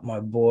about my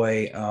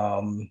boy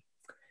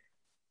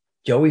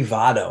Joey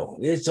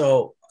Votto.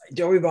 So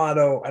Joey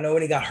Votto, I know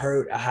when he got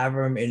hurt, I have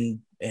him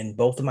in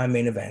both of my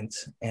main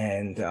events,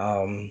 and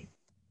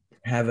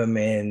have him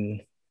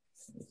in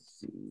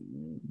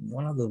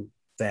one of the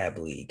Fab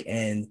League.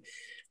 And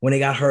when he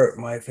got hurt,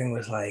 my thing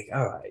was like,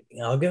 all right,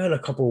 I'll give it a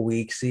couple of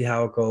weeks, see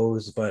how it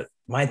goes. But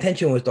my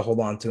intention was to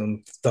hold on to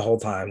him the whole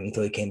time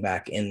until he came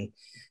back, and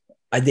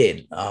I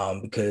did,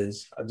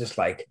 because I just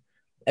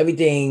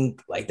everything,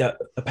 the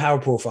power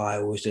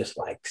profile was just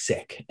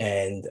sick,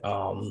 and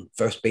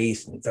first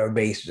base and third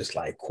base just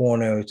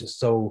corner, just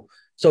so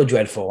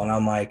dreadful. And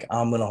I'm like,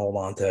 I'm gonna hold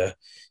on to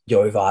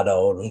Joey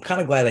Votto, and I'm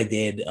kind of glad I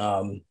did.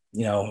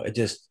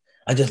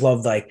 I just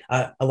love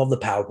I love the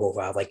power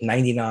profile,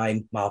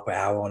 99 mile per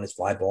hour on his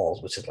fly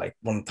balls, which is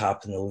one of the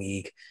tops in the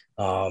league.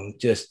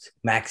 Just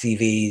max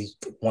EVs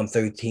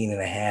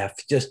 113.5,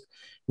 just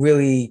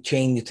really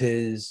changed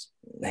his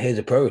his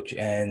approach.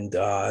 And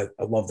I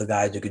love the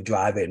guys who could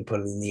drive it and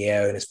put it in the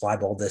air, and his fly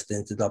ball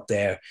distance is up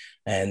there.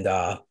 And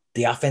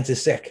the offense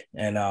is sick.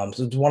 And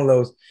so it's one of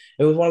those.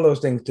 It was one of those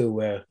things too,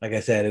 where, like I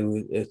said,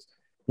 it's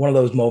one of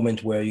those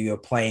moments where you're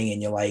playing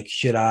and you're like,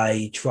 should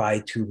I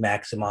try to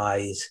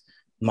maximize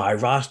my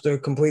roster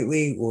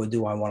completely, or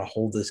do I want to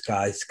hold this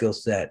guy's skill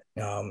set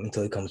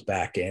until he comes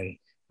back? And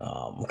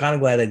I'm kind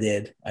of glad I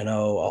did. I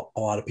know a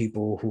lot of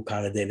people who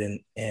kind of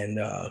didn't, and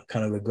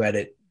kind of regret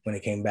it when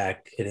he came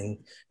back,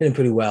 hitting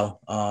pretty well.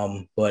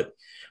 But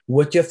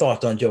what's your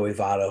thoughts on Joey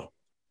Votto?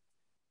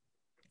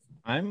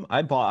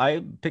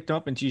 I picked him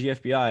up in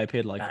TGFBI. I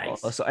paid like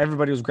Nice. so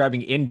everybody was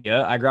grabbing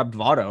India. I grabbed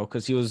Votto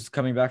because he was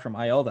coming back from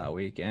IL that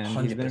week, and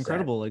he's been 100%.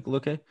 incredible. Like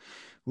look at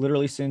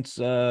literally since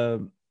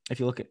if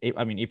you look at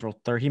April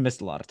 3rd, he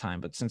missed a lot of time,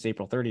 but since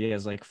April 30th, he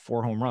has like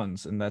 4 home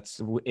runs, and that's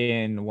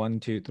in 1,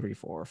 2, 3,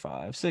 4,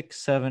 5, 6,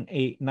 7,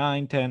 8,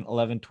 9, 10,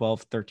 11,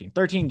 12, 13.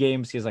 13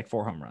 games. He has like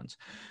 4 home runs.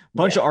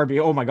 Bunch of RBI.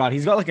 Oh my God.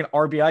 He's got like an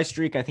RBI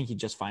streak. I think he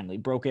just finally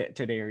broke it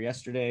today or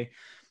yesterday.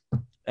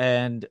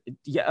 And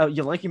yeah,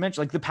 like you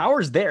mentioned, like the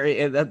power's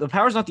there. The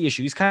power's not the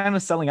issue. He's kind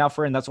of selling out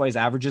for it, and that's why his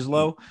average is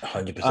low.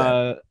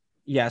 100%.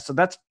 Yeah, so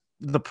that's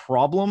the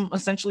problem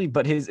essentially.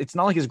 But it's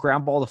not like his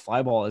ground ball to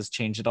fly ball has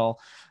changed at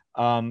all.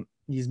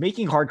 He's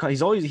making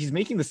he's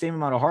making the same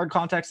amount of hard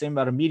contact, same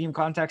amount of medium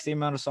contact, same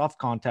amount of soft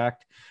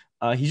contact.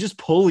 He's just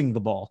pulling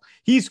the ball.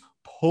 He's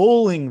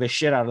pulling the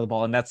shit out of the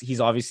ball, and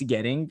he's obviously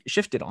getting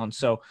shifted on.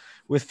 So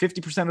with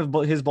 50% of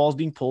his balls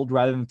being pulled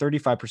rather than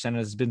 35%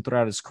 as has been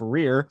throughout his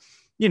career,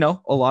 a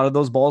lot of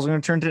those balls are going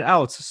to turn to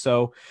outs.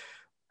 So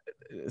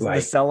the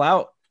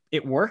sellout,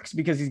 it works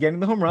because he's getting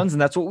the home runs,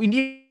 and that's what we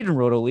need in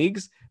roto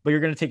leagues. But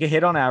you're going to take a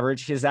hit on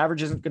average. His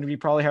average isn't going to be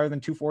probably higher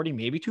than 240,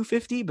 maybe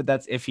 250, but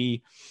that's if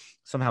he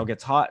somehow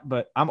gets hot.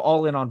 But I'm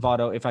all in on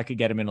Votto if I could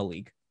get him in a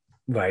league.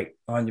 Right,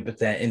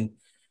 100%. And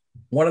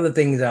one of the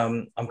things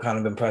I'm kind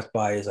of impressed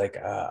by is like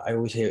I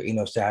always hear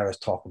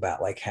Saras talk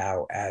about like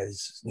how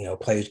as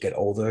players get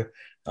older,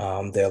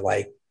 they're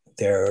like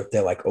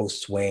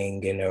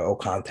swing and their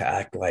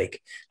contact,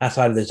 like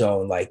outside of the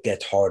zone, like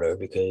gets harder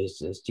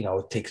because it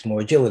takes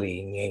more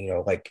agility,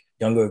 and like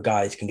younger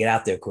guys can get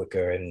out there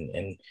quicker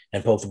and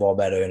poke the ball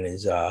better, and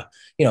is that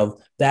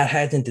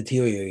hasn't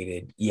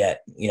deteriorated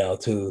yet,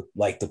 to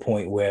like the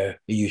point where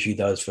it usually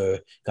does for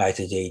guys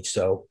his age.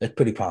 So it's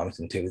pretty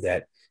promising too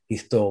that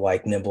he's still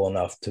like nimble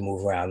enough to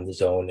move around the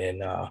zone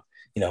and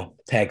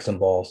tag some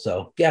balls.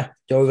 So yeah,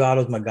 Joey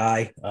Votto's my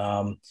guy.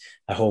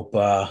 I hope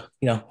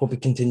hope he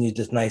continues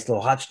this nice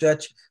little hot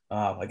stretch.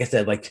 Like I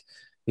said, like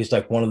it's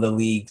like one of the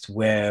leagues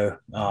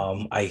where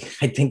I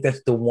think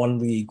that's the one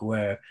league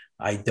where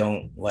I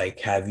don't like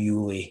have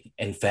Yuli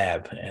and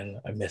Fab, and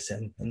I miss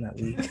him in that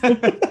league.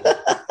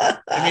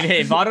 I mean,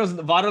 hey,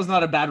 Votto's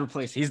not a bad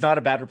replacement. He's not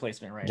a bad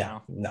replacement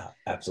now. No,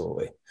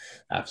 absolutely.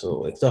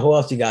 So who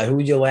else you got?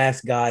 Who's your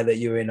last guy that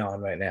you're in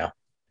on right now?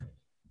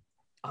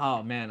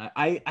 Oh man,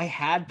 I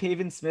had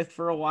Pavin Smith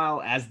for a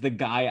while as the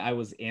guy I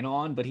was in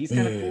on, but he's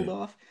kind of cooled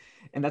off,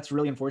 and that's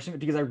really unfortunate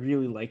because I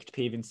really liked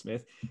Pavin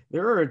Smith.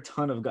 There are a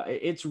ton of guys.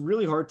 It's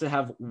really hard to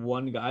have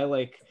one guy.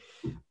 Like,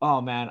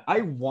 oh man, I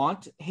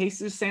want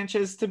Jesus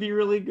Sanchez to be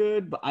really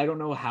good, but I don't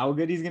know how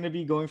good he's going to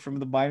be going from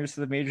the minors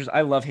to the majors.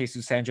 I love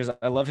Jesus Sanchez.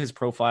 I love his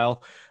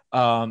profile.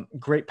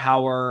 Great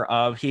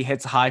power. He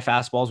hits high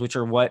fastballs, which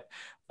are what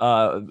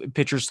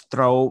pitchers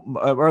throw,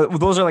 or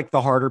those are like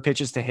the harder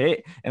pitches to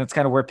hit, and it's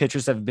kind of where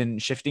pitchers have been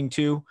shifting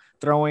to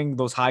throwing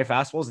those high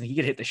fastballs, and he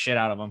could hit the shit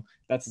out of them.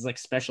 That's his like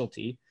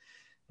specialty.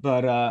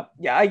 But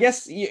yeah, I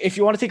guess if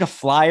you want to take a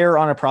flyer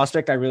on a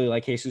prospect, I really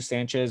like Jesus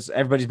Sanchez.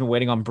 Everybody's been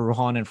waiting on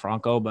Brujan and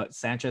Franco, but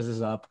Sanchez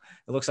is up.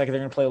 It looks like they're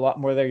going to play a lot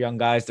more of their young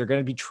guys. They're going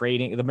to be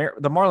trading. The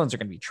Marlins are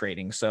going to be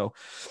trading. So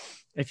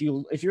if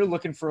you're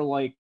looking for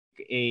like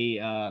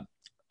a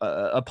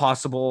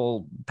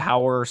possible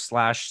power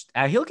slash,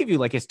 he'll give you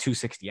like his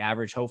 260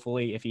 average,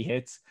 hopefully, if he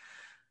hits.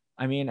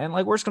 I mean, and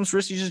like worst comes to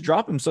worst, you just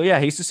drop him. So yeah,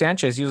 Jesus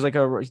Sanchez, he was like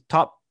a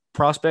top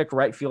prospect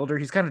right fielder.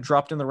 He's kind of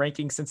dropped in the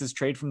rankings since his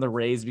trade from the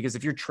Rays, because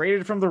if you're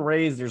traded from the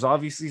Rays, there's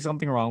obviously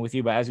something wrong with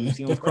you. But as we've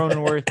seen with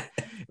Cronenworth,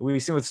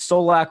 we've seen with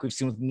Solak, we've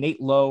seen with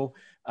Nate Lowe,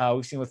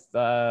 we've seen with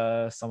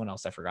someone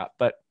else I forgot.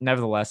 But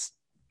nevertheless,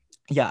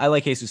 yeah, I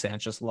like Jesus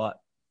Sanchez a lot.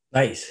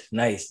 Nice.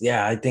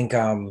 Yeah, I think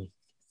I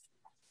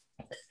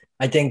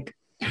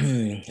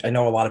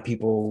know a lot of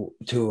people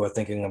too are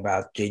thinking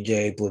about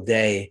JJ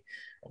Bleday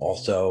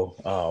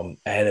also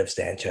ahead of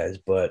Sanchez,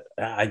 but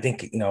I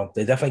think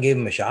they definitely gave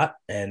him a shot,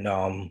 and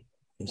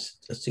let's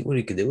see what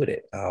he could do with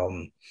it.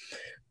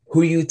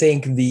 Who do you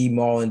think the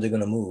Marlins are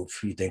gonna move?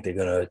 You think they're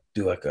gonna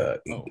do like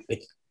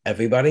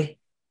everybody?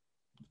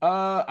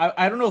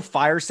 I don't know if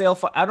fire sale.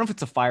 I don't know if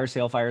it's a fire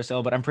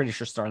sale, but I'm pretty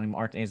sure Starling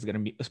Marte is going to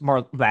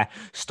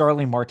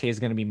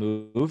be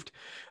moved.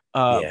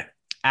 Yeah.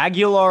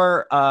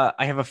 Aguilar,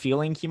 I have a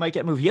feeling he might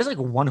get moved. He has like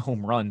 1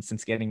 home run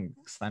since getting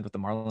signed with the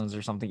Marlins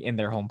or something in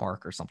their home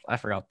park or something. I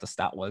forgot what the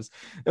stat was.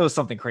 It was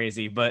something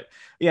crazy, but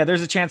yeah,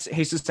 there's a chance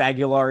Jesus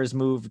Aguilar is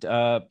moved.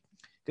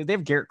 because they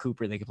have Garrett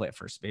Cooper. They can play at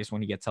first base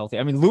when he gets healthy.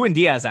 I mean, Lewin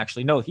Diaz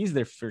actually, no, he's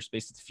their first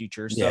base of the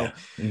future. So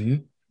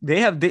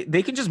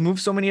they can just move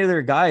so many of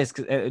their guys.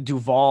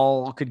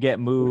 Duvall could get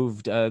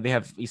moved. They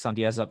have Isan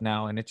Diaz up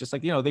now, and it's just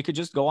like, they could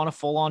just go on a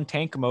full on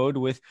tank mode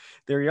with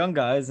their young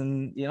guys,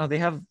 and they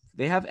have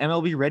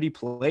MLB ready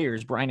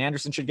players. Brian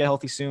Anderson should get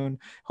healthy soon.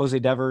 Jose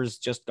Devers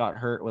just got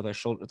hurt with a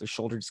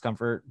shoulder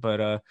discomfort,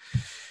 but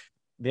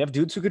they have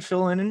dudes who could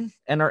fill in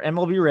and are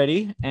MLB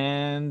ready,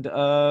 and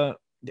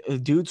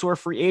dudes who are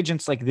free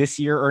agents like this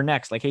year or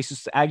next. Like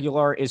Jesus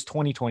Aguilar is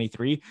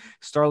 2023.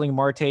 Starling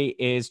Marte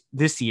is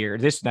this year,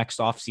 this next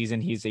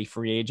offseason, he's a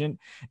free agent.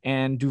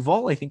 And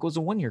Duvall, I think, was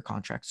a 1-year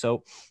contract.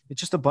 So it's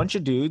just a bunch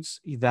of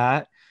dudes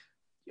that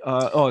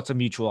it's a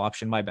mutual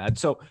option. My bad.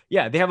 So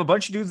yeah, they have a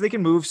bunch of dudes they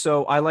can move.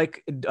 So I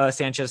like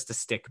Sanchez to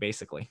stick,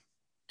 basically.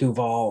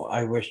 Duvall,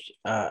 I wish.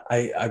 I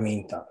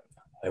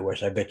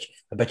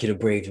bet you the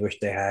Braves wish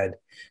they had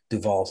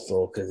Duvall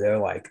still, because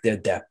their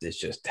depth is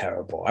just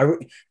terrible.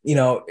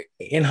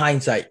 In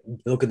hindsight,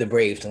 look at the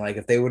Braves and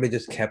if they would have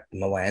just kept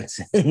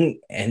Melancon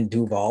and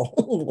Duvall,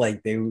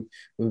 they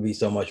would be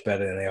so much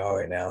better than they are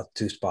right now.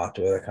 2 spots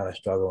where they're kind of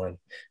struggling.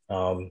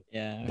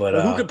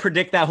 But who could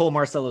predict that whole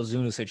Marcell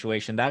Ozuna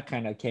situation? That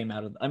kind of came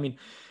out of. I mean,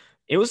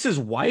 it was his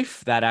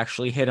wife that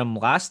actually hit him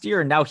last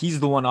year, and now he's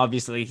the one.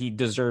 Obviously, he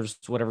deserves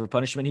whatever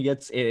punishment he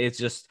gets. It's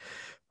just.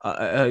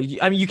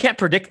 You can't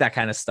predict that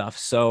kind of stuff.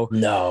 So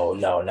no,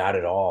 not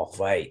at all.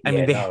 Right?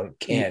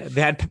 Can't.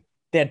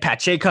 They had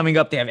Pache coming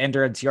up. They have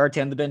Ender Inciarte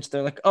on the bench.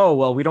 They're like, oh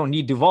well, we don't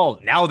need Duvall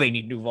now. They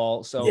need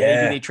Duvall, so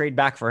maybe they trade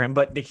back for him.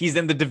 But he's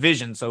in the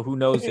division, so who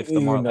knows if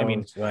the Marlins? I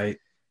mean, right?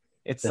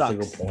 It sucks.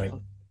 That's a good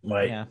point.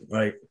 Right. Yeah.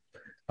 Right.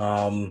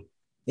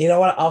 You know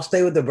what? I'll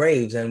stay with the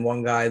Braves, and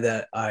one guy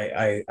that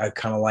I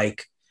kind of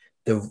like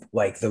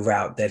the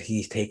route that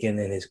he's taken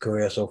in his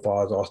career so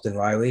far is Austin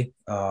Riley.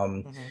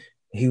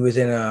 He was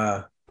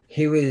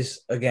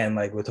again,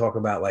 we're talking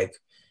about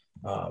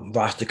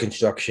roster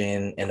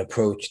construction and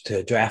approach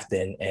to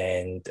drafting.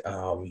 And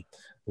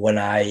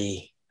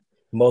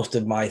most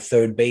of my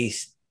third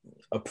base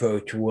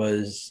approach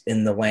was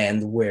in the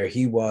land where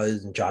he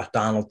was, and Josh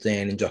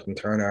Donaldson and Justin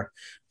Turner.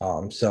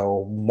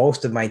 So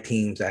most of my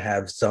teams, I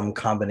have some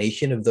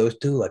combination of those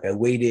two. I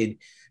waited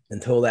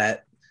until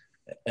that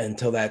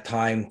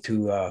time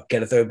to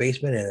get a third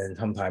baseman, and then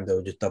sometimes I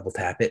would just double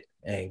tap it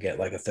and get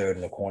a third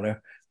in the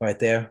corner right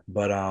there.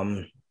 But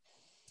I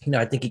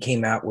think he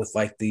came out with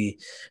the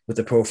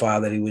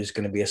profile that he was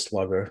going to be a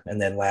slugger,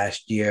 and then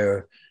last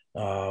year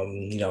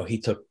he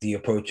took the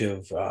approach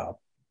of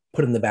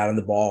putting the bat on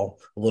the ball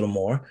a little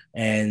more,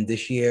 and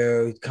this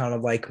year kind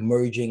of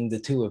merging the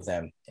two of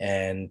them.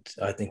 And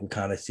I think we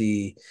kind of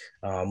see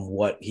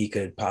what he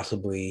could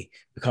possibly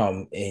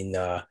become in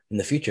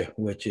the future,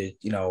 which is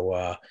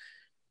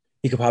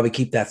he could probably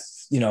keep that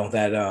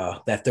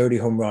 30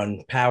 home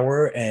run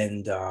power.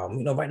 And,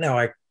 right now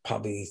I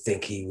probably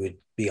think he would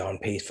be on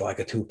pace for a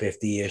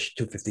 250-ish,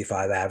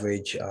 255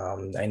 average.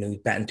 I know he's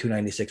batting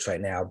 296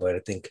 right now, but I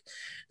think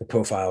the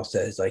profile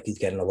says he's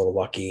getting a little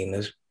lucky,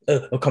 and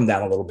it'll come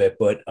down a little bit.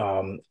 But,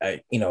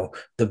 the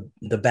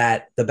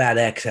bat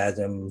X has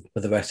him for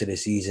the rest of the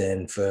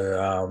season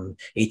for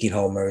 18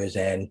 homers,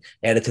 and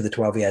added to the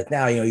 12 he has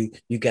now, you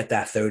get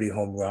that 30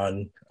 home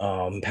run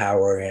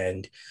power.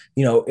 And,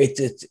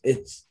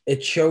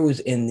 it shows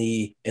in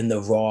the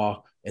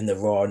raw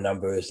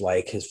numbers,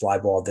 his fly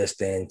ball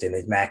distance and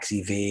his max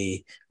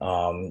EV,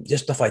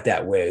 just stuff like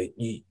that, where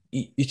you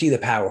see the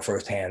power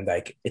firsthand,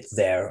 it's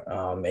there.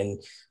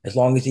 And as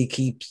long as he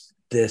keeps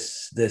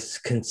this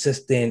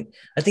consistent,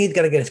 I think he's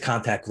got to get his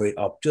contact rate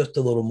up just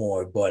a little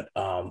more. But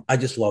I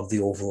just love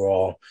the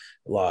overall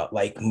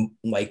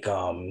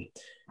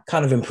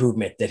kind of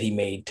improvement that he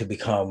made to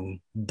become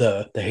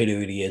the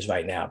hitter he is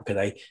right now,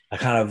 because I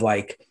kind of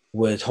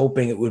was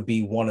hoping it would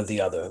be one or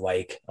the other,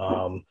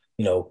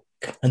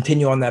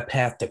 continue on that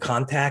path to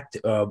contact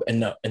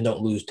and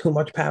don't lose too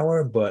much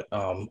power. But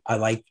I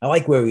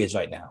like where he is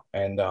right now,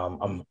 and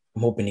I'm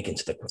hoping he can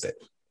stick with it.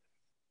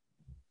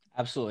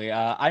 Absolutely.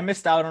 I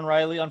missed out on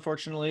Riley,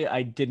 unfortunately.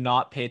 I did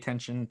not pay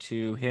attention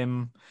to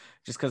him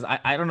just because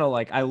I don't know.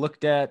 I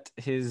looked at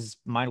his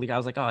minor league. I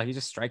was like, oh, he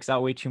just strikes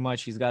out way too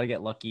much. He's got to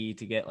get lucky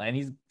and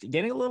he's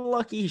getting a little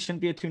lucky. He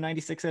shouldn't be a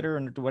 296 hitter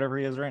and whatever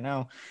he is right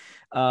now.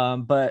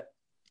 But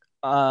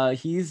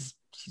he's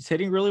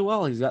hitting really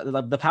well. He's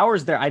got the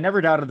power's there. I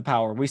never doubted the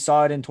power. We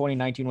saw it in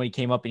 2019 when he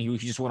came up and he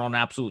just went on an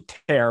absolute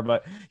tear,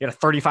 but he had a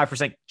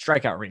 35%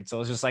 strikeout rate. So it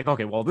was just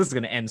okay, well, this is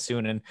going to end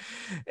soon. And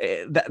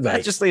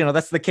that's just,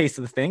 that's the case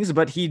of the things.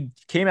 But he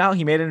came out,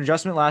 he made an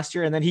adjustment last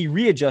year, and then he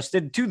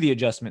readjusted to the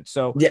adjustment.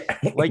 So yeah,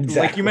 exactly.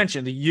 Like you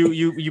mentioned,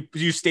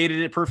 you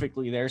stated it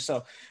perfectly there.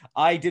 So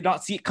I did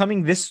not see it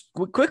coming this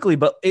quickly,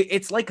 but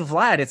it's like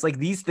Vlad. It's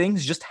these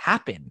things just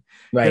happen.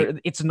 Right.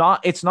 It's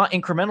not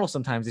incremental.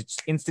 Sometimes it's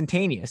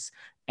instantaneous.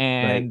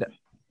 And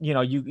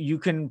right. You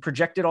can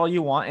project it all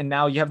you want, and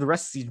now you have the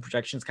rest of the season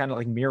projections kind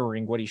of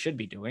mirroring what he should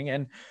be doing,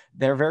 and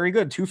they're very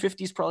good.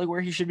 250 is probably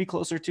where he should be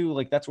closer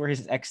to. That's where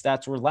his X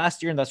stats were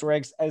last year, and that's where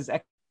his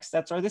X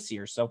stats are this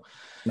year. So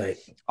Right.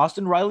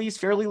 Austin Riley is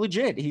fairly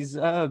legit. He's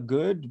a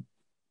good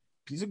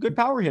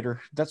power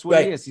hitter. That's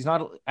what he is. He's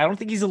not, I don't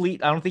think he's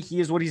elite. I don't think he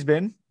is what he's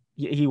been.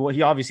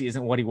 He obviously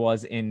isn't what he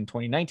was in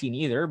 2019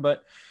 either,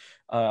 but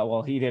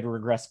he did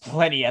regress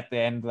plenty at the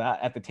end,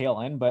 at the tail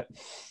end, but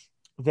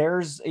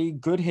there's a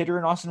good hitter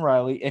in Austin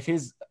Riley. If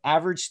his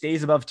average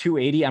stays above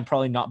 280, I'm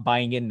probably not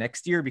buying in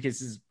next year because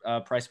his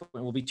price point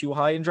will be too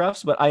high in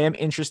drafts, but I am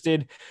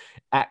interested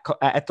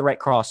at the right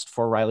cost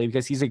for Riley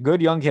because he's a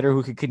good young hitter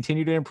who could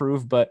continue to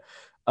improve, but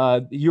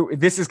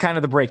this is kind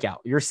of the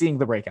breakout. You're seeing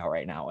the breakout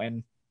right now.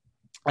 And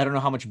I don't know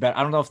how much better.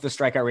 I don't know if the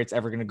strikeout rate's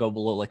ever going to go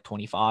below like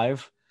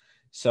 25.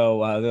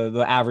 So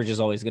the average is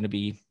always going to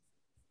be,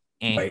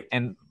 right.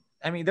 And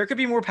I mean, there could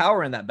be more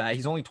power in that bat.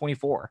 He's only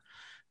 24.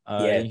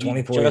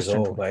 24 years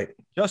old, right?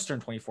 Just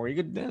turned 24.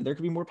 There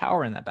could be more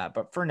power in that bat,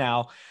 but for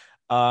now,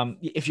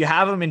 if you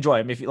have him,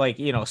 enjoy him. If you like,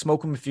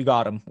 smoke him if you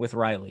got him with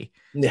Riley.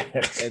 Yeah.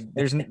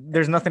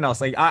 There's nothing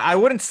else. Like I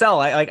wouldn't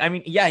sell.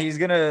 He's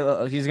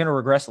gonna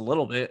regress a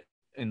little bit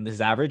in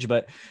his average,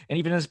 and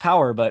even his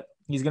power, but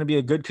he's going to be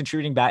a good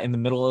contributing bat in the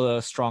middle of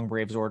a strong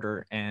Braves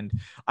order. And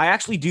I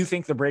actually do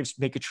think the Braves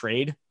make a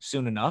trade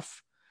soon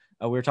enough.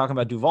 We were talking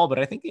about Duvall, but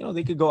I think,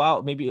 they could go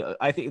out. Maybe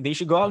I think they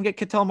should go out and get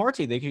Ketel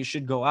Marte. They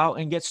should go out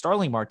and get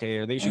Starling Marte,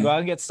 or they should go out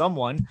and get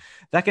someone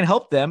that can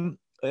help them,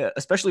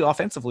 especially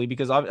offensively,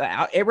 because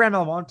Abraham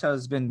Almonte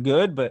has been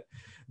good, but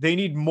they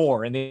need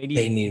more and they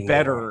need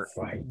better.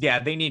 More, right. Yeah,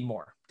 they need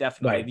more.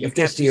 Definitely. Right. If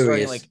they're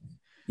serious,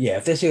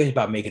 if they're serious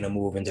about making a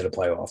move into the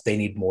playoff, they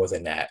need more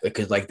than that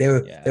because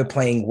they're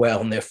playing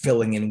well and they're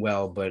filling in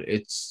well, but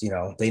it's,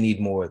 they need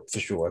more for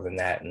sure than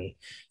that. And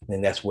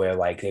then that's where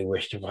they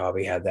wish to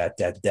probably have that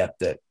depth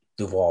that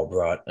Duvall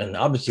brought. And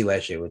obviously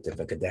last year was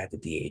different because they had the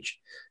DH,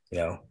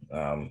 and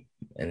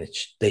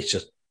they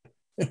should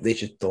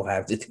still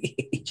have the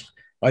DH.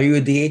 Are you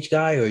a DH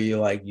guy or you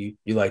like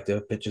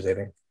the pitchers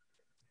hitting?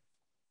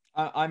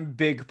 I'm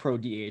big pro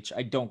DH.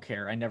 I don't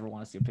care. I never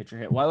want to see a pitcher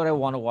hit. Why would I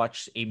want to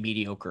watch a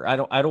mediocre? I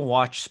don't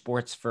watch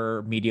sports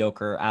for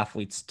mediocre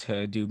athletes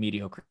to do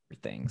mediocre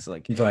things.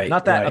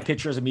 Not that a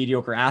pitcher is a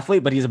mediocre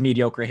athlete, but he's a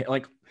mediocre hit.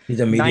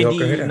 He's a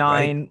mediocre hitter,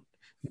 right?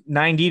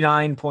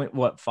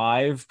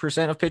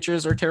 99.5% of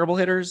pitchers are terrible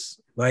hitters.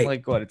 Right.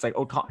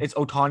 It's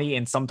Ohtani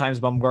and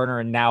sometimes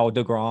Bumgarner and now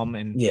DeGrom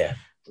and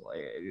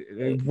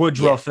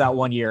Woodruff that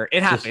 1 year.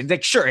 It happens.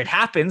 Sure, it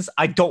happens.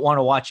 I don't want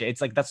to watch it.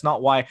 It's that's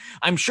not why.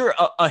 I'm sure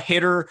a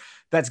hitter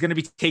that's going to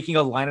be taking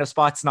a lineup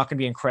spot is not going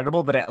to be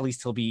incredible, but at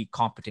least he'll be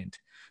competent.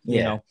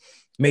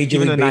 Major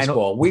League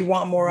Baseball. We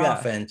want more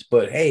offense,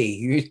 but hey,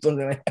 you're still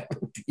going to have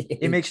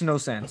it makes no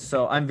sense.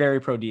 So I'm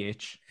very pro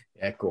DH.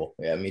 Yeah, cool.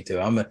 Yeah, me too.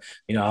 I've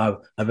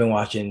been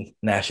watching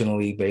National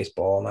League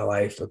Baseball all my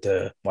life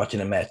watching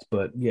the Mets,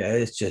 but yeah,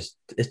 it's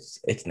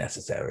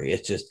necessary.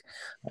 It's just,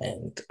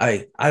 and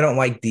I don't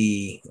like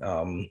the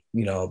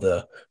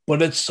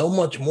but it's so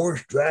much more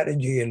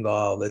strategy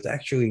involved. It's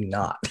actually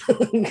not.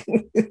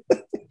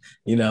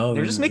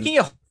 They're just making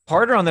it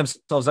harder on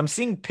themselves. I'm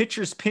seeing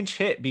pitchers pinch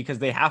hit because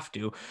they have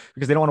to,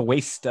 because they don't want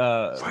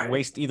to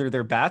waste either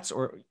their bats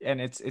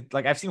and it's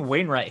I've seen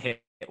Wainwright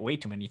hit way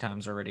too many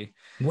times already.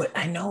 What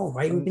I know,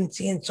 right? We've been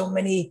seeing so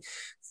many,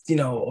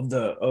 of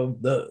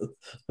the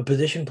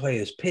position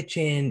players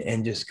pitching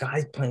and just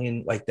guys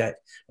playing like that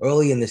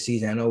early in the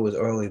season. I know it was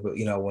early, but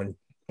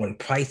when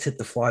Price hit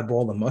the fly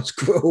ball to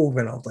Musgrove,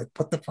 and I was like,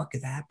 what the fuck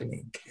is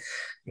happening?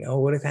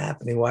 What is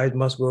happening? Why is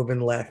Musgrove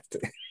in left?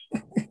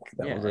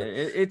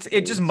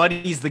 It just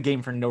muddies the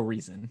game for no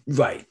reason.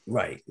 Right.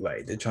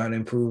 They're trying to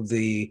improve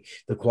the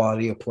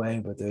quality of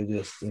play, but they're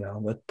just,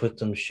 let's put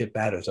some shit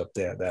batters up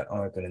there that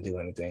aren't going to do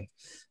anything.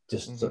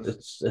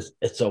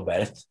 It's so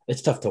bad.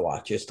 It's tough to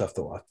watch. It's tough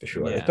to watch for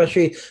sure. Yeah.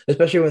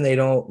 Especially when they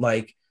don't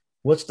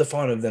what's the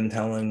fun of them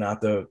telling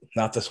not to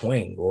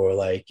swing or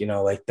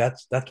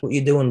that's what you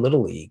do in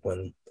Little League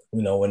when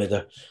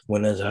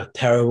there's a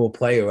terrible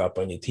player up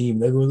on your team,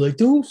 they're going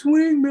don't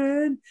swing,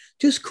 man,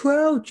 just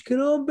crouch, get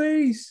on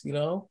base,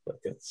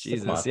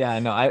 Jesus. Yeah,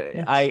 no,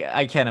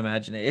 I can't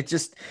imagine it. It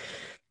just,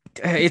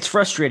 it's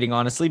frustrating,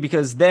 honestly,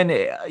 because then,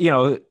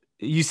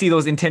 you see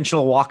those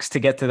intentional walks to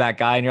get to that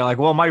guy and you're like,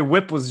 well, my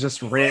whip was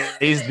just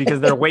raised because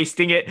they're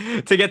wasting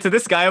it to get to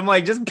this guy. I'm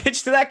like, just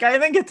pitch to that guy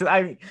and then get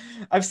to,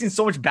 I've seen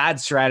so much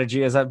bad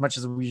strategy as much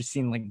as we've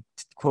seen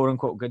quote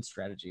unquote good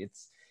strategy.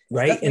 It's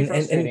right.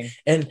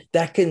 And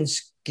that can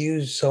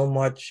skew so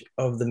much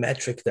of the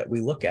metrics that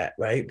we look at,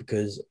 right?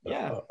 Because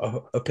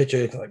a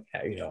pitcher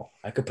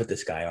I could put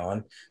this guy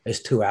on.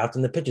 There's 2 outs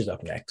and the pitcher's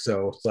up next.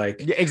 So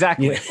it's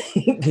exactly.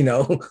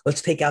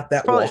 Let's take out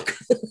that walk.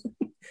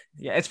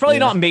 Yeah, it's probably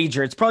not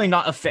major. It's probably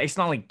not it's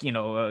not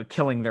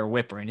killing their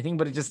whip or anything,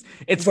 but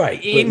it's right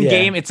in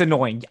game. It's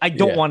annoying. I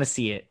don't want to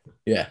see it.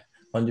 Yeah,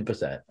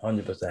 100%. All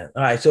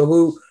right, so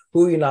who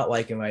are you not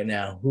liking right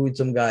now? Who are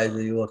some guys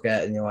that you look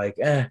at and you're like,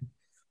 I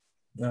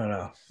don't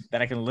know,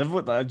 that I can live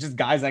with? Just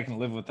guys I can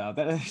live without.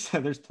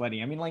 There's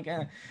plenty. I mean,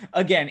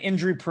 again,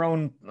 injury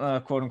prone,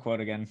 quote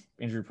unquote,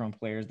 injury prone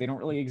players. They don't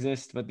really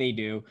exist, but they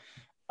do.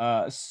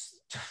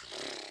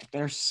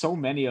 There's so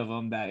many of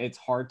them that it's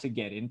hard to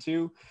get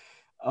into.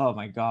 Oh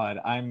my God.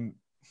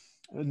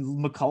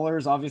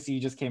 McCullers, obviously he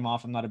just came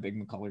off. I'm not a big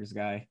McCullers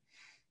guy.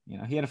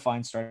 He had a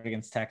fine start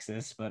against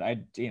Texas, but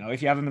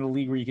if you have him in a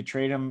league where you could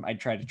trade him, I'd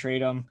try to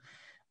trade him.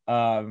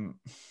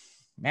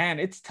 Man,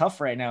 it's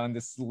tough right now in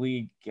this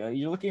league.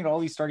 You're looking at all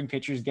these starting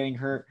pitchers getting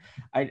hurt.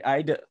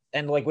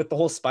 And like with the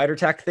whole spider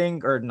tack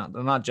thing, or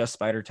not just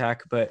spider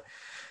tack, but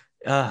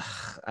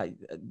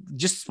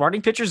just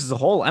starting pitchers as a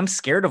whole, I'm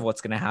scared of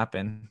what's going to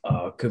happen.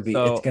 It could be.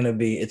 So,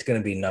 it's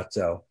gonna be nuts.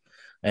 So,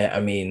 I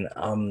mean,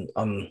 I don't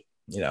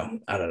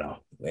know.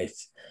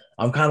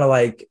 I'm kind of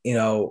like,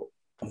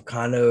 I'm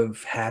kind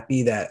of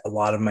happy that a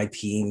lot of my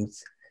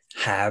teams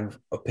have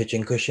a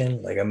pitching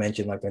cushion. Like I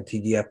mentioned, like on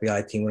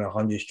TGFBI team with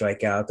 100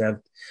 strikeouts. I have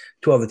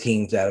two other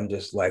teams that I'm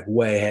just like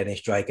way ahead in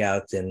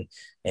strikeouts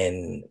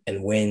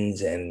and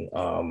wins and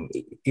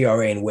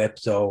ERA and WHIP.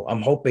 So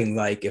I'm hoping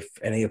like if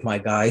any of my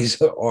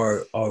guys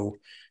are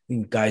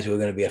guys who are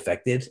going to be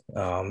affected,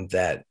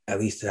 that at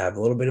least have a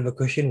little bit of a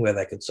cushion where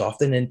that could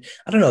soften. And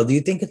I don't know, do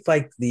you think it's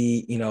like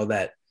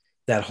that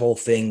whole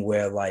thing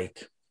where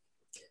like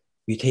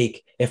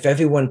if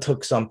everyone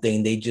took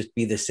something, they'd just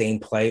be the same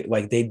play,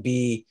 like they'd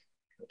be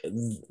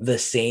the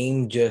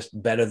same, just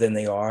better than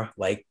they are.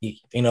 Like,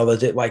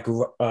 does it like,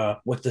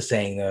 what's the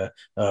saying?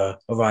 A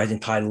rising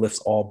tide lifts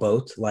all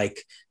boats.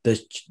 Like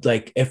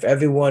if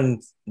everyone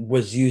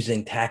was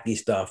using tacky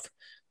stuff,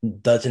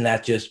 doesn't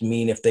that just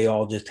mean if they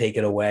all just take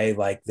it away,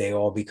 like they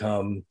all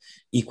become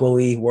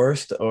equally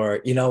worst?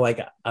 Or, like,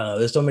 I don't know,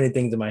 there's so many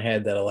things in my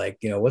head that are like,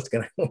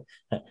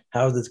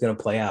 how is this going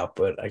to play out?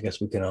 But I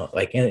guess we can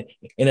like in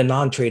a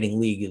non-trading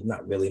league, there's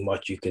not really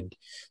much you could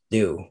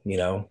do,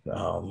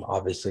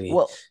 obviously.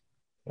 well,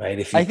 right.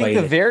 If I think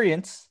the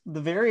variance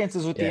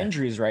is with the Yeah.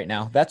 injuries right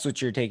now. That's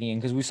what you're taking in,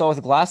 because we saw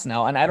with Glass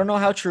now, and I don't know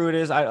how true it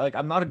is.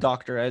 I'm not a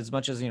doctor, as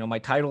much as my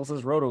title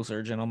says roto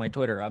surgeon on my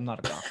Twitter. I'm not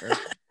a doctor.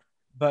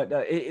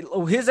 But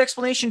his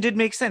explanation did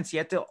make sense. He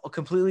had to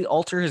completely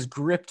alter his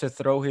grip to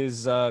throw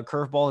his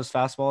curveball, his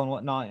fastball, and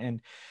whatnot.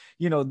 And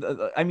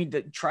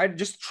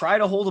try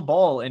to hold a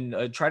ball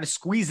and try to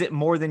squeeze it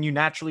more than you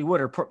naturally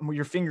would, or put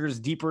your fingers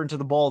deeper into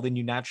the ball than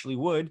you naturally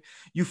would.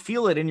 You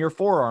feel it in your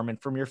forearm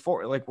and from your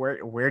like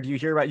where do you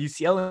hear about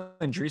UCL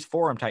injuries?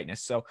 Forearm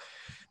tightness. So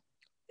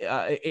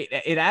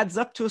it adds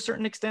up to a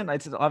certain extent.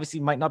 It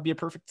obviously might not be a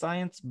perfect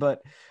science,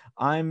 but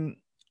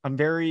I'm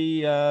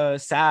very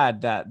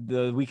sad that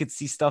we could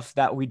see stuff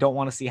that we don't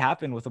want to see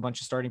happen with a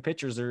bunch of starting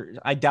pitchers, or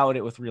I doubt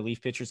it with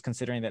relief pitchers,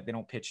 considering that they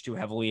don't pitch too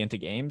heavily into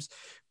games.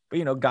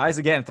 But, guys,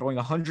 again, throwing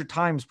 100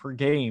 times per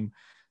game,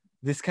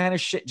 this kind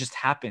of shit just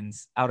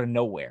happens out of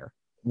nowhere.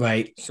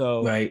 Right.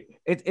 So right.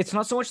 It's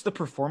not so much the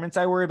performance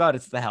I worry about,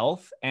 it's the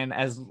health. And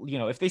as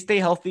if they stay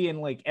healthy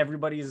and like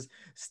everybody's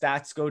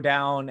stats go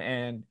down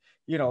and,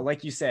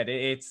 like you said,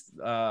 it's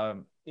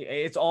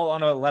all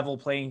on a level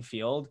playing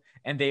field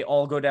and they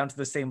all go down to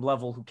the same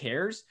level, who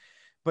cares?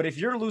 But if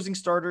you're losing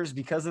starters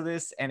because of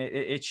this and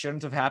it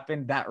shouldn't have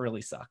happened, that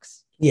really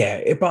sucks. Yeah,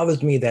 it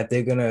bothers me that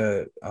they're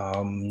gonna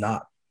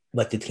not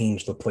let the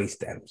teams replace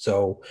them.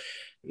 So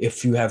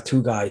if you have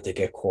two guys that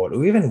get caught,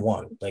 or even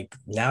one, like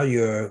now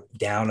you're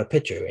down a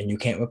pitcher and you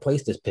can't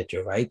replace this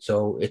pitcher, right?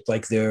 So it's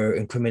like they're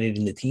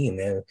incriminating the team.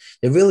 They're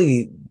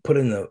really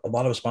putting a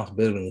lot of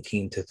responsibility on the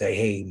team to say,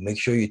 hey, make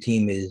sure your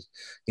team is,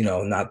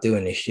 not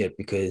doing this shit,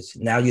 because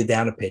now you're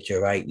down a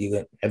pitcher, right?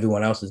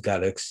 Everyone else has got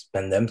to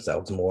expend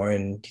themselves more,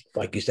 and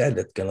like you said,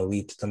 that's going to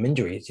lead to some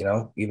injuries,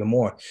 even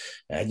more.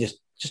 And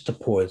just a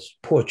poor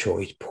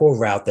choice, poor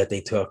route that they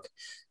took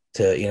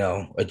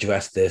to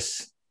address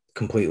this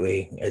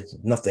completely. It's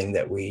nothing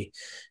that we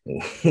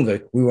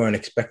like. We weren't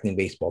expecting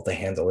baseball to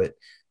handle it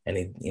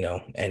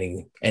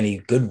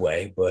any good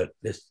way, but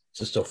it's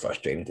just so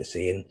frustrating to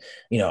see. And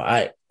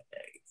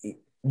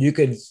you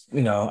could I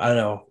don't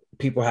know,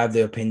 people have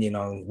their opinion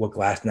on what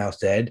Glass now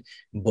said,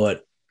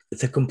 but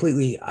it's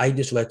I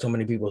just let so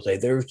many people say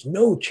there's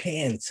no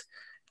chance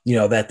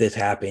that this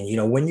happened.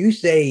 When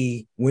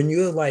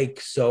you're like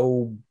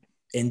so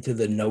into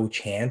the no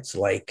chance,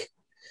 like,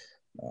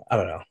 I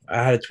don't know.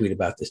 I had a tweet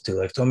about this too.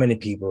 Like, so many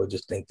people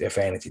just think they're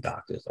fantasy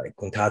doctors. Like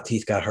when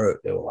Tatis got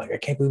hurt, they were like, I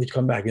can't believe he's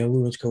come back. He'll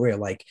ruin his career.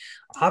 Like,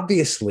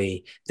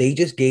 obviously, they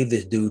just gave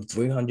this dude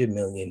 $300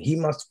 million. He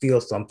must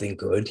feel something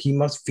good. He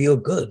must feel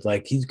good.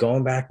 Like he's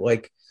going back.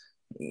 Like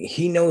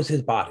he knows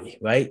his body,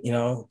 right?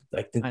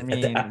 Like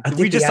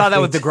we just saw that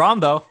with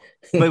DeGrom though.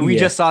 But we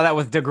Yeah. just saw that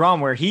with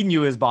DeGrom, where he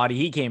knew his body.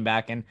 He came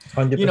back, and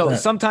 100%.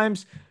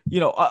 sometimes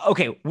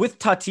okay, with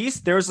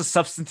Tatis, there was a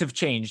substantive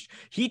change.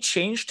 He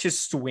changed his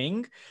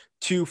swing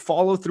to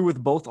follow through with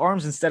both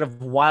arms instead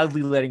of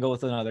wildly letting go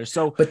with another.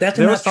 So, but that's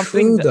there not was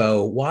something true,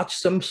 though. Watch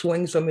some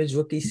swings from his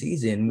rookie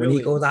season. When he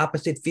Really? goes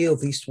opposite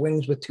field, he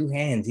swings with two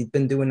hands. He's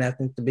been doing that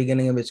since the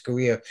beginning of his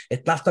career.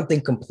 It's not something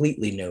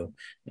completely new.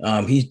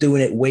 He's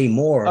doing it way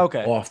more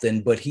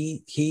often, but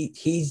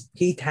he's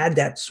had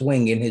that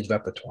swing in his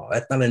repertoire.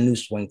 That's not a new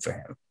swing for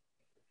him.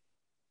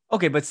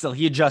 Okay, but still,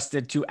 he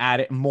adjusted to add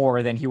it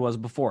more than he was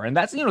before, and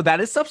that's that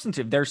is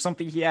substantive. There's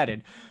something he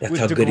added That's with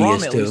how good he Degrom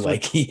is at too. least.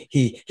 Like With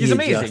he he's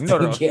amazing. No,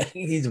 adjusted. no, Yeah,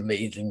 he's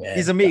amazing, he's man.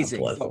 God amazing.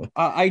 bless him.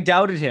 I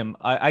doubted him.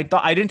 I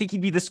thought I didn't think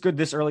he'd be this good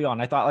this early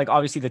on. I thought like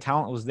obviously the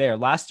talent was there.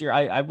 Last year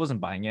I wasn't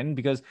buying in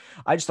because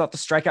I just thought the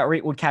strikeout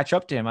rate would catch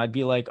up to him. I'd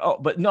be like, oh,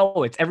 but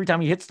no, it's every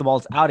time he hits the ball,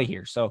 it's out of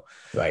here. So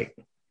Right.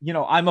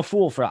 I'm a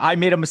fool for I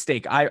made a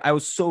mistake. I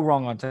was so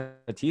wrong on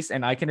Tatis,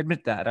 and I can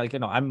admit that. Like,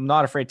 I'm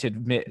not afraid to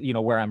admit,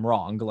 where I'm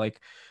wrong.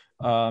 Like,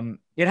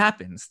 it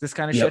happens. This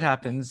kind of shit Yep.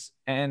 happens.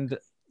 And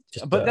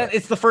Just but then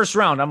it's the first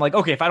round. I'm like,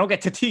 okay, if I don't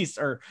get Tatis,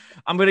 or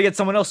I'm gonna get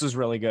someone else who's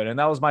really good. And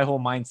that was my whole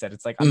mindset.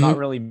 It's like I'm not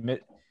really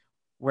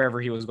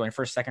wherever he was going,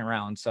 first, second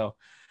round. So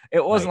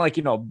it wasn't right.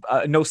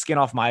 like no skin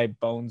off my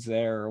bones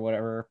there or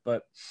whatever.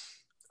 But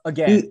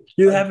again, Do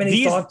you have any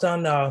these thoughts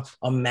on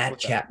Matt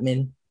What's up?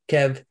 Chapman,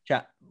 Kev?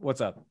 Chat. What's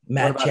up? What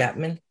Matt about it?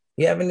 Chapman.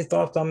 You have any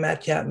thoughts on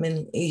Matt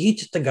Chapman? He's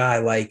just a guy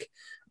like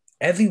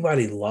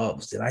everybody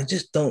loves, and I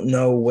just don't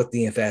know what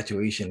the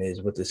infatuation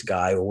is with this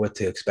guy or what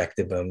to expect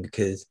of him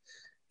because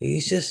he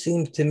just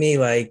seems to me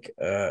like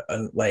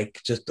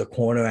just a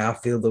corner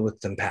outfielder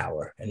with some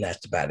power, and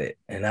that's about it.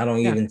 And I don't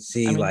Yeah. even I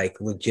see mean,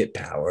 like legit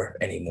power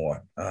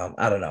anymore.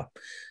 I don't know.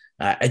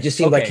 I just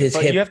seem like okay,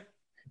 but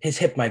his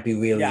hip might be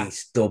really yeah.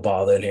 still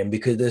bothering him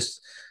because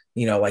this,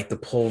 like the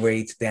pull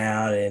rate's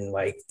down and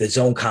like the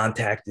zone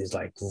contact is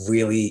like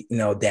really,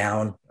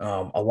 down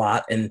a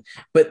lot.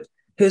 But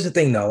here's the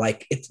thing though,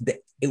 like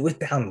it was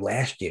down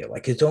last year.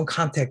 Like his zone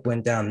contact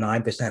went down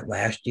 9%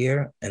 last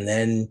year, and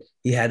then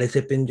he had his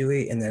hip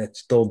injury, and then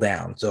it's still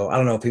down. So I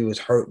don't know if he was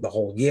hurt the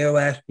whole year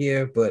last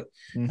year, but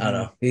I don't Mhm.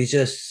 know. He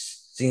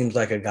just seems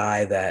like a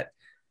guy that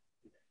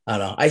I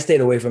don't know. I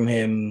stayed away from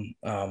him.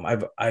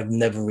 I've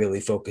never really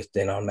focused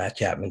in on Matt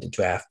Chapman to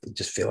draft. I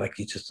just feel like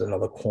he's just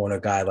another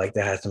corner guy like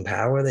that has some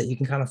power that you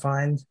can kind of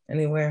find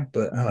anywhere.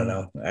 But I don't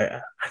Mhm.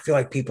 know. I feel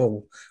like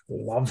people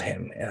love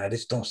him, and I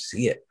just don't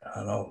see it. I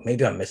don't know.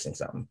 Maybe I'm missing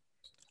something.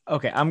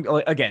 Okay,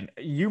 again.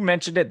 You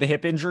mentioned it, the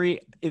hip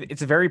injury.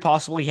 It's very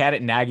possible he had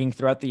it nagging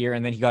throughout the year,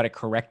 and then he got it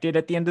corrected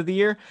at the end of the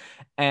year.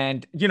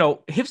 And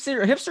hip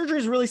surgery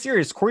is really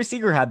serious. Corey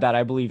Seager had that,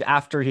 I believe,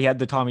 after he had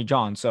the Tommy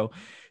John. So,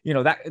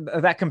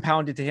 that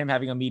compounded to him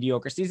having a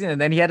mediocre season,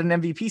 and then he had an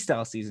MVP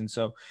style season.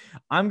 So,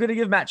 I'm gonna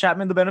give Matt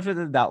Chapman the benefit of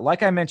the doubt.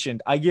 Like I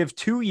mentioned, I give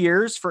 2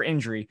 years for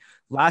injury.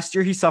 Last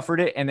year he suffered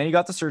it, and then he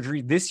got the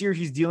surgery. This year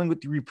he's dealing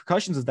with the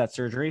repercussions of that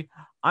surgery.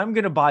 I'm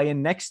gonna buy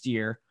in next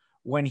year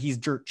when he's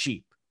dirt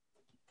cheap.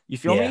 You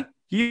feel Yeah. me?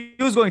 He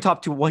was going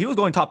top two. Well, he was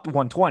going top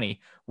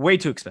 120, way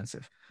too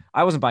expensive.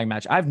 I wasn't buying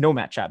match. I have no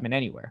Matt Chapman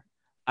anywhere.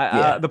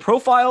 Yeah. The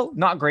profile,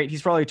 not great.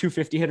 He's probably a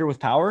 250 hitter with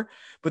power,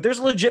 but there's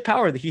legit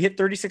power that he hit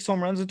 36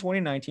 home runs in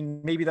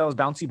 2019. Maybe that was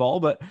bouncy ball,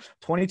 but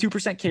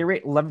 22% K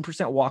rate,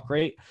 11% walk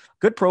rate,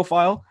 good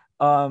profile.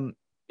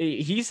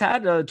 He's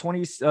had a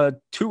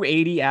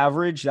 280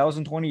 average. That was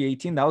in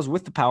 2018. That was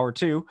with the power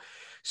too.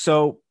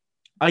 So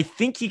I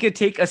think he could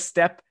take a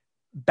step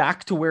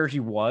back to where he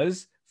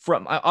was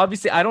from.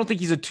 Obviously, I don't think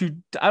he's a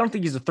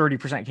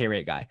 30% K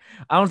rate guy.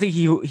 I don't think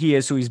he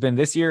is who he's been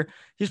this year.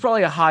 He's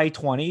probably a high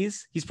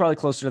 20s. He's probably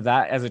closer to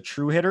that as a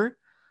true hitter.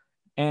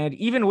 And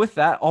even with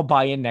that, I'll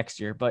buy in next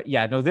year. But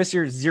yeah, no, this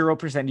year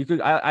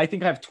 0%. I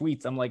think I have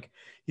tweets. I'm like,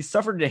 he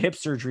suffered a hip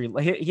surgery.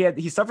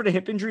 He suffered a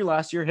hip injury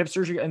last year, hip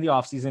surgery in the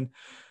offseason.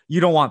 You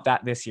don't want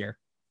that this year.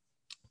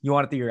 You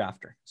want it the year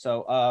after.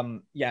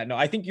 So yeah, no,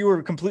 I think you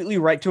were completely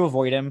right to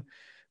avoid him.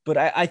 But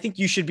I think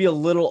you should be a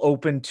little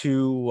open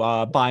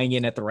to buying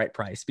in at the right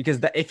price, because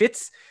if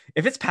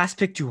it's past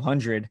pick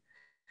 200,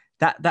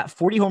 that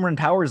 40 home run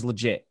power is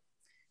legit.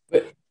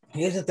 But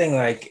here's the thing,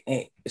 like,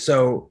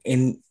 so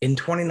in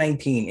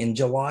 2019, in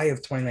July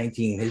of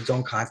 2019, his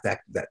zone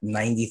contact was at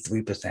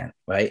 93%,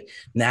 right?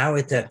 Now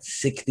it's at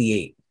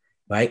 68,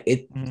 right?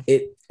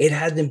 It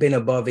hasn't been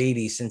above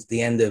 80 since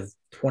the end of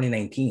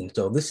 2019.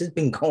 So this has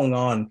been going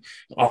on,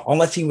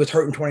 unless he was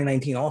hurt in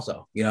 2019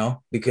 also,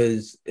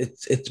 because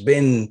it's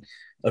been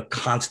a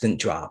constant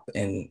drop.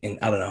 And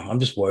I don't know, I'm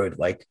just worried,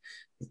 like,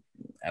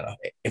 I don't know,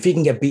 if he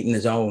can get beat in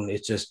his own,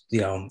 it's just,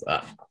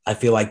 I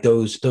feel like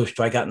those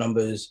strikeout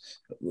numbers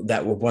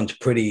that were once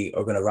pretty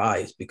are going to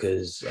rise,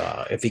 because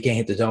if he can't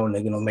hit the zone,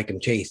 they're going to make him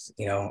chase.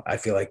 I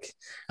feel like,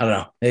 I don't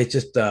know. It's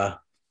just,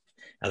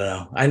 I don't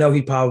know. I know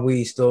he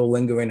probably still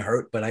lingering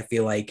hurt, but I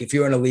feel like if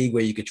you're in a league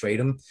where you could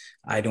trade him,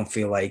 I don't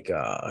feel like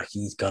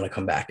he's going to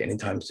come back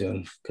anytime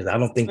soon, because I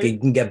don't think he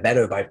can get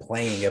better by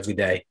playing every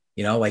day,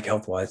 like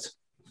health-wise.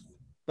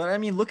 But I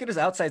mean, look at his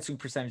outside swing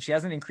percentage. He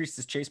hasn't increased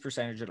his chase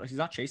percentage. He's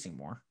not chasing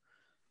more.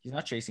 He's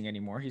not chasing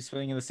anymore. He's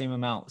swinging in the same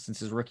amount since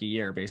his rookie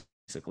year,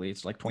 basically.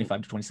 It's like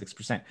 25 to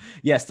 26%.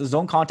 Yes, the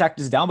zone contact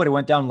is down, but it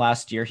went down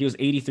last year. He was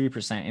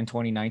 83% in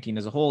 2019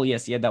 as a whole.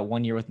 Yes, he had that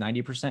 1 year with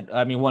 90%.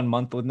 I mean, 1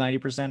 month with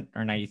 90%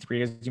 or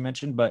 93, as you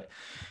mentioned. But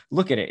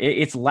look at it.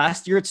 It's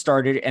last year it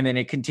started, and then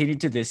it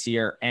continued to this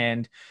year.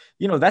 And,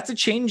 that's a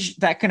change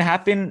that can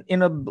happen in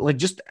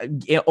just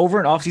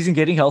over an offseason,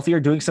 getting healthier,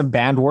 doing some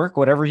band work,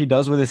 whatever he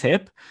does with his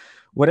hip.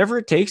 whatever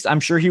it takes, I'm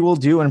sure he will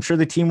do. And I'm sure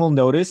the team will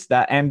notice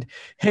that. And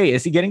hey,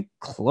 is he getting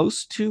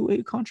close to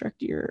a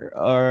contract year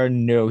or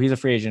no? He's a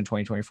free agent in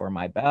 2024.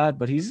 My bad,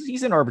 but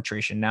he's in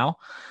arbitration now.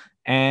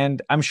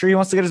 And I'm sure he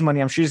wants to get his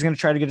money. I'm sure he's going to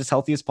try to get as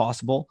healthy as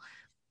possible.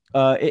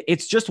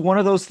 It's just one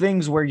of those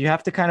things where you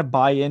have to kind of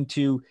buy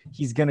into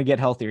he's going to get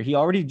healthier.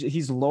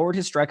 He's lowered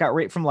his strikeout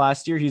rate from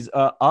last year. He's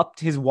upped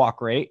his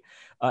walk rate.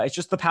 It's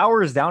just the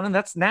power is down, and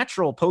that's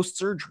natural post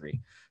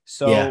surgery.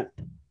 So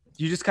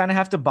you just kind of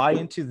have to buy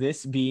into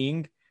this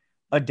being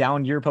a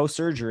down year post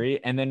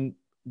surgery, and then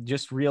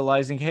just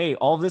realizing, hey,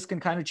 all of this can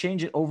kind of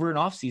change it over an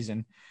off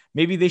season.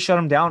 Maybe they shut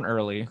him down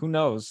early. Who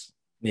knows?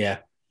 Yeah.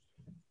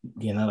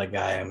 Another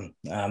guy,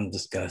 I'm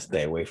just gonna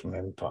stay away from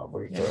him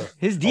probably.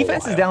 His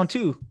defense is down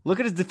too. Look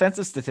at his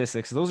defensive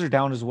statistics; those are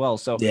down as well.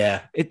 So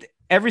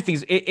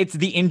it's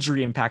the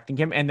injury impacting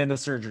him, and then the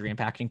surgery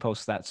impacting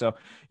post that. So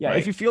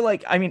if you feel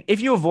like, if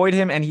you avoid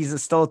him and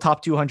he's still a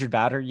top 200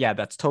 batter,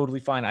 that's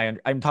totally fine.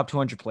 I'm top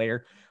 200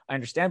 player. I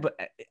understand, but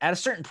at a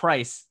certain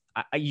price,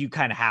 you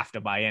kind of have to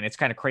buy in. It's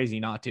kind of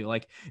crazy not to.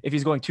 Like if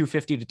he's going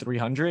 250 to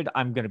 300,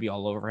 I'm gonna be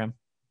all over him.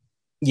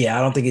 Yeah,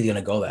 I don't think he's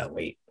gonna go that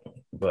late.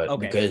 But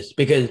because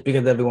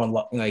everyone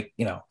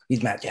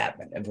he's Matt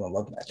Chapman. Everyone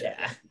loves Matt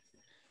Chapman.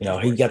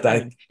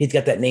 He's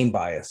got that name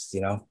bias,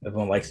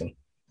 everyone likes him.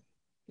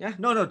 Yeah,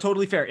 no,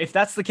 totally fair. If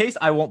that's the case,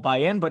 I won't buy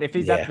in, but if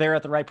he's there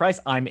at the right price,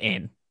 I'm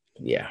in.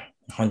 Yeah,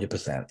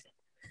 100%.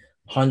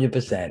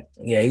 100%.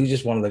 Yeah, he was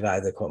just one of the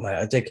guys that caught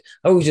my eye. I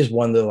always just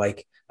wonder,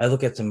 I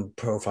look at some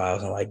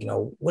profiles and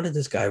what is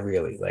this guy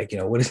really like?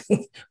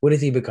 What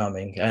is he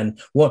becoming? And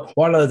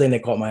one other thing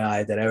that caught my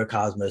eye is that Eric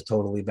Hosmer is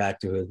totally back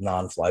to his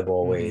non-fly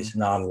ball ways,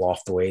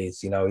 non-loft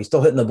ways. He's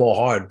still hitting the ball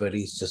hard, but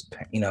he's just,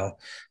 he's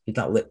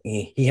not lit.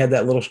 He had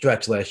that little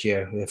stretch last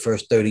year, the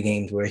first 30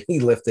 games where he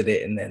lifted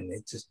it, and then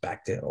it's just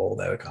back to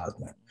old Eric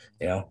Hosmer.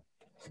 Yeah,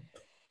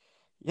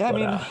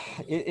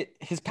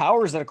 his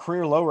power is at a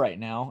career low right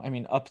now.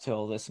 Up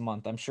till this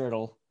month, I'm sure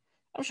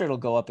it'll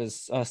go up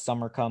as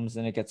summer comes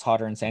and it gets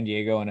hotter in San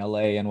Diego and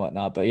LA and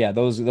whatnot. But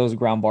those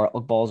ground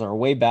balls are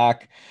way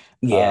back.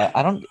 Yeah,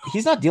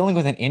 he's not dealing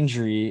with an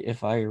injury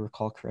if I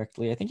recall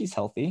correctly. I think he's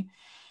healthy.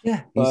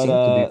 Yeah, he seems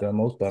to be for the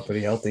most part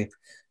pretty healthy.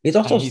 He's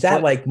also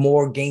sat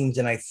more games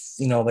than I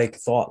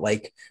thought.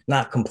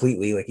 Not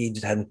completely. He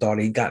just hadn't thought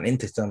he'd gotten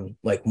into some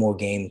more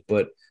games,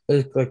 but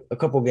there's a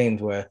couple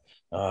games where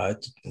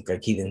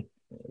he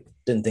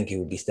didn't think he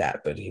would be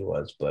stat, but he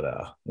was. But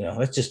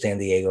it's just San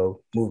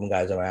Diego moving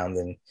guys around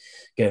and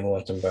getting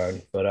everyone some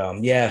burn. But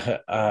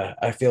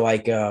I feel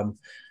like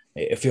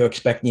if you're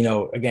expecting,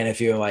 again,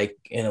 if you're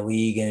in a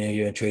league and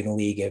you're in a trading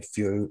league, if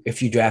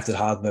you drafted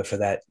Hosmer for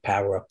that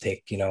power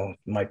uptick, it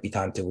might be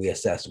time to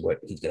reassess what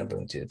he's going to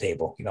bring to the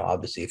table.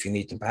 Obviously, if you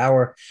need some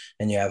power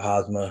and you have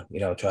Hosmer,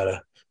 try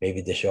to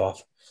maybe dish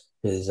off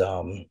his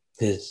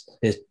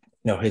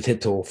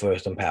hit tool for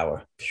some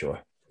power for sure.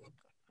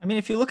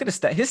 If you look at his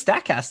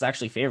StatCast is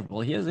actually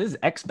favorable. His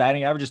X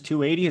batting average is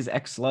 280. His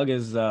X slug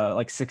is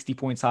 60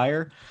 points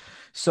higher.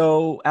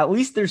 So at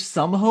least there's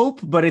some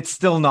hope, but it's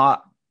still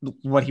not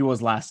what he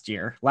was last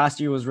year. Last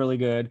year was really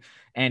good,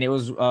 and it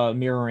was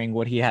mirroring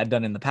what he had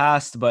done in the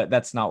past, but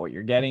that's not what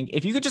you're getting.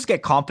 If you could just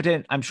get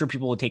competent, I'm sure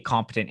people would take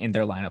competent in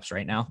their lineups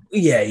right now.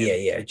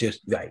 Yeah. Just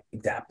right.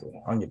 Exactly.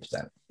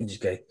 100%.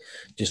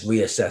 Just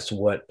reassess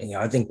what,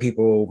 I think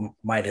people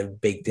might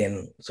have baked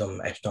in some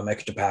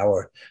extra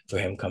power for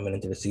him coming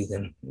into the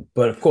season.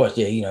 But of course,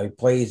 he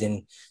plays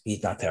and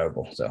he's not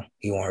terrible. So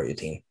he won't hurt your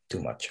team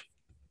too much.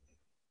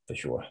 For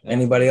sure.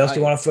 Anybody else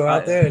you want to throw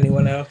out there?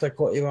 Anyone else that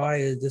caught your eye?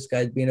 Is this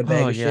guy being a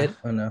bag of shit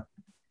or no?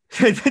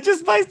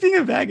 Just by being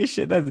a bag of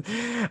shit.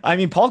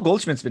 Paul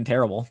Goldschmidt's been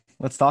terrible.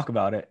 Let's talk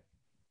about it.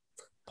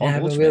 I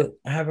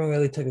haven't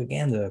really took a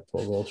gander at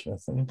Paul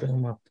Goldschmidt. Let me bring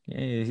him up.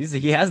 Yeah,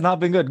 he has not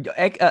been good.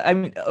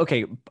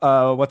 Okay.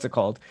 What's it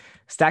called?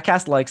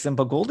 StatCast likes him,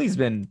 but Goldie's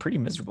been pretty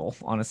miserable,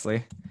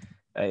 honestly.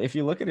 If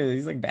you look at it,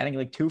 he's batting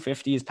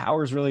 250. His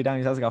power is really down.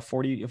 He has a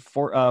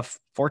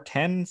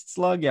 410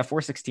 slug. Yeah,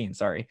 416.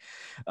 Sorry.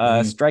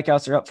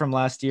 Strikeouts are up from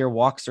last year.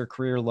 Walks are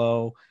career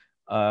low.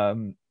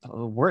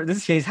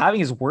 He's having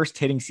his worst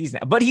hitting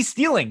season, but he's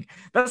stealing.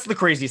 That's the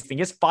craziest thing.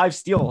 He has 5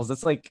 steals.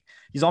 That's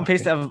he's on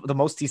pace to have the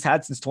most he's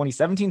had since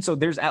 2017. So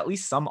there's at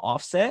least some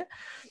offset.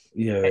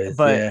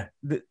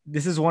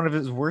 This is one of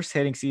his worst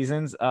hitting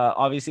seasons.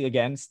 Obviously,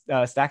 again,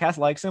 Statcast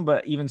likes him,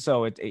 but even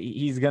so,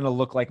 he's gonna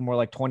look more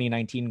like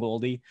 2019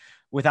 Goldie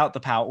without the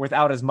power,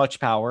 without as much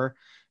power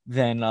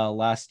than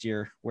last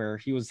year, where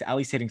he was at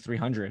least hitting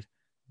 300.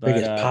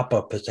 Biggest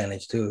pop-up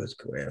percentage too his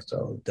career,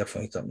 so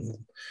definitely something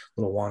a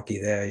little wonky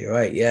there. You're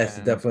right. Yes,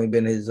 it's definitely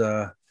been his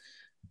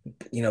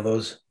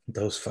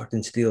those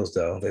fucking steals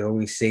though. They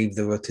always save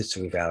the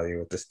rotisserie value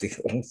with the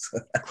steals.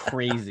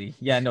 Crazy.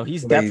 Yeah, no,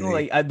 he's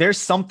definitely there's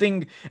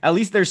something, at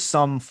least there's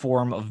some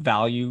form of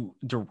value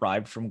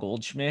derived from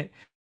Goldschmidt,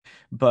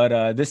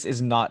 but this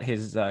is not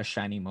his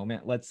shining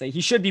moment. Let's say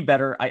he should be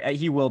better.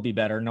 He will be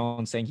better. No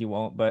one's saying he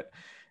won't, but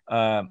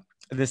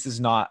this is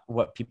not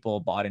what people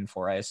bought in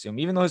for, I assume.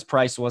 Even though his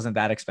price wasn't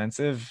that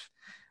expensive,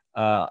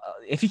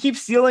 If he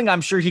keeps stealing,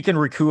 I'm sure he can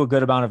recoup a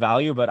good amount of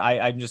value, but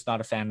I'm just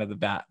not a fan of the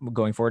bat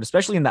going forward,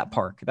 especially in that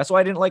park. That's why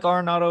I didn't like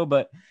Arenado,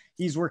 but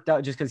he's worked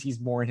out just because he's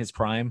more in his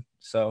prime.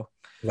 So,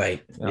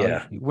 Right. you know,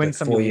 Yeah. you win Like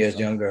some, you 4 years lose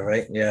some. younger,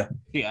 right? Yeah.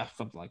 Yeah,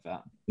 something like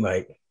that.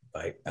 Right.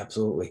 Right.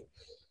 Absolutely.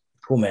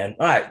 Cool, man.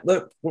 All right.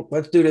 Look,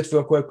 let's do this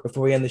real quick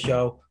before we end the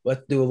show.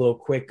 Let's do a little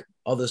quick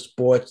other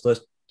sports.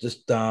 Let's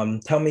just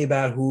tell me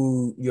about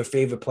who your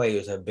favorite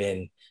players have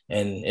been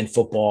in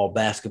football,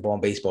 basketball,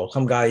 and baseball.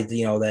 Some guys,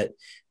 that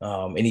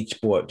in each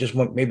sport, just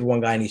maybe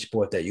one guy in each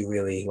sport that you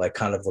really like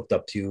kind of looked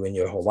up to in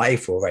your whole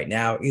life or right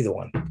now, either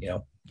one.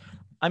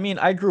 I mean,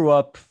 I grew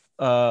up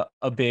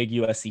a big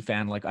USC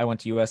fan. Like I went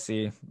to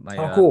USC. My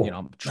Oh, cool.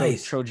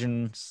 Nice.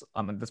 Trojans.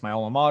 That's my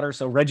alma mater.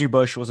 So Reggie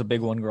Bush was a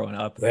big one growing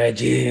up.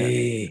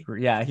 Reggie.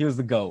 Yeah, he was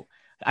the GOAT.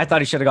 I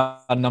thought he should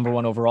have got number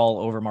one overall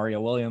over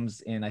Mario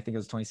Williams in I think it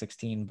was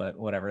 2016, but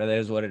whatever. That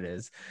is what it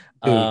is.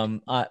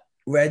 Dude,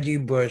 Reggie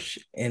Bush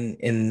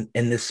in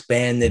the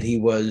span that he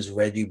was,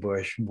 Reggie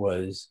Bush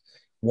was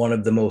one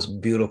of the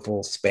most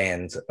beautiful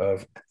spans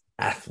of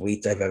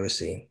athletes I've ever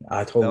seen.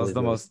 That was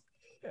the most.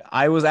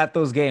 I was at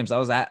those games. I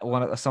was at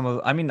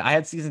I mean, I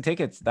had season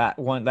tickets that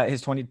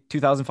his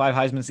 2005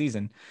 Heisman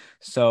season.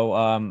 So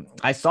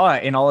I saw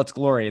it in all its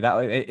glory.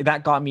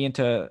 That got me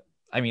into,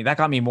 that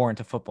got me more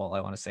into football,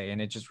 I want to say.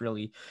 And it just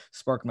really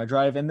sparked my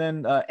drive. And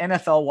then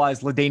NFL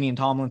wise, LaDainian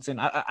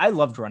Tomlinson, I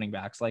loved running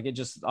backs. Like it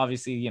just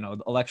obviously,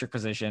 electric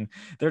position.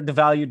 They're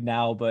devalued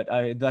now, but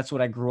that's what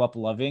I grew up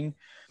loving.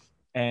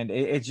 And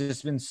it's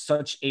just been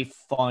such a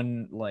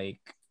fun,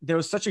 there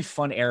was such a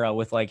fun era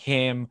with like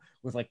him,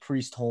 with like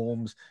Priest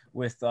Holmes,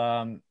 with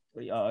Jamal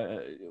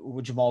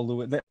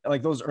Lewis,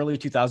 like those early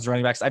 2000s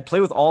running backs. I play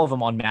with all of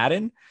them on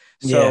Madden.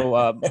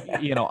 So,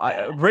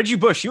 Reggie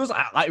Bush,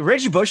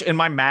 Reggie Bush in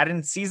my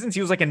Madden seasons,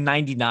 he was like a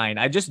 99.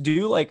 I just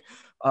do like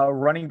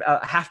running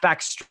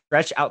halfback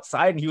stretch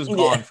outside and he was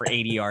gone for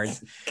 80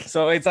 yards.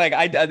 So it's like,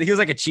 he was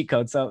like a cheat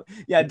code. So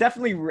yeah,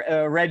 definitely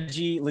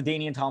Reggie,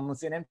 LaDainian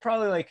Tomlinson, and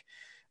probably like,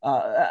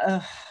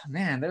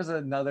 man, there's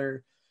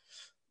another.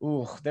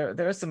 Ooh, there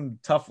are some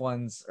tough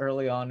ones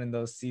early on in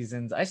those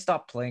seasons. I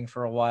stopped playing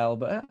for a while,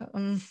 but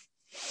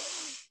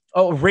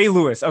Ray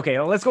Lewis. Okay,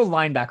 let's go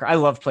linebacker. I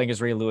loved playing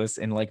as Ray Lewis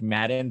in like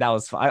Madden. That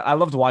was fun. I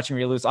loved watching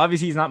Ray Lewis.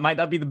 Obviously, might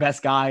not be the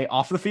best guy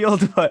off the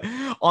field, but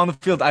on the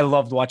field, I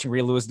loved watching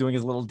Ray Lewis doing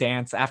his little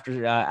dance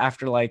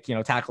after like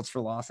tackles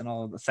for loss and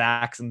all of the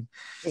sacks and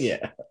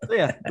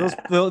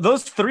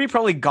those three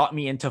probably got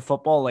me into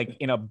football like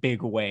in a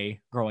big way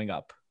growing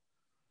up.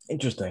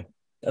 Interesting.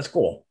 That's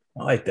cool.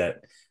 I like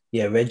that.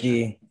 Yeah,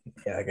 Reggie.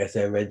 Yeah, like I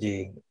said,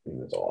 Reggie, he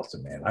was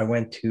awesome, man. I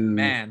went to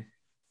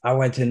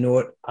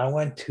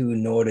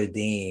Notre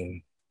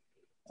Dame.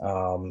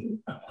 I wonder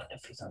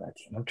if he's on that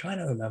team. I'm trying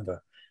to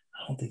remember.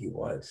 I don't think he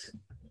was.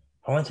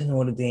 I went to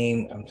Notre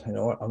Dame. I'm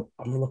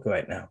gonna look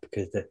right now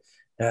because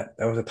that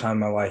was a time in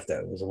my life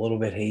that was a little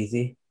bit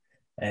hazy,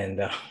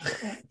 and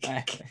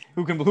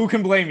who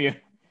can blame you?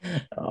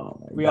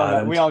 Oh we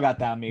all got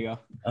that,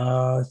 amigo.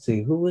 Let's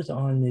see who was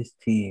on this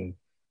team.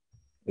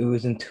 It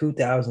was in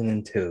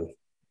 2002.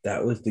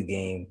 That was the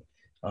game.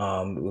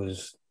 It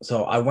was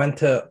so I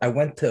went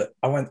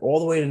all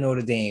the way to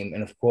Notre Dame,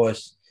 and of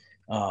course,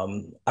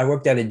 I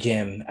worked at a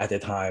gym at the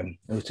time.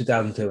 It was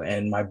 2002,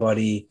 and my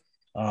buddy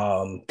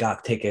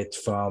got tickets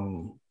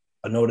from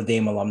a Notre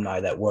Dame alumni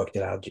that worked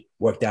out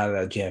at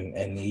our gym,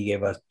 and he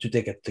gave us 2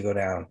 tickets to go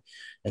down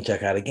and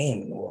check out a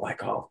game. And we're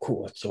like, "Oh,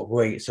 cool! It's so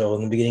great!" So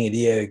in the beginning of the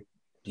year,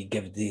 he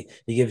gives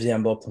the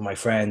envelope to my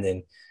friend,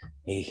 and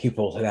he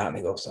pulls it out and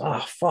he goes,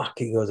 "Oh fuck!"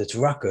 He goes, "It's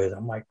Rutgers."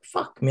 I'm like,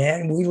 "Fuck,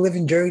 man! We live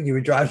in Jersey. We're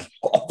driving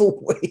all the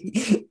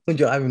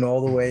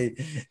way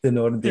to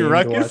Notre Dame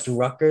to watch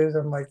Rutgers."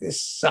 I'm like,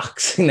 "This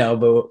sucks,"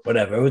 but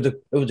whatever. It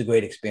was a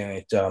great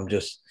experience.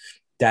 Just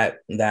that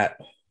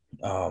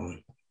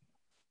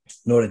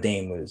Notre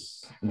Dame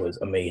was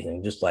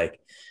amazing. Just like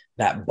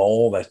that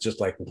bowl, that's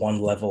just like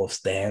one level of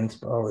stands,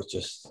 bro. It's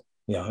just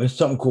it's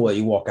something cool that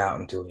you walk out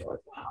into and you're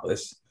like, "Wow,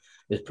 this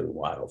is pretty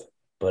wild."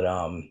 But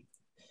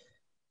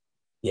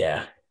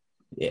yeah.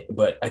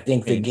 But I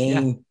think the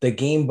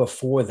game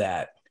before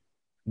that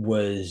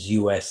was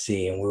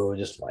USC, and we were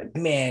just like,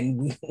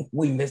 man,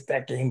 we missed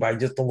that game by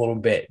just a little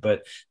bit,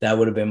 but that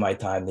would have been my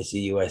time to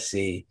see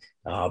USC.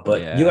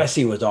 But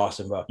USC was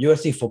awesome, bro.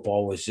 USC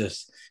football was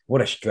just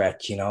what a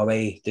stretch,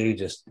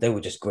 they were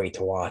just great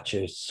to watch.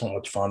 It was so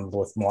much fun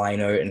with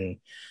Minor and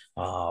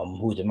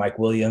who was it, Mike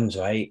Williams,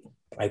 right?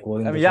 Mike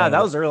Williams.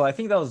 That was early. I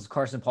think that was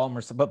Carson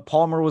Palmer, but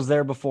Palmer was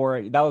there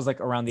before. That was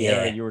like around the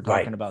era you were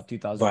talking about,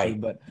 2002.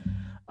 But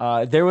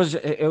it was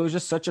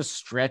just such a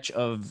stretch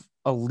of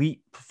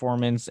elite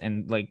performance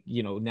and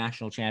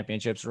national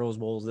championships, Rose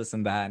Bowls, this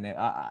and that. And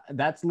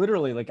that's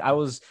literally like I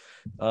was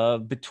I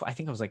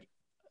think I was like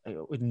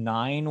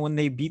 9 when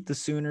they beat the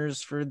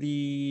Sooners for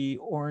the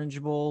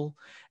Orange Bowl,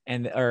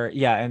 and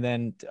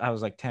then I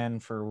was like 10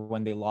 for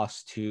when they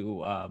lost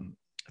to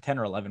 10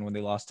 or 11 when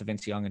they lost to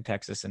Vince Young in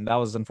Texas. And that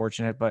was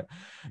unfortunate, but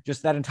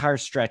just that entire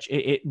stretch,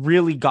 it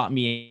really got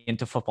me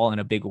into football in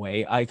a big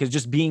way. Cause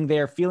just being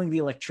there, feeling the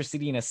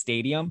electricity in a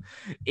stadium,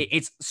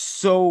 it's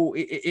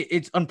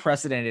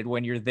unprecedented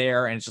when you're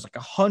there and it's just like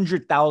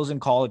 100,000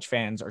 college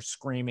fans are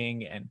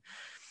screaming. And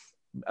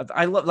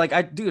I love, like,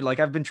 I've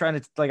been trying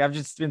to, like, I've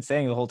just been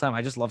saying the whole time,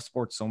 I just love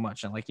sports so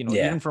much. And like, you know,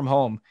 Yeah. even from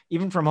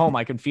home,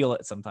 I can feel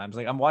it sometimes.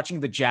 Like I'm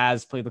watching the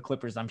Jazz play the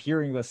Clippers, I'm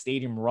hearing the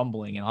stadium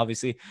rumbling, and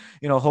obviously,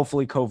 you know,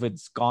 hopefully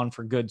COVID's gone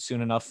for good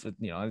soon enough.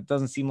 You know, it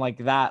doesn't seem like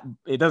that.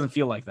 It doesn't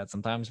feel like that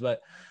sometimes, but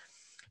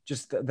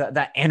just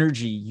that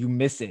energy, you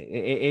miss it.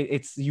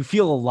 It's, you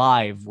feel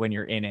alive when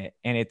you're in it,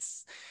 and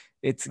it's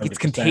 100%.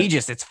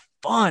 contagious. It's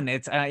fun.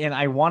 And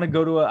I want to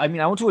go to I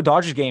went to a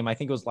Dodgers game, I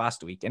think it was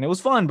last week, and it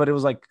was fun, but it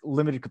was like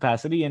limited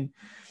capacity. And,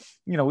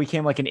 you know, we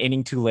came like an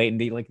inning too late,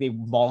 and they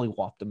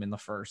mollywopped them in the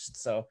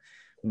first. So,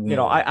 you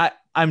know,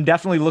 I'm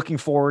definitely looking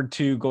forward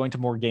to going to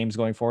more games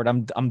going forward.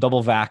 I'm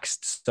double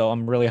vaxxed, so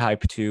I'm really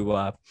hyped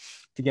to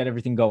get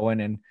everything going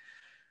and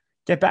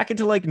get back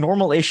into like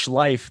normal-ish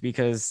life,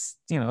 because,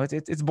 you know,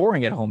 it's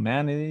boring at home,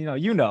 man.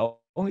 And, you know,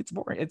 it's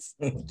boring. It's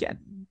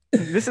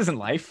this isn't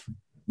life.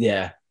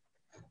 Yeah.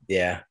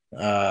 Yeah.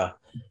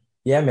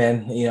 Yeah,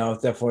 man. You know,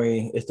 it's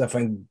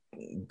definitely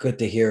good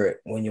to hear it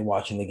when you're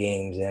watching the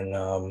games, and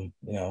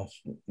you know,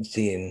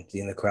 seeing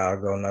the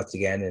crowd go nuts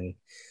again.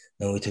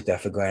 And we took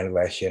that for granted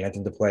last year. And I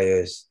think the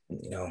players,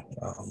 you know,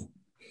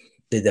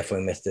 they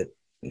definitely missed it.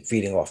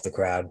 Feeding off the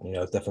crowd, you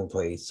know, it definitely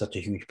plays such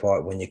a huge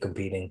part when you're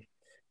competing.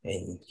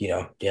 And, you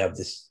know, you have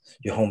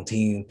your home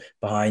team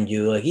behind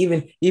you, like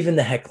even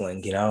the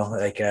heckling, you know,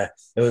 like there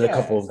was a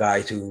couple of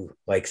guys who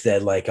like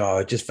said like, oh,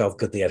 it just felt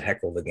good to get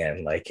heckled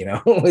again. Like, you know,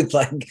 it's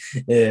like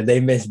they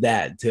missed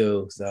that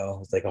too. So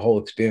it's like a whole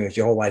experience.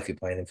 Your whole life you're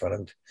playing in front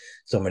of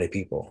so many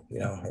people, you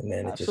know, and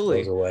then it just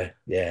goes away.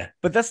 Yeah.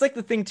 But that's like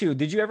the thing too.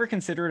 Did you ever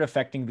consider it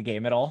affecting the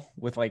game at all,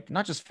 with like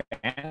not just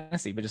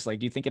fantasy, but just like,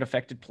 do you think it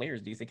affected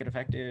players? Do you think it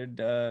affected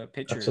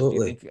pitchers?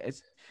 Absolutely. Do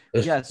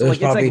you think so like,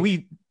 it's like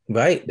we.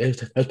 Right.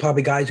 There's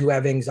probably guys who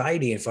have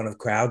anxiety in front of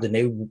crowd, and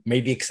they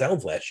maybe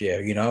excelled last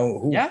year, you know,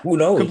 who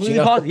knows? Completely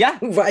you know? Yeah.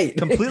 Right.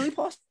 Completely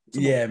possible.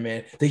 Yeah,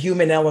 man. The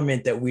human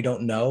element that we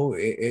don't know,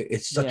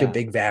 it's such a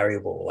big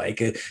variable. Like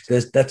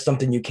that's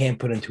something you can't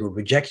put into a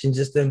rejection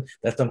system.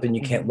 That's something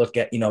you can't look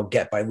at, you know,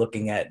 get by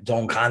looking at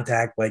zone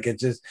contact. Like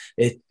it's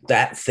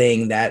that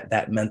thing,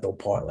 that mental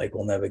part, like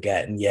we'll never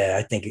get. And yeah,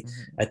 I think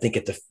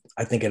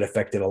it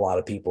affected a lot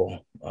of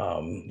people.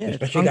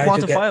 Especially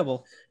guys who get,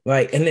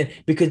 right. And then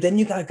because then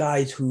you got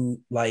guys who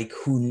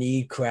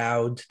need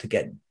crowds to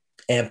get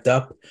amped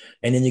up,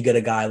 and then you get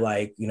a guy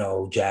like, you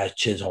know, Jazz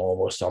Chisholm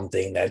or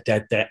something that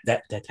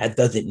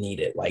doesn't need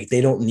it. Like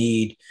they don't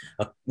need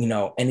you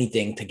know,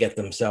 anything to get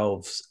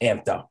themselves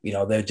amped up. You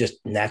know, they're just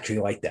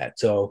naturally like that.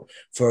 So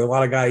for a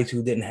lot of guys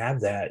who didn't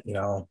have that, you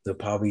know,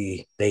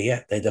 they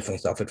definitely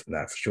suffered from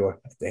that for sure.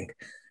 I think,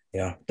 you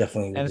know,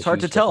 definitely. And it's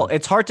hard to tell.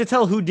 It's hard to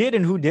tell who did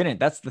and who didn't.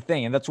 That's the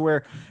thing. And that's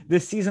where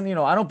this season, you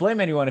know, I don't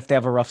blame anyone if they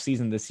have a rough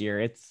season this year.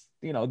 It's,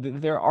 you know,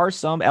 there are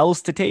some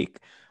L's to take.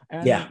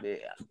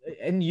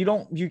 And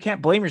you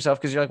can't blame yourself,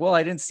 because you're like, well,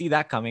 I didn't see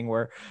that coming,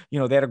 where, you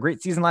know, they had a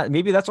great season.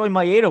 Maybe that's why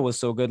Maeda was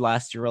so good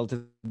last year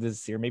relative to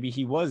this year. Maybe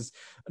he was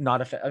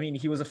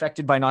he was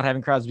affected by not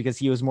having crowds because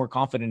he was more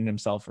confident in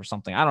himself or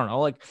something. I don't know,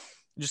 like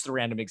just a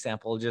random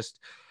example. Just,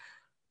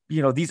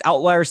 you know, these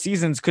outlier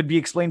seasons could be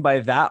explained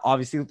by that,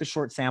 obviously with the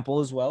short sample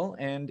as well.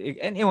 And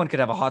anyone could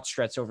have a hot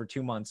stretch over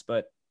 2 months,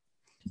 but,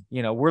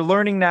 you know, we're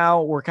learning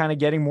now, we're kind of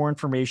getting more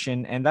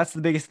information, and that's the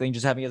biggest thing,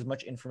 just having as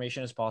much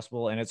information as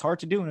possible. And it's hard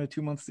to do in a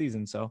 2-month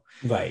season. So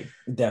right.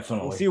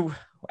 Definitely. We'll see.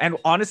 And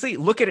honestly,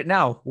 look at it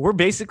now. We're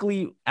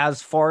basically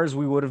as far as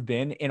we would have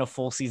been in a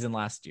full season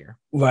last year.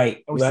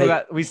 Right.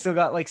 We still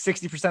got like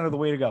 60% of the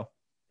way to go.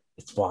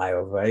 It's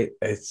wild, right?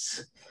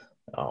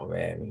 Oh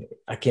man,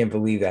 I can't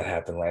believe that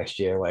happened last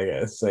year. Like,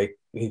 it's like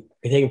we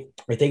take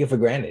it for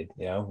granted,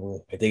 you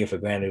know. I take it for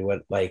granted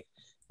what, like,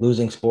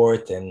 losing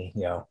sports, and,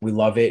 you know, we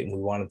love it and we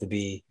want it to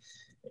be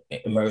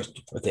immersed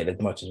with it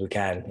as much as we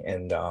can.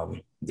 And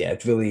yeah,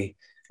 it's really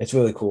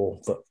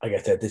cool. But like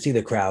I said, to see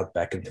the crowd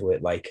back into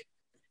it, like,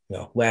 you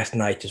know, last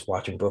night just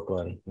watching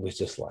Brooklyn was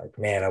just like,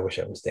 man, I wish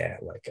I was there.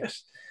 Like,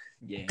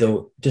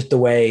 just the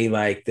way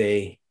like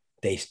they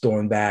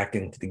stormed back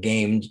into the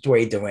game, the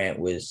way Durant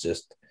was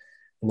just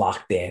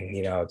locked in,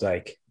 you know. It's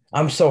like,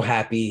 I'm so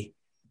happy,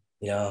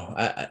 you know,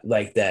 I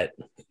like that.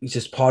 It's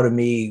just part of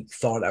me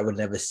thought I would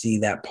never see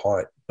that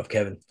part of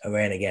Kevin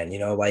Durant again, you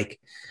know, like,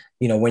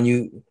 you know,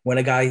 when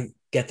a guy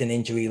gets an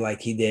injury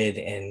like he did,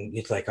 and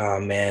it's like, oh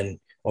man,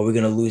 are we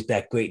going to lose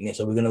that greatness?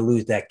 Are we going to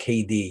lose that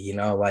KD, you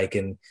know, like,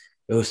 and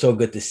it was so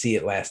good to see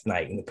it last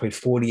night. And he played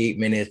 48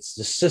 minutes,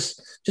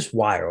 just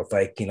wild,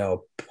 like, you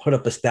know, put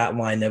up a stat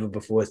line never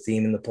before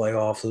seen in the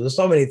playoffs. So there's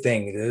so many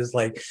things. It's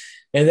like,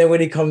 and then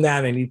when he come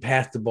down and he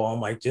passed the ball,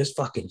 I'm like, just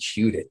fucking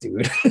shoot it,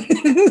 dude.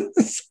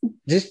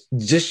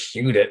 just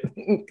shoot it.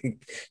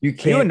 You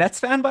can't. Are you a Nets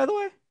fan, by the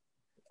way?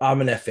 I'm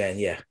a Nets fan,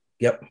 yeah.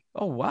 Yep.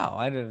 Oh wow,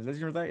 I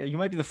didn't. You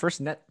might be the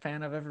first Net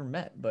fan I've ever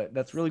met, but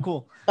that's really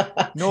cool.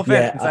 No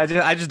offense,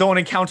 Yeah. I just don't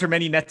encounter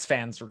many Nets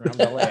fans around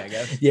LA, I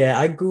guess. Yeah,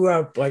 I grew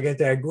up, like I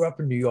said, I grew up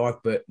in New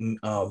York, but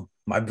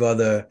my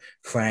brother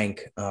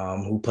Frank,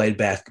 who played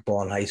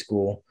basketball in high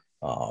school,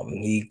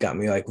 he got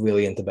me like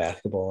really into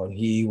basketball, and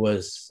he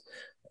was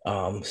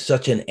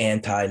such an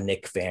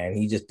anti-Knick fan.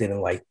 He just didn't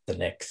like the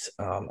Knicks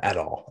at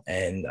all,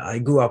 and I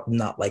grew up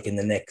not liking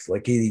the Knicks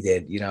like he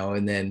did, you know.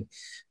 And then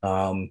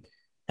um,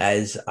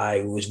 as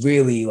I was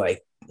really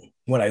like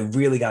when I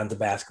really got into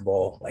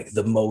basketball, like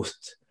the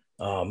most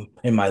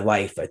in my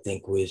life, I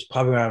think was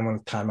probably around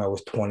the time I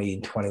was 20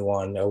 and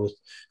 21. I was,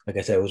 like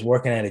I said, I was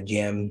working at a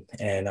gym,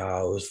 and it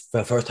was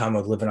the first time I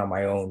was living on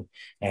my own.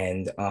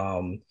 And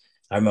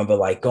I remember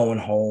like going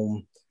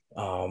home.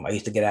 I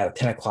used to get out at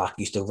 10 o'clock,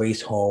 used to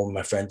race home.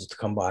 My friends used to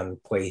come by my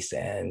place,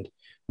 and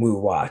we would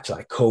watch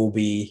like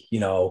Kobe, you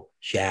know,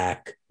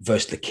 Shaq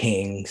versus the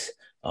Kings.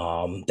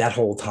 That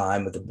whole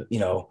time with the, you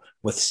know,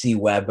 with C.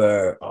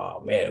 Weber,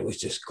 oh man, it was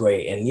just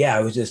great. And yeah,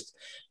 I was just,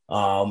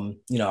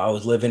 you know, I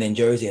was living in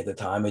Jersey at the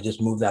time. I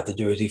just moved out to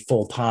Jersey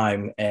full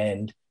time.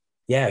 And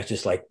yeah, it's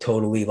just like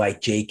totally like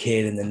J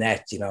Kidd and the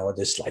Nets, you know, it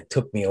just like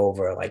took me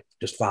over, like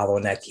just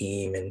following that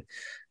team. And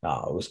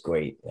it was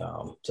great.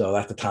 So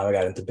that's the time I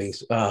got into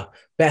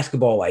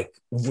basketball. Like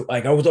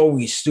I was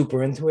always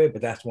super into it,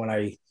 but that's when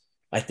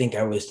I think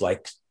I was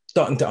like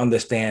starting to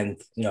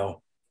understand, you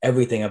know,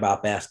 everything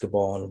about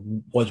basketball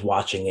and was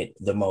watching it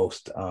the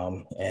most.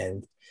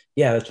 And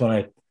yeah, that's when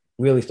I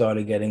really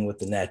started getting with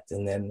the Nets.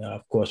 And then,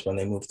 of course, when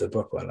they moved to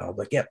Brooklyn, I was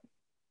like, yep,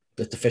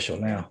 it's official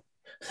now.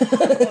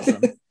 Awesome.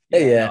 Yeah, no,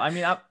 Yeah. I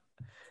mean,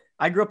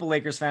 I grew up a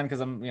Lakers fan because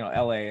I'm,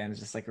 LA, and it's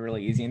just like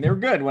really easy. And they were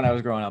good when I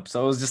was growing up.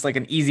 So it was just like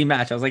an easy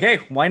match. I was like, hey,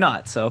 why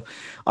not? So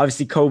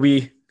obviously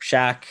Kobe,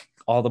 Shaq,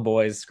 all the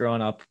boys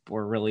growing up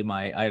were really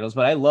my idols.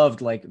 But I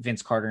loved like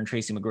Vince Carter and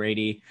Tracy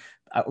McGrady.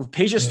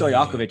 Peja Mm.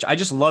 Stojakovic, I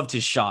just loved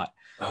his shot.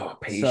 Oh,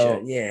 Peja.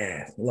 So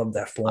Yeah. Love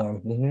that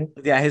form.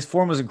 yeah, his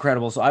form was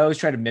incredible. So I always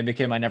tried to mimic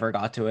him. I never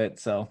got to it.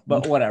 So,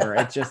 but whatever.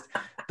 It's just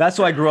that's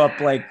why I grew up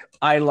like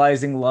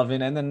idolizing,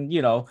 loving, and then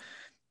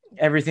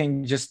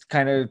everything just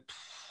kind of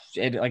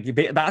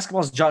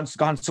basketball's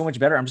gone so much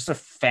better. I'm just a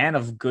fan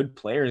of good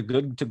players,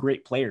 good to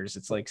great players.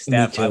 It's like Me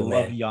Steph. I too,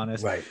 love man.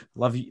 Giannis. Right.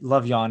 Love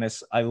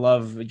Giannis. I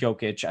love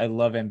Jokic. I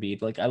love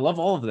Embiid. Like I love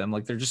all of them.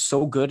 Like they're just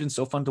so good and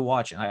so fun to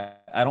watch. And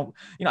I don't,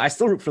 I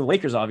still root for the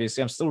Lakers.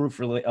 Obviously, I'm still root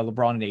for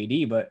LeBron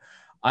and AD, but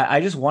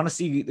I just want to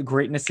see the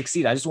greatness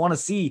succeed. I just want to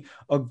see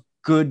a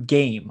good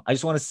game. I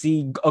just want to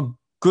see a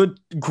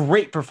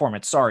great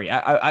performance. Sorry,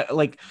 I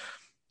like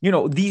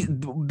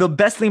the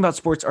best thing about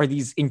sports are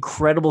these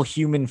incredible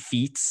human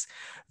feats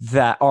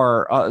that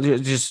are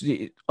just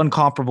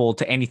uncomparable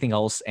to anything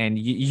else. And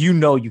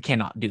you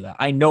cannot do that.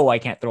 I know I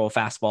can't throw a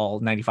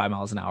fastball 95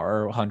 miles an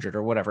hour or 100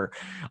 or whatever.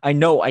 I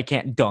know I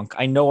can't dunk.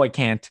 I know I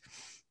can't,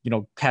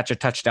 catch a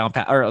touchdown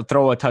or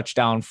throw a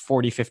touchdown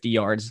 40, 50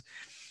 yards.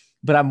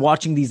 But I'm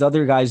watching these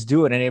other guys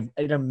do it, and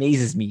it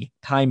amazes me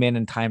time in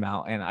and time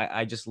out. And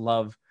I just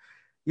love,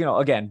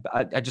 again,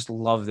 I just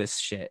love this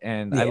shit.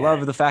 And I Yeah.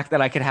 love the fact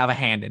that I could have a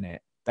hand in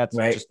it. That's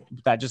Right.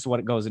 just what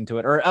it goes into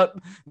it. Or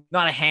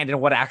not a hand in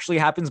what actually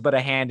happens, but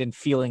a hand in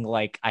feeling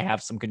like I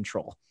have some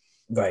control.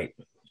 Right.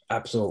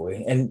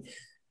 Absolutely. And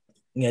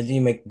yeah,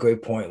 you make a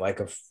great point, like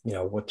of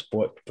what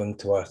sport bring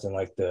to us, and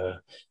like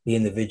the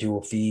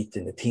individual feats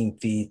and the team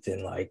feats,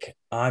 and like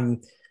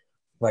I'm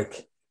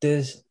like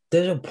there's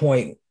a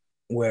point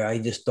where I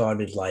just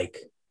started like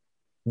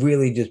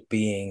really just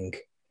being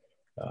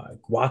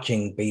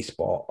watching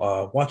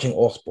baseball, watching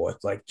all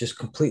sports, like just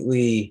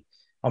completely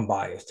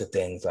unbiased to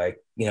things. Like,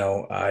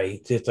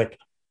 I just like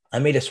I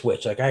made a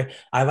switch. Like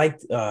I like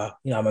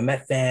I'm a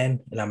Met fan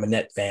and I'm a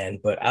Net fan,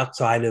 but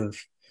outside of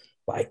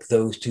like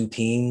those two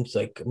teams,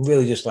 like I'm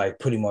really just like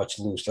pretty much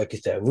loose. Like I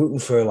said, rooting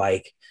for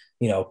like,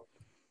 you know,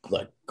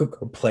 like good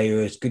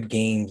players, good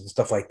games and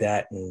stuff like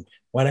that. And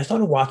when I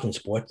started watching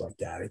sports like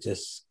that, it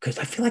just because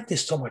I feel like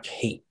there's so much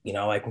hate,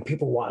 like when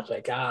people watch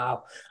like,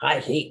 oh, I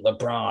hate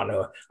LeBron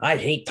or I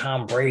hate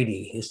Tom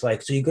Brady. It's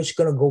like, so you're just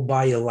gonna go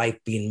by your life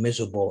being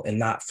miserable and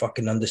not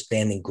fucking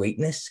understanding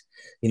greatness,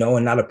 and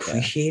not Yeah.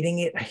 appreciating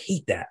it. I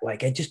hate that.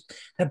 Like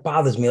that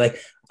bothers me. Like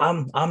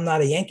I'm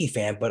not a Yankee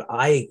fan, but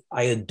I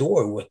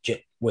adore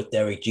what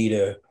Derek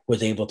Jeter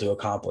was able to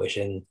accomplish.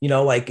 And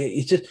like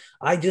it's just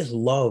I just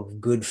love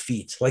good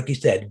feats. Like you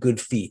said, good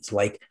feats.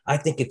 Like I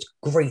think it's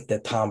great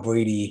that Tom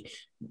Brady,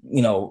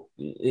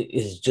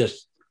 is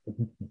just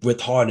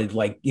retarded,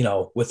 like,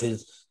 with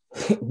his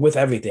with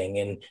everything.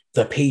 And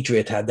the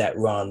Patriots had that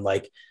run.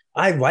 Like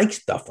I like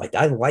stuff like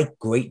that. I like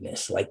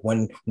greatness. Like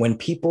when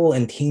people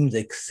and teams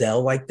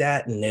excel like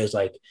that, and there's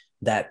like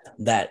that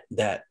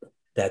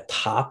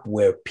top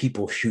where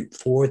people shoot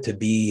for to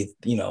be,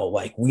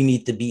 like we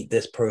need to beat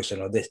this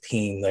person or this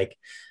team. Like,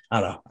 I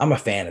don't know. I'm a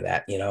fan of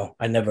that.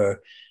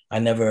 I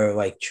never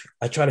like,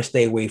 I try to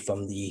stay away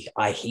from the,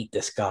 I hate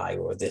this guy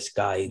or this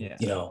guy,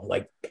 Yeah.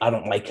 like, I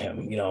don't like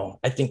him.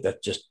 I think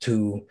that's just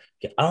too,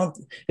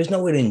 there's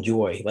no way to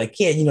enjoy. Like,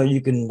 yeah,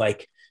 you can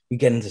like, we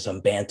get into some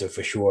banter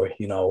for sure.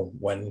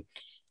 When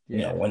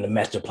Yeah. when the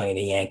Mets are playing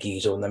the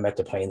Yankees or when the Mets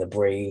are playing the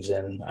Braves,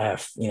 and I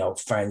have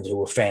friends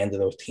who are fans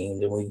of those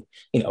teams, and we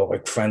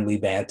like friendly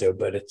banter,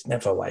 but it's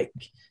never like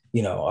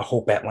I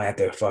hope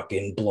Atlanta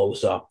fucking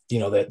blows up.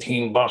 Their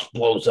team bus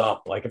blows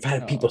up. Like I've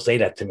had people No. say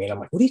that to me, and I'm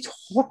like, what are you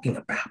talking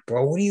about,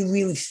 bro? What are you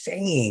really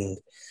saying?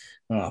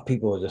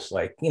 People are just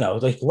like,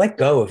 like let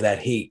go of that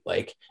heat.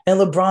 Like, and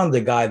LeBron's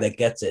the guy that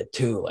gets it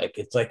too. Like,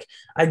 it's like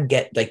I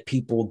get like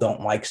people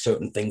don't like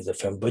certain things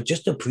of him, but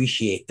just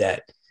appreciate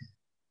that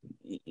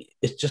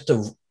it's just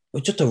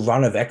a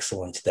run of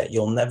excellence that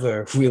you'll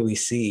never really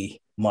see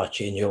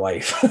much in your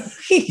life.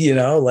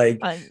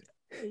 Like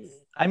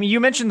I mean, you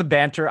mentioned the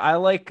banter. I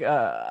like,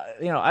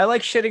 I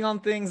like shitting on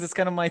things. It's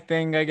kind of my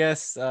thing, I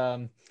guess.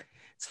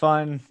 It's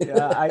fun.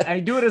 I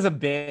do it as a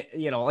bit,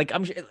 like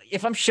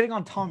if I'm shitting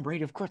on Tom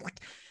Brady, of course, like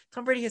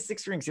Tom Brady has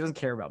 6 rings. He doesn't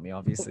care about me,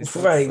 obviously.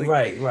 So right,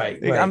 like, right.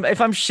 if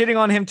I'm shitting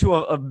on him to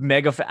a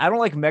mega fan, I don't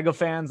like mega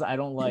fans. I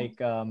don't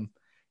like,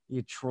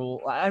 you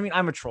troll. I mean,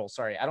 I'm a troll.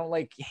 Sorry. I don't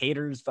like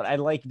haters, but I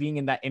like being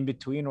in that in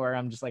between where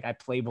I'm just like, I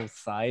play both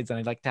sides and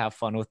I like to have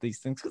fun with these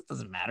things because it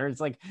doesn't matter. It's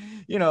like,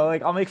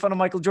 like I'll make fun of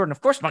Michael Jordan. Of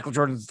course, Michael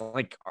Jordan's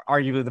like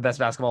arguably the best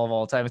basketball of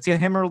all time. It's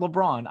him or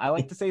LeBron. I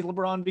like to say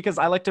LeBron because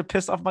I like to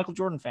piss off Michael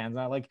Jordan fans.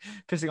 I like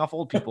pissing off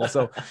old people.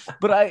 So,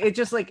 but it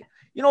just like,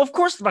 of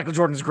course, Michael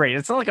Jordan's great.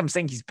 It's not like I'm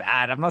saying he's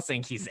bad. I'm not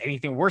saying he's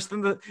anything worse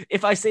than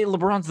if I say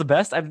LeBron's the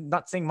best, I'm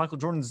not saying Michael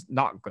Jordan's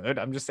not good.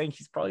 I'm just saying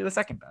he's probably the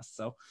second best.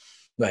 So,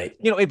 right.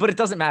 But it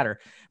doesn't matter.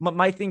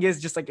 My thing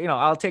is just like,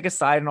 I'll take a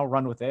side and I'll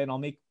run with it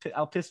and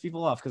I'll piss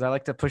people off because I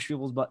like to push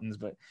people's buttons.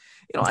 But,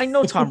 I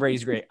know Tom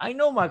Brady's great. I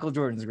know Michael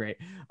Jordan's great.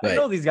 I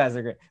know these guys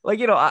are great. Like,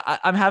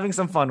 I'm having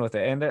some fun with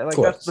it. And like,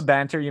 that's the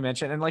banter you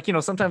mentioned. And like,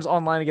 sometimes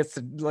online it gets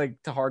to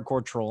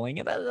hardcore trolling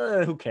and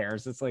who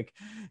cares? It's like,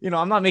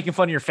 I'm not making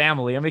fun of your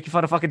family. I'm making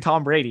fun of fucking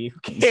Tom Brady. Who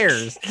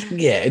cares?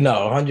 Yeah, no,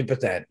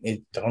 100%.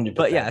 It's 100%.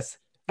 But yes,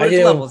 but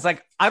it's levels.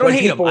 Like, I don't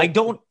hate him. I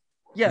don't.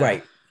 Yeah.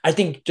 Right. I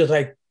think just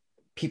like,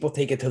 people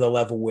take it to the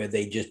level where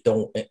they just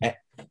don't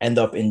end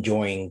up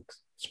enjoying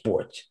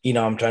sports.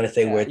 I'm trying to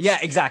say where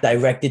it's exactly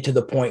directed to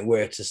the point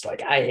where it's just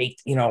like, I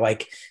hate,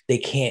 like they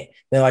can't,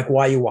 they're like,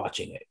 why are you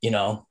watching it?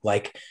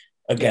 Like,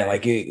 again,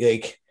 like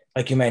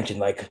you mentioned,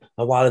 like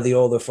a lot of the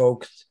older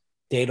folks,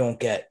 they don't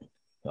get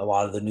a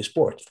lot of the new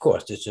sports. Of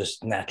course, it's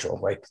just natural.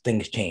 Like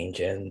things change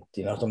and,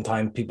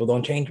 sometimes people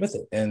don't change with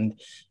it. And,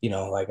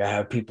 like I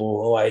have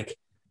people like,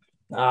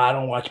 I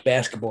don't watch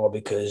basketball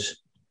because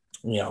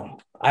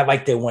I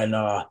liked it when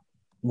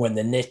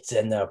the Knicks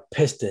and the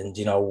Pistons,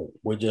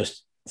 would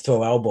just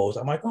throw elbows.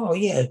 I'm like, oh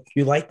yeah,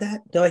 you like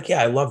that? They're like,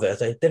 yeah, I love it. I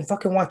was like, then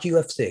fucking watch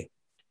UFC.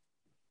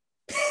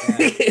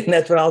 Yeah. And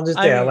that's what I'll just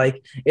say.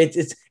 Like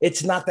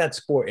it's not that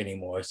sport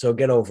anymore. So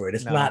get over it.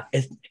 It's not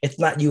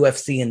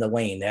UFC in the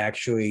lane. They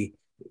actually,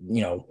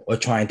 are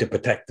trying to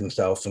protect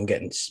themselves from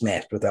getting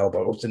smashed with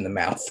elbows in the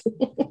mouth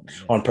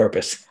on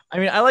purpose. I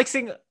mean, I like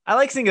seeing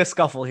a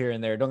scuffle here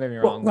and there. Don't get me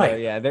wrong. Well,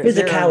 right. Yeah.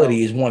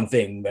 Physicality is one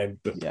thing.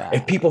 Yeah.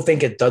 If people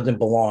think it doesn't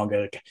belong,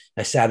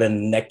 I sat in a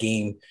net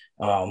game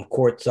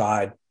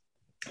courtside,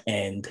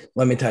 and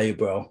let me tell you,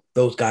 bro,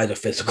 those guys are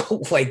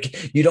physical.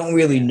 Like you don't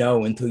really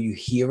know until you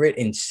hear it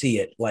and see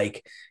it.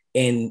 Like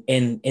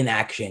in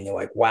action, you're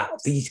like, wow,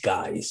 these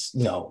guys,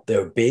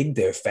 they're big,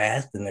 they're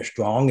fast, and they're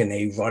strong, and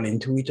they run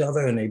into each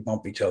other and they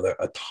bump each other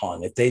a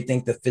ton. If they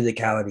think the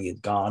physicality is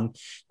gone,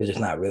 they're just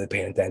not really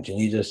paying attention.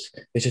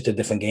 It's just a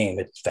different game.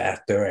 It's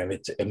faster and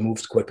it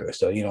moves quicker,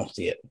 so you don't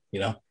see it.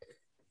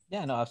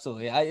 Yeah, no,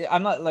 absolutely.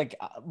 I'm not like,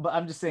 but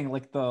I'm just saying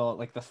like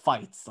the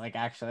fights, like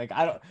actually, like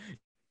I don't.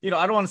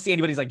 I don't want to see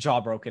anybody's like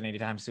jaw broken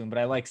anytime soon, but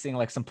I like seeing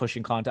like some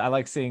pushing content. I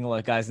like seeing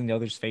like guys in the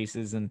other's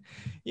faces and,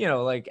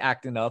 like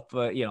acting up.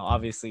 But,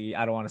 obviously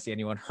I don't want to see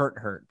anyone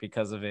hurt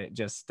because of it.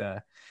 Just,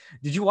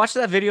 did you watch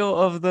that video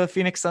of the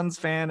Phoenix Suns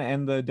fan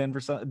and the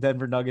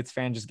Denver Nuggets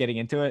fan just getting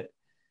into it?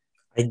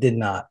 I did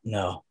not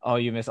know. Oh,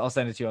 you missed. I'll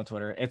send it to you on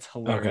Twitter. It's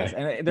hilarious.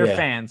 Okay. And they're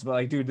fans, but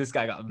like, dude, this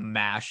guy got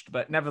mashed.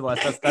 But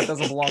nevertheless, that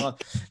doesn't belong on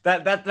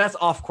that's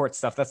off court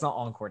stuff. That's not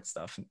on court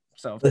stuff.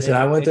 So listen,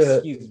 I went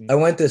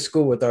to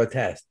school with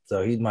Artest,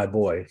 so he's my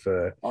boy.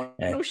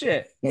 No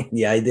shit.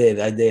 Yeah, I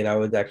did. I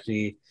was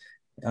actually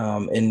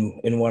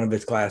in one of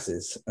his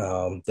classes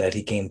that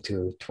he came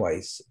to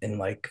twice in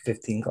like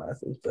 15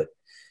 classes, but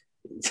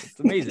it's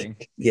amazing.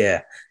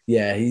 yeah.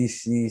 He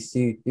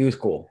was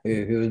cool.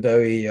 He was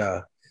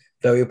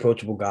very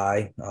approachable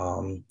guy.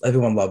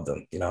 Everyone loved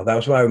him. That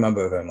was what I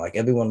remember of him. Like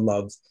everyone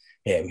loved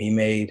him. He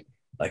made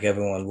like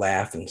everyone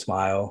laugh and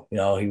smile.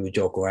 He would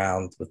joke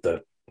around with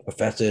the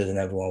professors and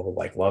everyone would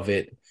like love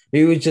it.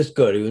 He was just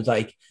good. It was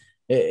like,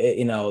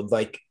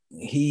 like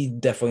he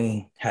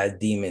definitely had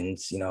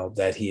demons,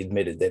 that he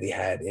admitted that he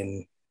had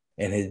in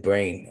his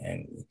brain.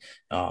 And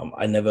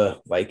I never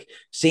like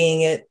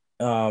seeing it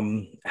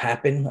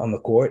happen on the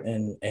court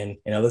and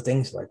other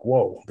things like,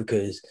 whoa,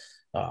 because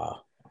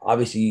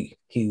obviously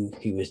he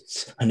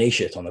was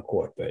tenacious on the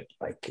court, but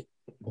like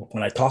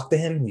when I talked to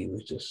him, he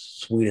was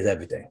just sweet as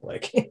everything.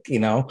 Like,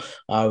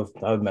 I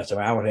would mess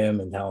around with him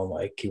and tell him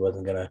like he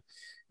wasn't gonna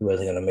he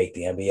wasn't gonna make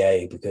the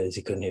NBA because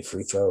he couldn't hit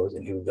free throws,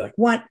 and he would be like,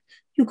 "What?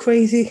 You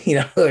crazy?"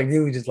 Like he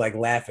would just like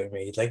laugh at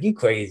me. He's like, "You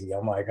crazy?"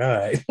 I'm like, "All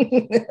right."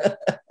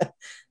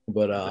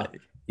 But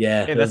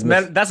yeah, Hey,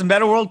 that's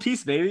meta world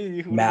peace, baby.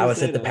 Who can Malice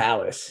say at the that?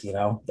 Palace,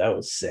 that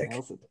was sick.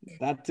 Also,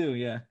 that too,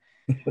 yeah.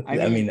 I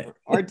I mean,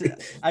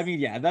 mean,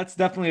 yeah, that's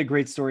definitely a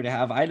great story to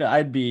have.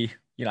 I'd be,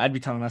 I'd be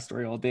telling that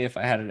story all day if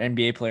I had an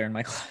NBA player in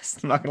my class.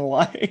 I'm not gonna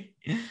lie.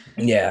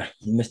 yeah,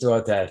 Mr.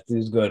 Artest, he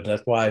was good.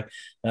 That's why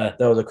that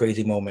was a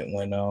crazy moment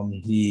when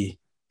he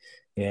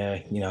yeah,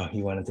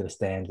 he went into the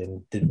stand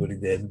and did what he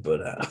did.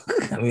 But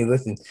I mean,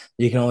 listen,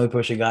 you can only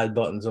push a guy's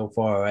button so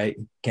far, right?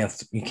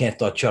 You can't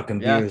start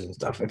chucking Yeah, beers and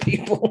stuff at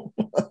people.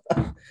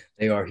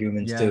 They are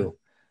humans yeah. too.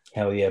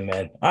 Hell yeah,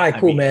 man. All right, I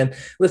cool, mean, man.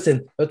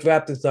 Listen, let's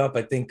wrap this up.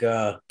 I think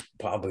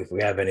probably if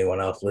we have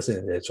anyone else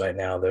listening to this right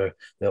now, they're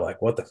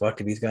like, what the fuck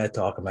are these guys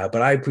talking about?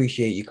 But I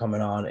appreciate you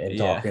coming on and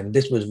yeah. talking.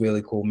 This was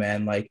really cool,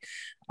 man. Like,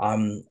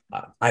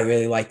 I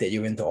really like that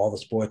you're into all the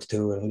sports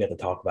too, and we got to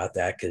talk about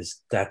that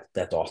because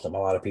that's awesome. A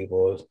lot of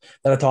people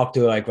that I talk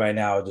to like right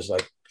now are just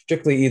like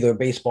strictly either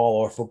baseball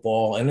or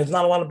football, and there's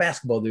not a lot of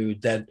basketball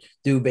dudes that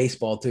do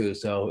baseball too.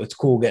 So it's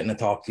cool getting to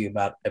talk to you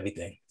about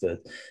everything. So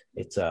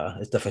it's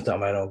definitely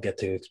something I don't get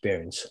to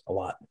experience a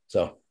lot.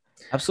 So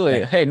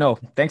Absolutely. Hey, no,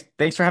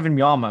 thanks for having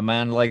me on, my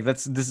man. Like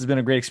this has been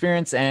a great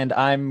experience, and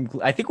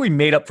I think we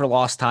made up for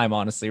lost time,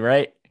 honestly,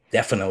 right?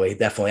 definitely,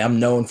 definitely. I'm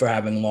known for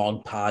having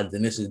long pods,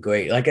 and this is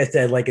great. Like I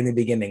said, like in the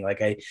beginning,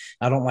 like I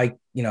don't like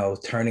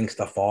turning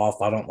stuff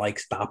off. I don't like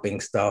stopping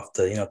stuff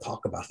to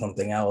talk about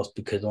something else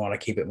because I want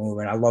to keep it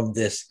moving. I love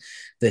this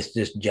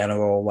just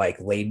general like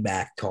laid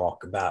back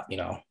talk about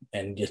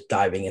and just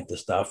diving into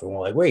stuff. And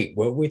we're like, wait,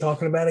 what are we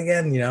talking about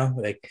again?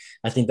 Like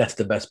I think that's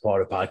the best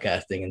part of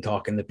podcasting and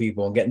talking to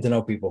people and getting to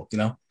know people.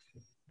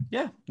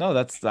 Yeah, no,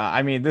 that's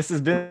I mean, this has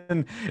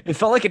been it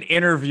felt like an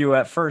interview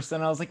at first,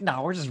 and I was like,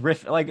 no, we're just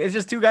riffing, like it's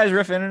just two guys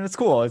riffing, and it's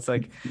cool. It's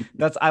like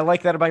I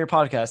like that about your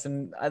podcast,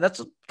 and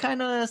that's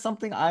kind of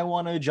something I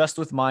want to adjust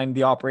with mine,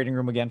 the operating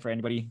room, again, for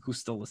anybody who's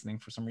still listening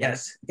for some reason.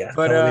 Yes.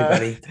 But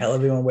Tell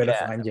everyone where to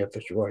yeah, find you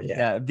for sure. Yeah.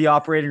 yeah, the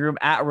operating room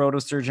at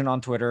Rotosurgeon on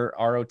Twitter,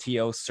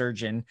 ROTO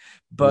Surgeon.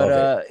 But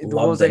Love it. what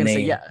Love was I the gonna say?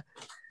 name. Yeah.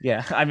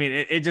 Yeah, I mean,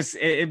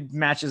 it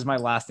matches my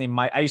last name.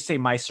 I used to say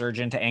my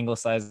surgeon to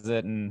anglicize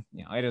it, and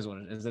it is what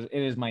it is. It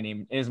is my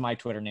name. It is my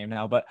Twitter name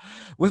now. But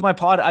with my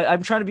pod,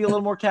 I'm trying to be a little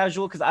more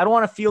casual because I don't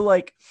want to feel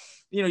like,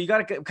 you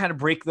got to kind of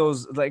break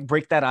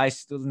that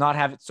ice, not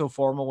have it so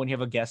formal when you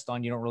have a guest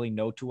on you don't really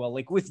know too well.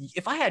 Like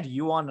if I had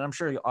you on, and I'm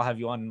sure I'll have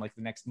you on in like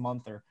the next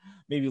month or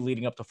maybe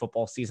leading up to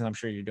football season. I'm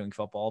sure you're doing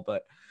football,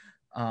 but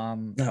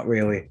Not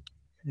really.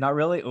 not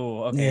really.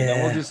 Oh, okay. Yeah.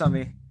 Then we'll do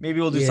something. Maybe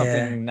we'll do Yeah.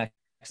 something next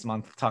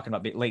month talking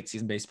about late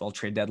season baseball,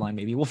 trade deadline.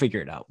 Maybe we'll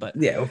figure it out. But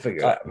Yeah, we'll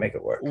figure it out. Make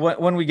it work.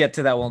 when we get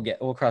to that,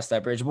 we'll cross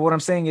that bridge. But what I'm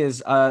saying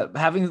is,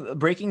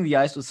 breaking the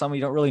ice with someone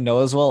you don't really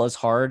know as well is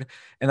hard,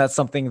 and that's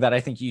something that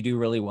I think you do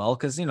really well.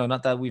 Because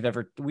not that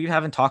we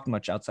haven't talked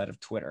much outside of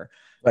Twitter,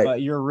 Right.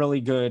 but you're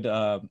really good.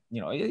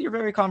 You're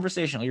very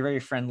conversational. You're very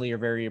friendly. You're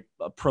very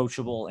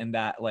approachable in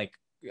that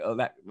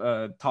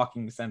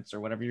talking sense or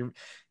whatever. You're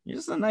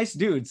just a nice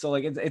dude. So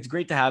like it's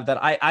great to have that.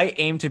 I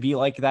aim to be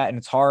like that, and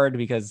it's hard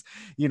because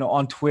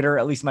on Twitter,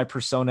 at least my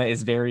persona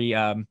is very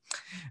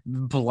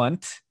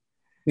blunt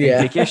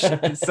Yeah.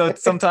 dickish. So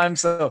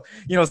sometimes,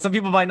 some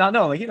people might not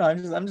know, like,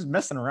 I'm just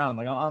messing around.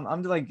 Like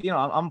I'm just like,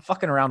 I'm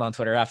fucking around on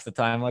Twitter half the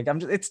time. Like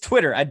it's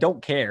Twitter. I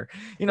don't care.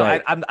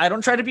 Right. I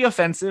don't try to be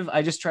offensive.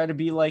 I just try to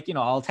be like,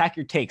 I'll attack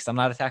your takes. I'm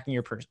not attacking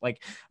your person.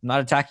 Like I'm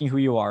not attacking who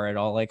you are at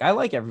all. Like I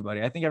like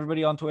everybody. I think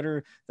everybody on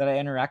Twitter that I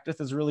interact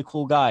with is a really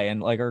cool guy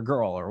and like, or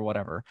girl or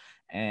whatever.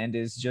 And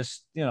is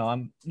just,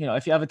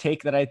 if you have a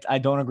take that I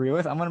don't agree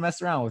with, I'm going to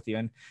mess around with you.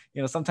 And,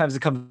 sometimes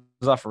it comes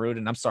off rude,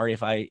 and I'm sorry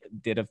if I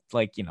did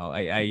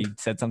I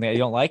said something I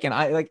don't like. And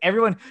I like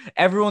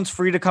everyone's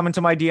free to come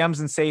into my DMs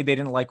and say they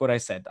didn't like what I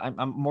said.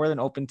 I'm more than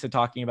open to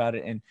talking about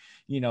it and,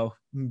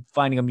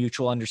 finding a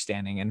mutual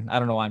understanding. And I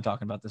don't know why I'm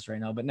talking about this right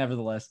now, but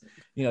nevertheless,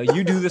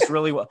 you do this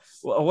really well.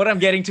 What I'm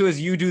getting to is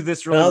you do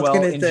this really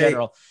well in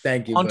general.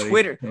 Thank you on buddy.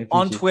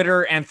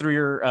 Twitter and through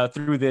your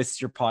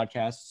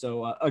podcast.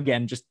 So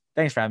again, just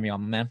thanks for having me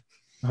on, man.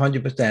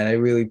 100%. I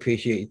really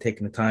appreciate you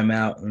taking the time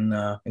out and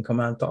come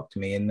out and talk to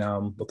me. And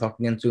we'll talk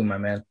again soon, my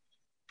man.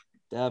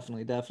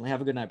 Definitely.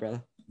 Have a good night,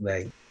 brother.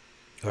 Bye.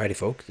 Alrighty,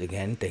 folks.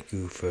 Again, thank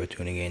you for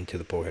tuning in to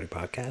the Poleheaded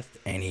Podcast.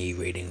 Any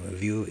rating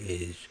review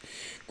is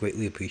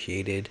greatly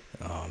appreciated.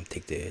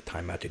 Take the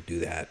time out to do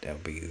that. That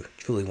would be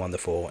truly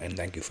wonderful. And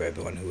thank you for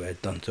everyone who has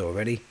done so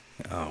already.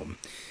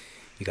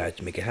 You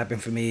guys make it happen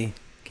for me.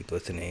 Keep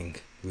listening.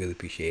 Really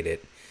appreciate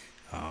it.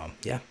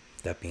 Yeah.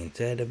 That being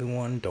said,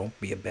 everyone, don't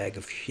be a bag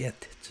of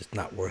shit. It's just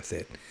not worth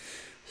it.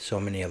 So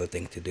many other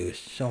things to do.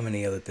 So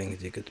many other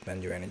things you could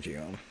spend your energy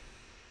on.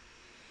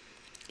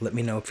 Let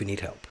me know if you need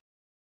help.